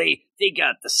in. They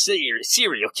got the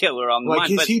serial killer on the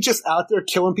mind. Is he just out there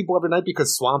killing people every night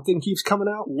because Swamp Thing keeps coming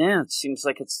out? Yeah, it seems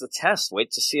like it's the test.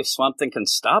 Wait to see if Swamp Thing can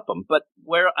stop him. But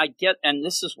where I get, and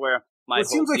this is where it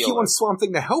seems like he wants Swamp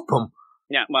Thing to help him.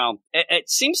 Yeah, well, it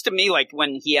seems to me like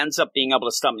when he ends up being able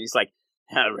to stop him, he's like,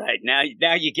 all right, now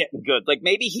you're getting good. Like,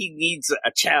 maybe he needs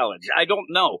a challenge. I don't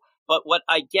know. But what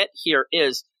I get here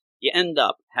is you end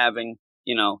up having,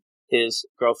 his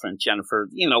girlfriend, Jennifer,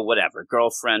 whatever,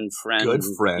 girlfriend, friend, good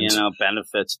friend,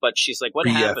 benefits. But she's like, what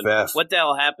happened? What the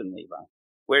hell happened, Levi?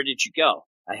 Where did you go?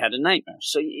 I had a nightmare.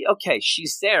 So, okay,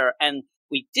 she's there. And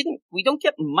we don't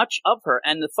get much of her.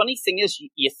 And the funny thing is,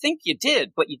 you think you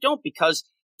did, but you don't, because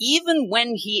even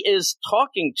when he is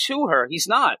talking to her, he's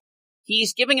not.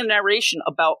 He's giving a narration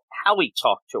about how he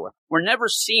talked to her. We're never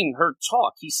seeing her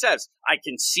talk. He says, I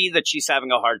can see that she's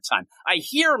having a hard time. I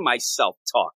hear myself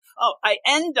talk. Oh, I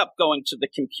end up going to the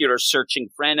computer searching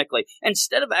frantically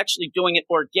instead of actually doing it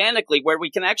organically where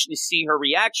we can actually see her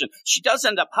reaction. She does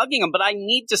end up hugging him, but I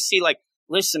need to see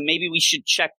listen, maybe we should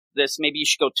check this. Maybe you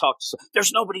should go talk to someone.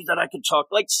 There's nobody that I can talk,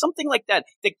 something like that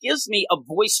gives me a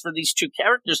voice for these two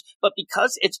characters. But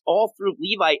because it's all through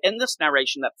Levi in this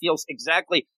narration that feels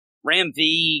exactly Ram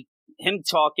V, him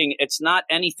talking, it's not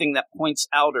anything that points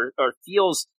out or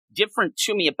feels different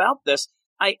to me about this.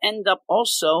 I end up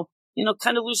also,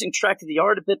 kind of losing track of the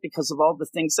art a bit because of all the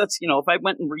things. That's, if I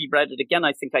went and reread it again,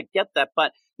 I think I get that.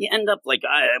 But you end up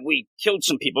we killed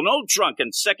some people. No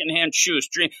drunken, secondhand shoes.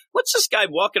 Dream. What's this guy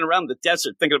walking around the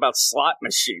desert thinking about slot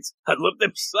machines? I love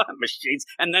them slot machines.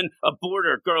 And then a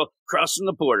girl crossing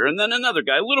the border. And then another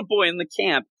guy, a little boy in the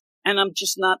camp. And I'm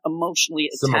just not emotionally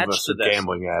attached to this. Some of us are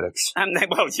gambling addicts.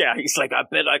 He's like, I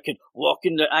bet I could walk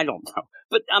into, I don't know.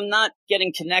 But I'm not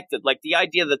getting connected. Like, the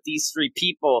idea that these three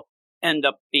people end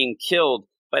up being killed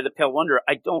by the Pale Wanderer,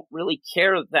 I don't really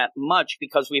care that much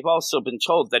because we've also been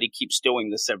told that he keeps doing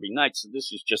this every night. So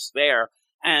this is just there.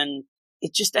 And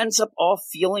it just ends up all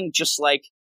feeling just like,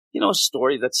 a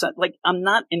story that's I'm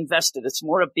not invested. It's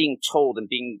more of being told and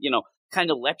being, kind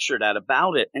of lectured at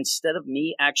about it instead of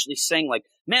me actually saying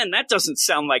man, that doesn't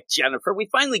sound like Jennifer. We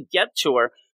finally get to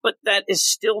her, but that is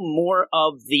still more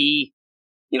of the,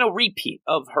 repeat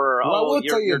of her. Well, I will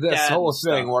tell you this whole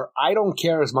thing where I don't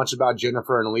care as much about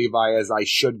Jennifer and Levi as I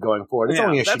should going forward. It's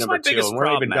only issue number 2, and we're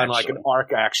not even done an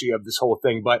arc actually of this whole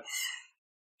thing, but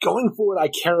going forward, I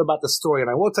care about the story. And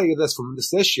I will tell you this from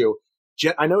this issue.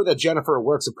 I know that Jennifer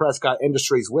works at Prescott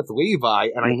Industries with Levi,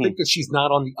 and I think that she's not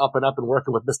on the up and up and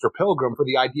working with Mr. Pilgrim for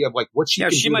the idea of like what she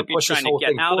can do to push this whole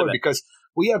thing forward. Because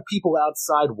we have people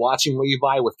outside watching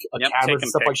Levi with cameras and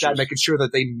stuff like that, making sure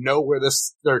that they know where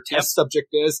their test subject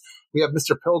is. We have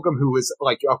Mr. Pilgrim, who is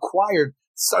like acquired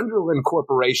Sunderland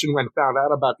Corporation when found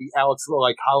out about the Alec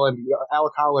Holland,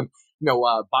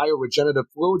 bioregenerative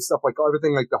fluid stuff, like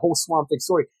everything, like the whole Swamp Thing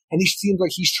story. And he seems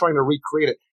like he's trying to recreate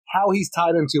it. How he's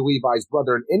tied into Levi's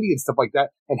brother in India and stuff like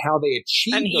that, and how they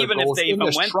achieved their goals in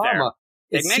this trauma.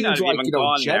 It seems like,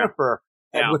 Jennifer,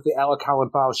 with the Alec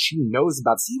Holland files, she knows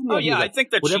about it. I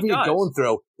think that whatever you're going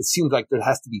through, it seems like there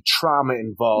has to be trauma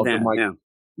involved. I'm like,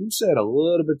 you said a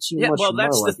little bit too much. Well,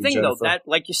 that's the thing, Jennifer. though. That,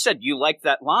 like you said, you like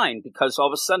that line because all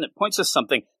of a sudden it points to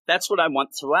something. That's what I want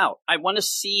throughout. I want to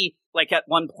see, like at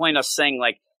one point, us saying,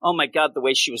 like, oh my God, the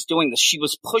way she was doing this, she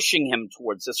was pushing him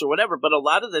towards this or whatever. But a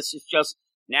lot of this is just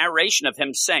narration of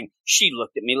him saying, she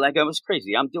looked at me like I was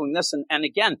crazy. I'm doing this. And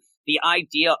again, the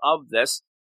idea of this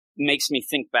makes me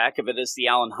think back of it as the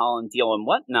Alan Holland deal and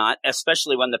whatnot,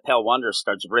 especially when the Pale Wanderer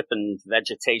starts ripping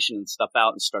vegetation and stuff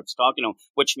out and starts talking to him,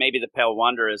 which maybe the Pale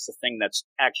Wanderer is the thing that's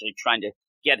actually trying to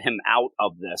get him out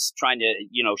of this, trying to,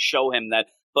 show him that.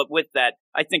 But with that,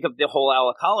 I think of the whole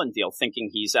Alec Holland deal, thinking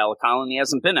he's Alec Holland. He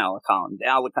hasn't been Alec Holland.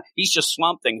 He's just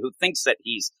Swamp Thing who thinks that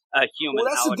he's a human. Well,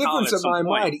 that's Alec the difference in my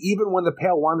mind. Even when the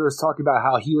Pale Wanderer is talking about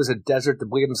how he was a desert to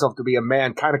believe himself to be a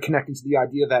man, kind of connecting to the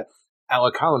idea that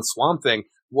Alec Holland Swamp Thing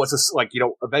was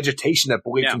a vegetation that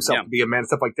believed himself to be a man and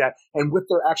stuff like that. And with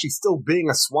there actually still being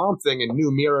a Swamp Thing and new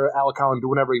mirror Alec Holland do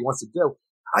whatever he wants to do.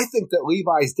 I think that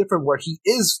Levi is different where he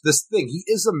is this thing. He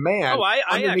is a man. Oh, I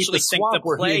actually the think swamp the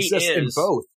where play he exists in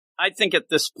both. I think at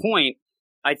this point,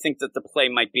 I think that the play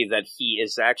might be that he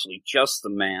is actually just the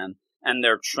man, and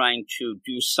they're trying to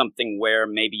do something where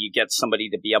maybe you get somebody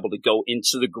to be able to go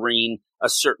into the green a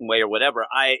certain way or whatever.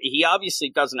 He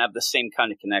obviously doesn't have the same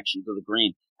kind of connection to the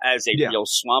green as a real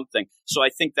Swamp Thing. So I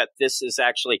think that this is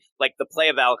actually like the play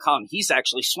of Alec Holland. He's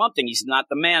actually Swamp Thing. He's not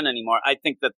the man anymore. I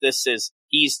think that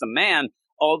he's the man.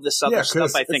 All this other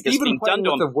stuff, I think, is being done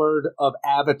to him. Even the word of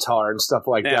avatar and stuff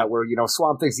like that, where,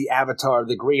 Swamp Thing's the avatar of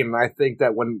the green. And I think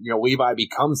that when, Levi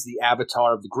becomes the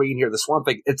avatar of the green here, the Swamp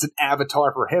Thing, it's an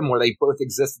avatar for him where they both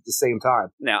exist at the same time.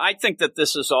 Now, I think that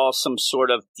this is all some sort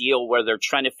of deal where they're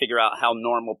trying to figure out how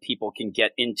normal people can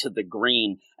get into the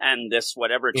green and this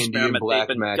whatever experiment they've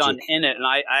been done in it. And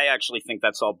I actually think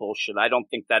that's all bullshit. I don't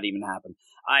think that even happened.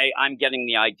 I'm getting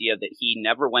the idea that he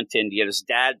never went to India. His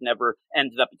dad never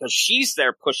ended up, because she's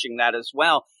there pushing that as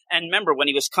well. And remember, when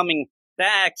he was coming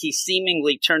back, he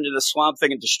seemingly turned into Swamp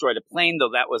Thing and destroyed a plane, though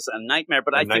that was a nightmare.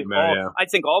 But I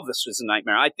think all of this was a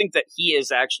nightmare. I think that he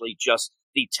is actually just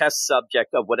the test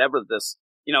subject of whatever this,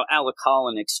 Alec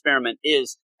Holland experiment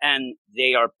is. And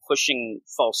they are pushing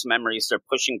false memories. They're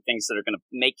pushing things that are going to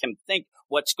make him think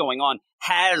what's going on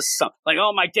has some, like,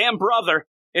 oh, my damn brother.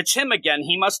 It's him again.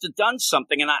 He must have done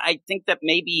something. And I think that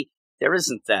maybe there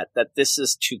isn't that this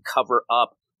is to cover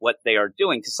up what they are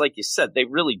doing. Because like you said, they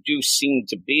really do seem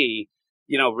to be,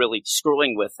 really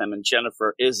screwing with him. And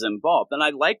Jennifer is involved. And I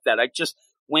like that.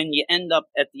 When you end up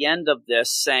at the end of this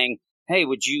saying, hey,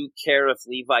 would you care if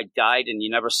Levi died and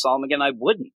you never saw him again? I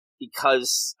wouldn't,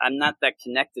 because I'm not that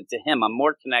connected to him. I'm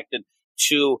more connected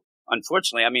to,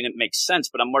 unfortunately, I mean, it makes sense,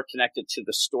 but I'm more connected to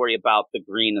the story about the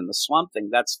green and the Swamp Thing.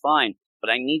 That's fine. But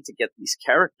I need to get these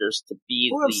characters to be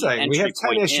what I'm saying. We have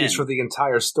 10 issues for the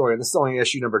entire story, and this is only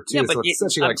issue number 2. So it's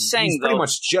essentially he's pretty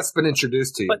much just been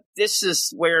introduced to you. But this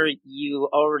is where you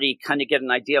already kind of get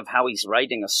an idea of how he's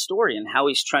writing a story and how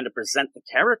he's trying to present the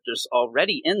characters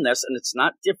already in this. And it's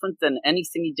not different than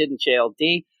anything he did in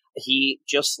JLD. He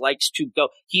just likes to go.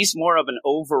 He's more of an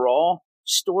overall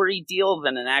story deal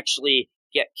than an actually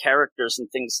get characters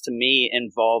and things to me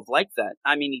involved like that.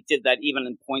 I mean, he did that even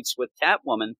in points with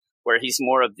Catwoman, where he's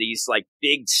more of these like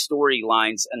big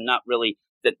storylines and not really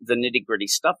the nitty gritty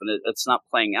stuff. And it's not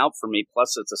playing out for me.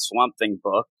 Plus it's a Swamp Thing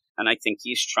book. And I think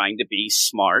he's trying to be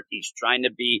smart. He's trying to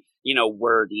be,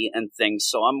 wordy and things.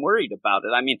 So I'm worried about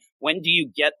it. I mean, when do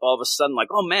you get all of a sudden like,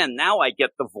 oh man, now I get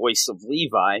the voice of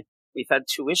Levi. We've had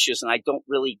 2 issues and I don't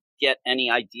really get any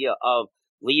idea of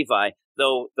Levi,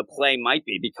 though the play might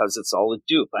be because it's all a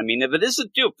dupe. I mean, if it is a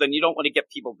dupe, then you don't want to get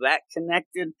people that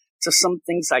connected to some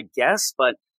things, I guess,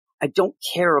 but I don't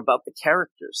care about the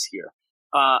characters here.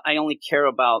 I only care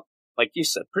about, like you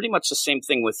said, pretty much the same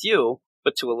thing with you,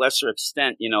 but to a lesser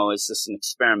extent, is this an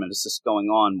experiment? Is this going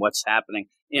on? What's happening?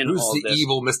 in Who's all the this.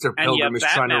 evil Mr. And you Pilgrim have who's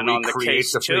trying to Batman on the recreate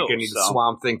case, the too, freaking so-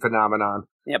 Swamp Thing phenomenon?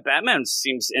 Yeah, Batman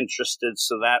seems interested,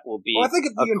 so that will be. Well, I think a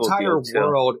the cool entire deal, too.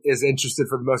 world is interested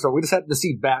for the most part. We just happen to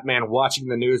see Batman watching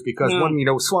the news because when,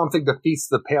 Swamp Thing defeats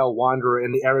the Pale Wanderer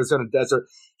in the Arizona desert,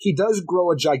 he does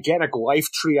grow a gigantic life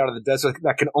tree out of the desert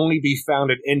that can only be found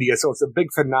in India. So it's a big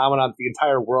phenomenon that the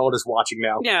entire world is watching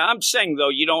now. Yeah, I'm saying, though,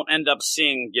 you don't end up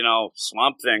seeing,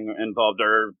 Swamp Thing involved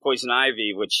or Poison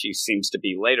Ivy, which she seems to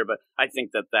be later, but I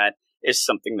think that is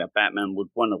something that Batman would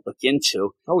want to look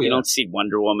into. Oh, yeah. You don't see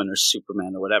Wonder Woman or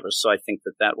Superman or whatever, so I think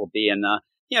that will be. And,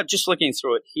 just looking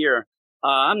through it here,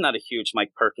 I'm not a huge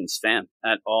Mike Perkins fan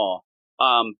at all.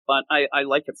 But I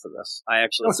like it for this. I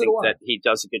actually think that he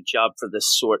does a good job for this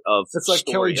sort of It's like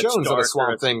story. Kelly Jones on the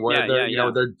Swamp Thing, where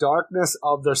their darkness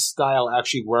of their style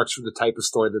actually works for the type of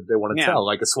story that they want to tell.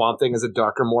 Like a Swamp Thing is a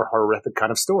darker, more horrific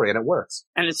kind of story, and it works.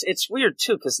 And it's weird,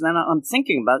 too, because then I'm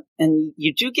thinking about, and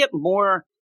you do get more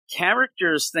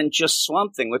characters than just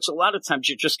Swamp Thing, which a lot of times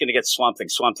you're just going to get Swamp Thing.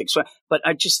 But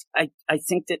I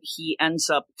think that he ends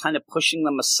up kind of pushing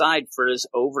them aside for his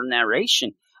over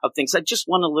narration of things. I just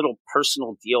want a little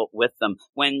personal deal with them.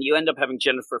 When you end up having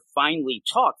Jennifer finally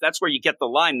talk, that's where you get the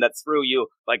line that threw you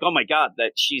like, oh my God,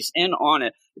 that she's in on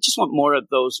it. I just want more of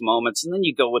those moments. And then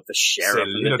you go with the sheriff.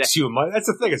 Too much. That's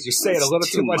the thing, is you're saying a little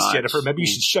too much, Jennifer. Maybe you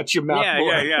should shut your mouth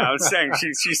more. Yeah. I was saying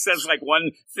she says like one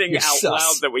thing out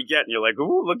loud that we get, and you're like,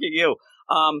 ooh, look at you.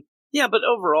 But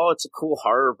overall, it's a cool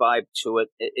horror vibe to it.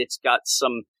 It's got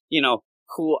some,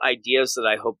 cool ideas that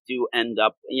I hope do end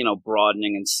up,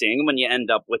 broadening and seeing. When you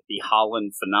end up with the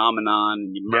Holland phenomenon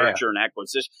and the merger and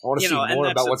acquisition. I want to see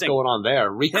more about what's going on there.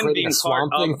 Recreating a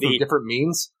Swamp Thing through different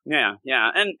means. Yeah.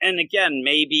 And again,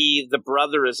 maybe the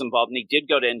brother is involved, and he did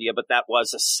go to India, but that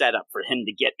was a setup for him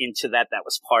to get into that. That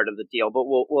was part of the deal. But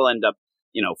we'll end up,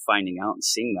 finding out and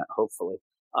seeing that, hopefully.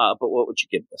 But what would you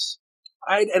give this?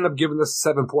 I'd end up giving this a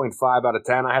 7.5 out of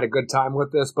 10. I had a good time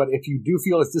with this, but if you do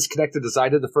feel as disconnected as I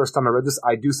did the first time I read this,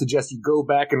 I do suggest you go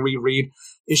back and reread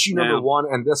issue number 1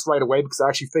 and this right away, because I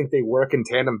actually think they work in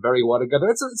tandem very well together.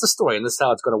 It's a story, and this is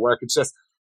how it's going to work. It's just,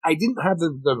 I didn't have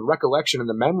the recollection and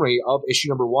the memory of issue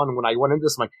number 1 when I went into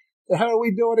this. I'm like, the hell are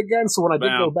we doing again? So when I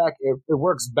did go back, it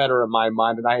works better in my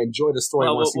mind, and I enjoy the story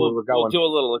and want to see where we're going. We'll do a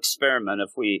little experiment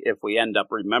if we end up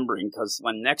remembering, because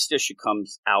when next issue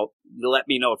comes out, let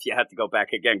me know if you have to go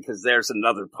back again, because there's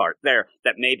another part there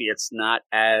that maybe it's not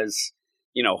as,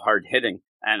 hard hitting.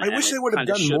 And I wish they would have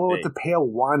done more with the Pale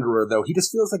Wanderer, though. He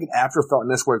just feels like an afterthought in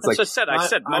this, where it's That's like, I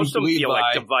said most of them feel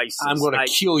like devices. I'm going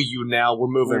to kill you now. We're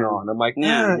moving on. I'm like,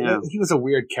 he was a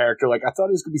weird character. Like, I thought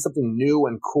it was going to be something new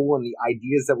and cool, and the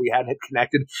ideas that we had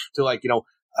connected to, like,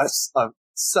 a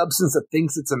substance that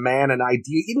thinks it's a man, an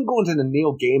idea. Even going to the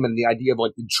Neil Gaiman, the idea of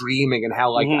like the dreaming and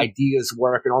how like ideas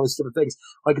work and all these different things.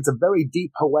 Like, it's a very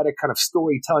deep, poetic kind of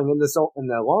storytelling in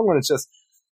the long run. It's just,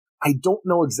 I don't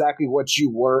know exactly what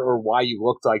you were or why you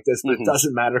looked like this, but it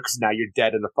doesn't matter because now you're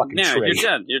dead in a fucking tree.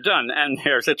 You're done, and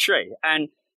here's a tree. And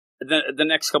the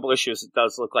next couple issues, it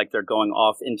does look like they're going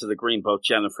off into the green, both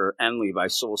Jennifer and Levi.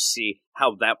 So we'll see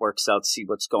how that works out, see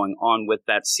what's going on with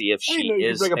that, see if she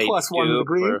is bring a plus one to the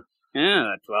green.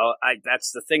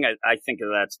 That's the thing I think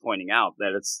that's pointing out,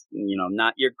 that it's,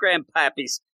 not your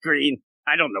grandpappy's green.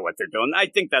 I don't know what they're doing. I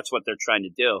think that's what they're trying to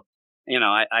do.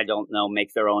 I don't know,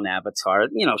 make their own avatar,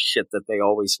 shit that they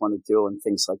always want to do and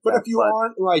things like that. But if you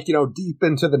aren't, deep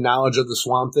into the knowledge of the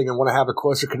Swamp Thing and want to have a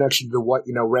closer connection to what,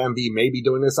 Ram V may be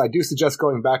doing this, I do suggest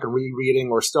going back and rereading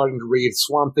or starting to read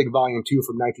Swamp Thing Volume 2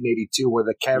 from 1982, where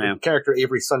the character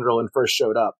Avery Sunderland first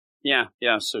showed up. Yeah,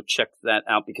 so check that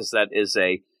out, because that is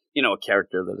a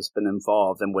character that has been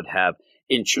involved and would have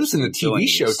interest in the TV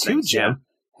show too, Jim.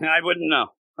 Yeah. I wouldn't know.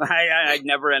 I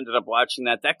never ended up watching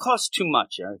that. That cost too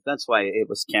much, Eric. That's why it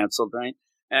was canceled, right?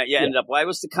 Ended up. Why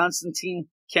was the Constantine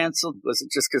canceled? Was it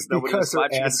just because nobody was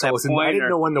watching at that point? I didn't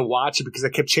know when to watch it because I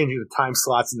kept changing the time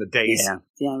slots and the days. Yeah.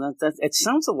 That it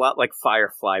sounds a lot like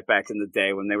Firefly back in the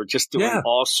day when they were just doing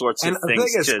all sorts of things. And the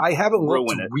thing is, I haven't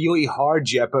looked really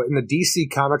hard yet, but in the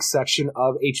DC Comics section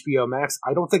of HBO Max,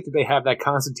 I don't think that they have that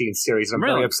Constantine series. I'm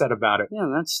very upset about it.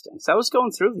 Yeah, that stinks. I was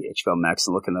going through the HBO Max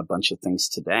and looking at a bunch of things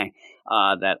today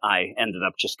that I ended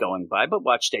up just going by, but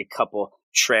watched a couple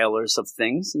trailers of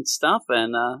things and stuff,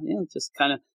 and just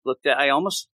kind of looked at. I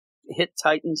almost hit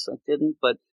Titans, I didn't,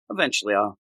 but eventually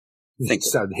I'll think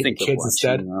of kids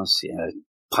instead. Else. Yeah,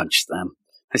 punch them.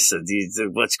 I said,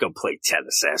 "Let's go play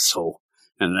tennis, asshole,"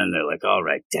 and then they're like, "All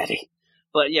right, Daddy."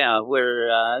 But yeah, we're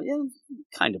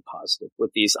kind of positive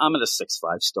with these. I'm at a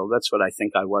 6.5 still. That's what I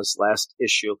think I was last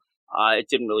issue. It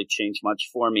didn't really change much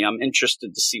for me. I'm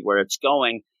interested to see where it's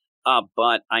going.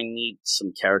 but I need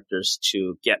some characters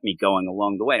to get me going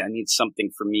along the way. I need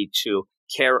something for me to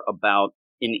care about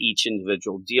in each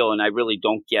individual deal. And I really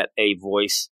don't get a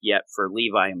voice yet for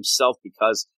Levi himself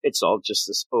because it's all just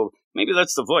this, maybe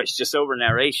that's the voice, just over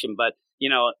narration. But,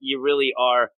 you really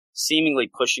are seemingly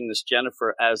pushing this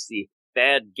Jennifer as the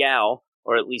bad gal,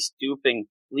 or at least duping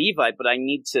Levi, but I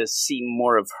need to see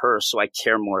more of her so I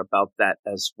care more about that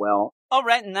as well. All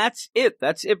right, and that's it.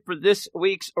 That's it for this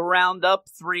week's Roundup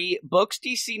 3 books.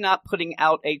 DC not putting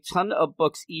out a ton of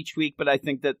books each week, but I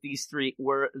think that these 3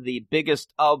 were the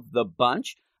biggest of the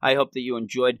bunch. I hope that you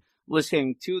enjoyed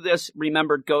listening to this.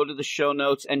 Remember, go to the show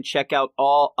notes and check out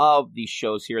all of these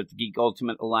shows here at the Geek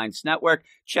Ultimate Alliance Network.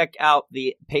 Check out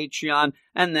the Patreon,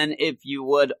 and then if you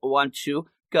would want to,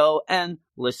 go and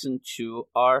listen to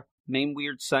our main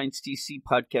Weird Science DC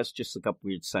podcast. Just look up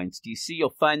Weird Science DC. You'll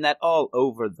find that all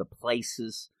over the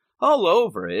places. All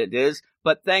over it is.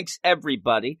 But thanks,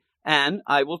 everybody, and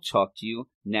I will talk to you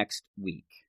next week.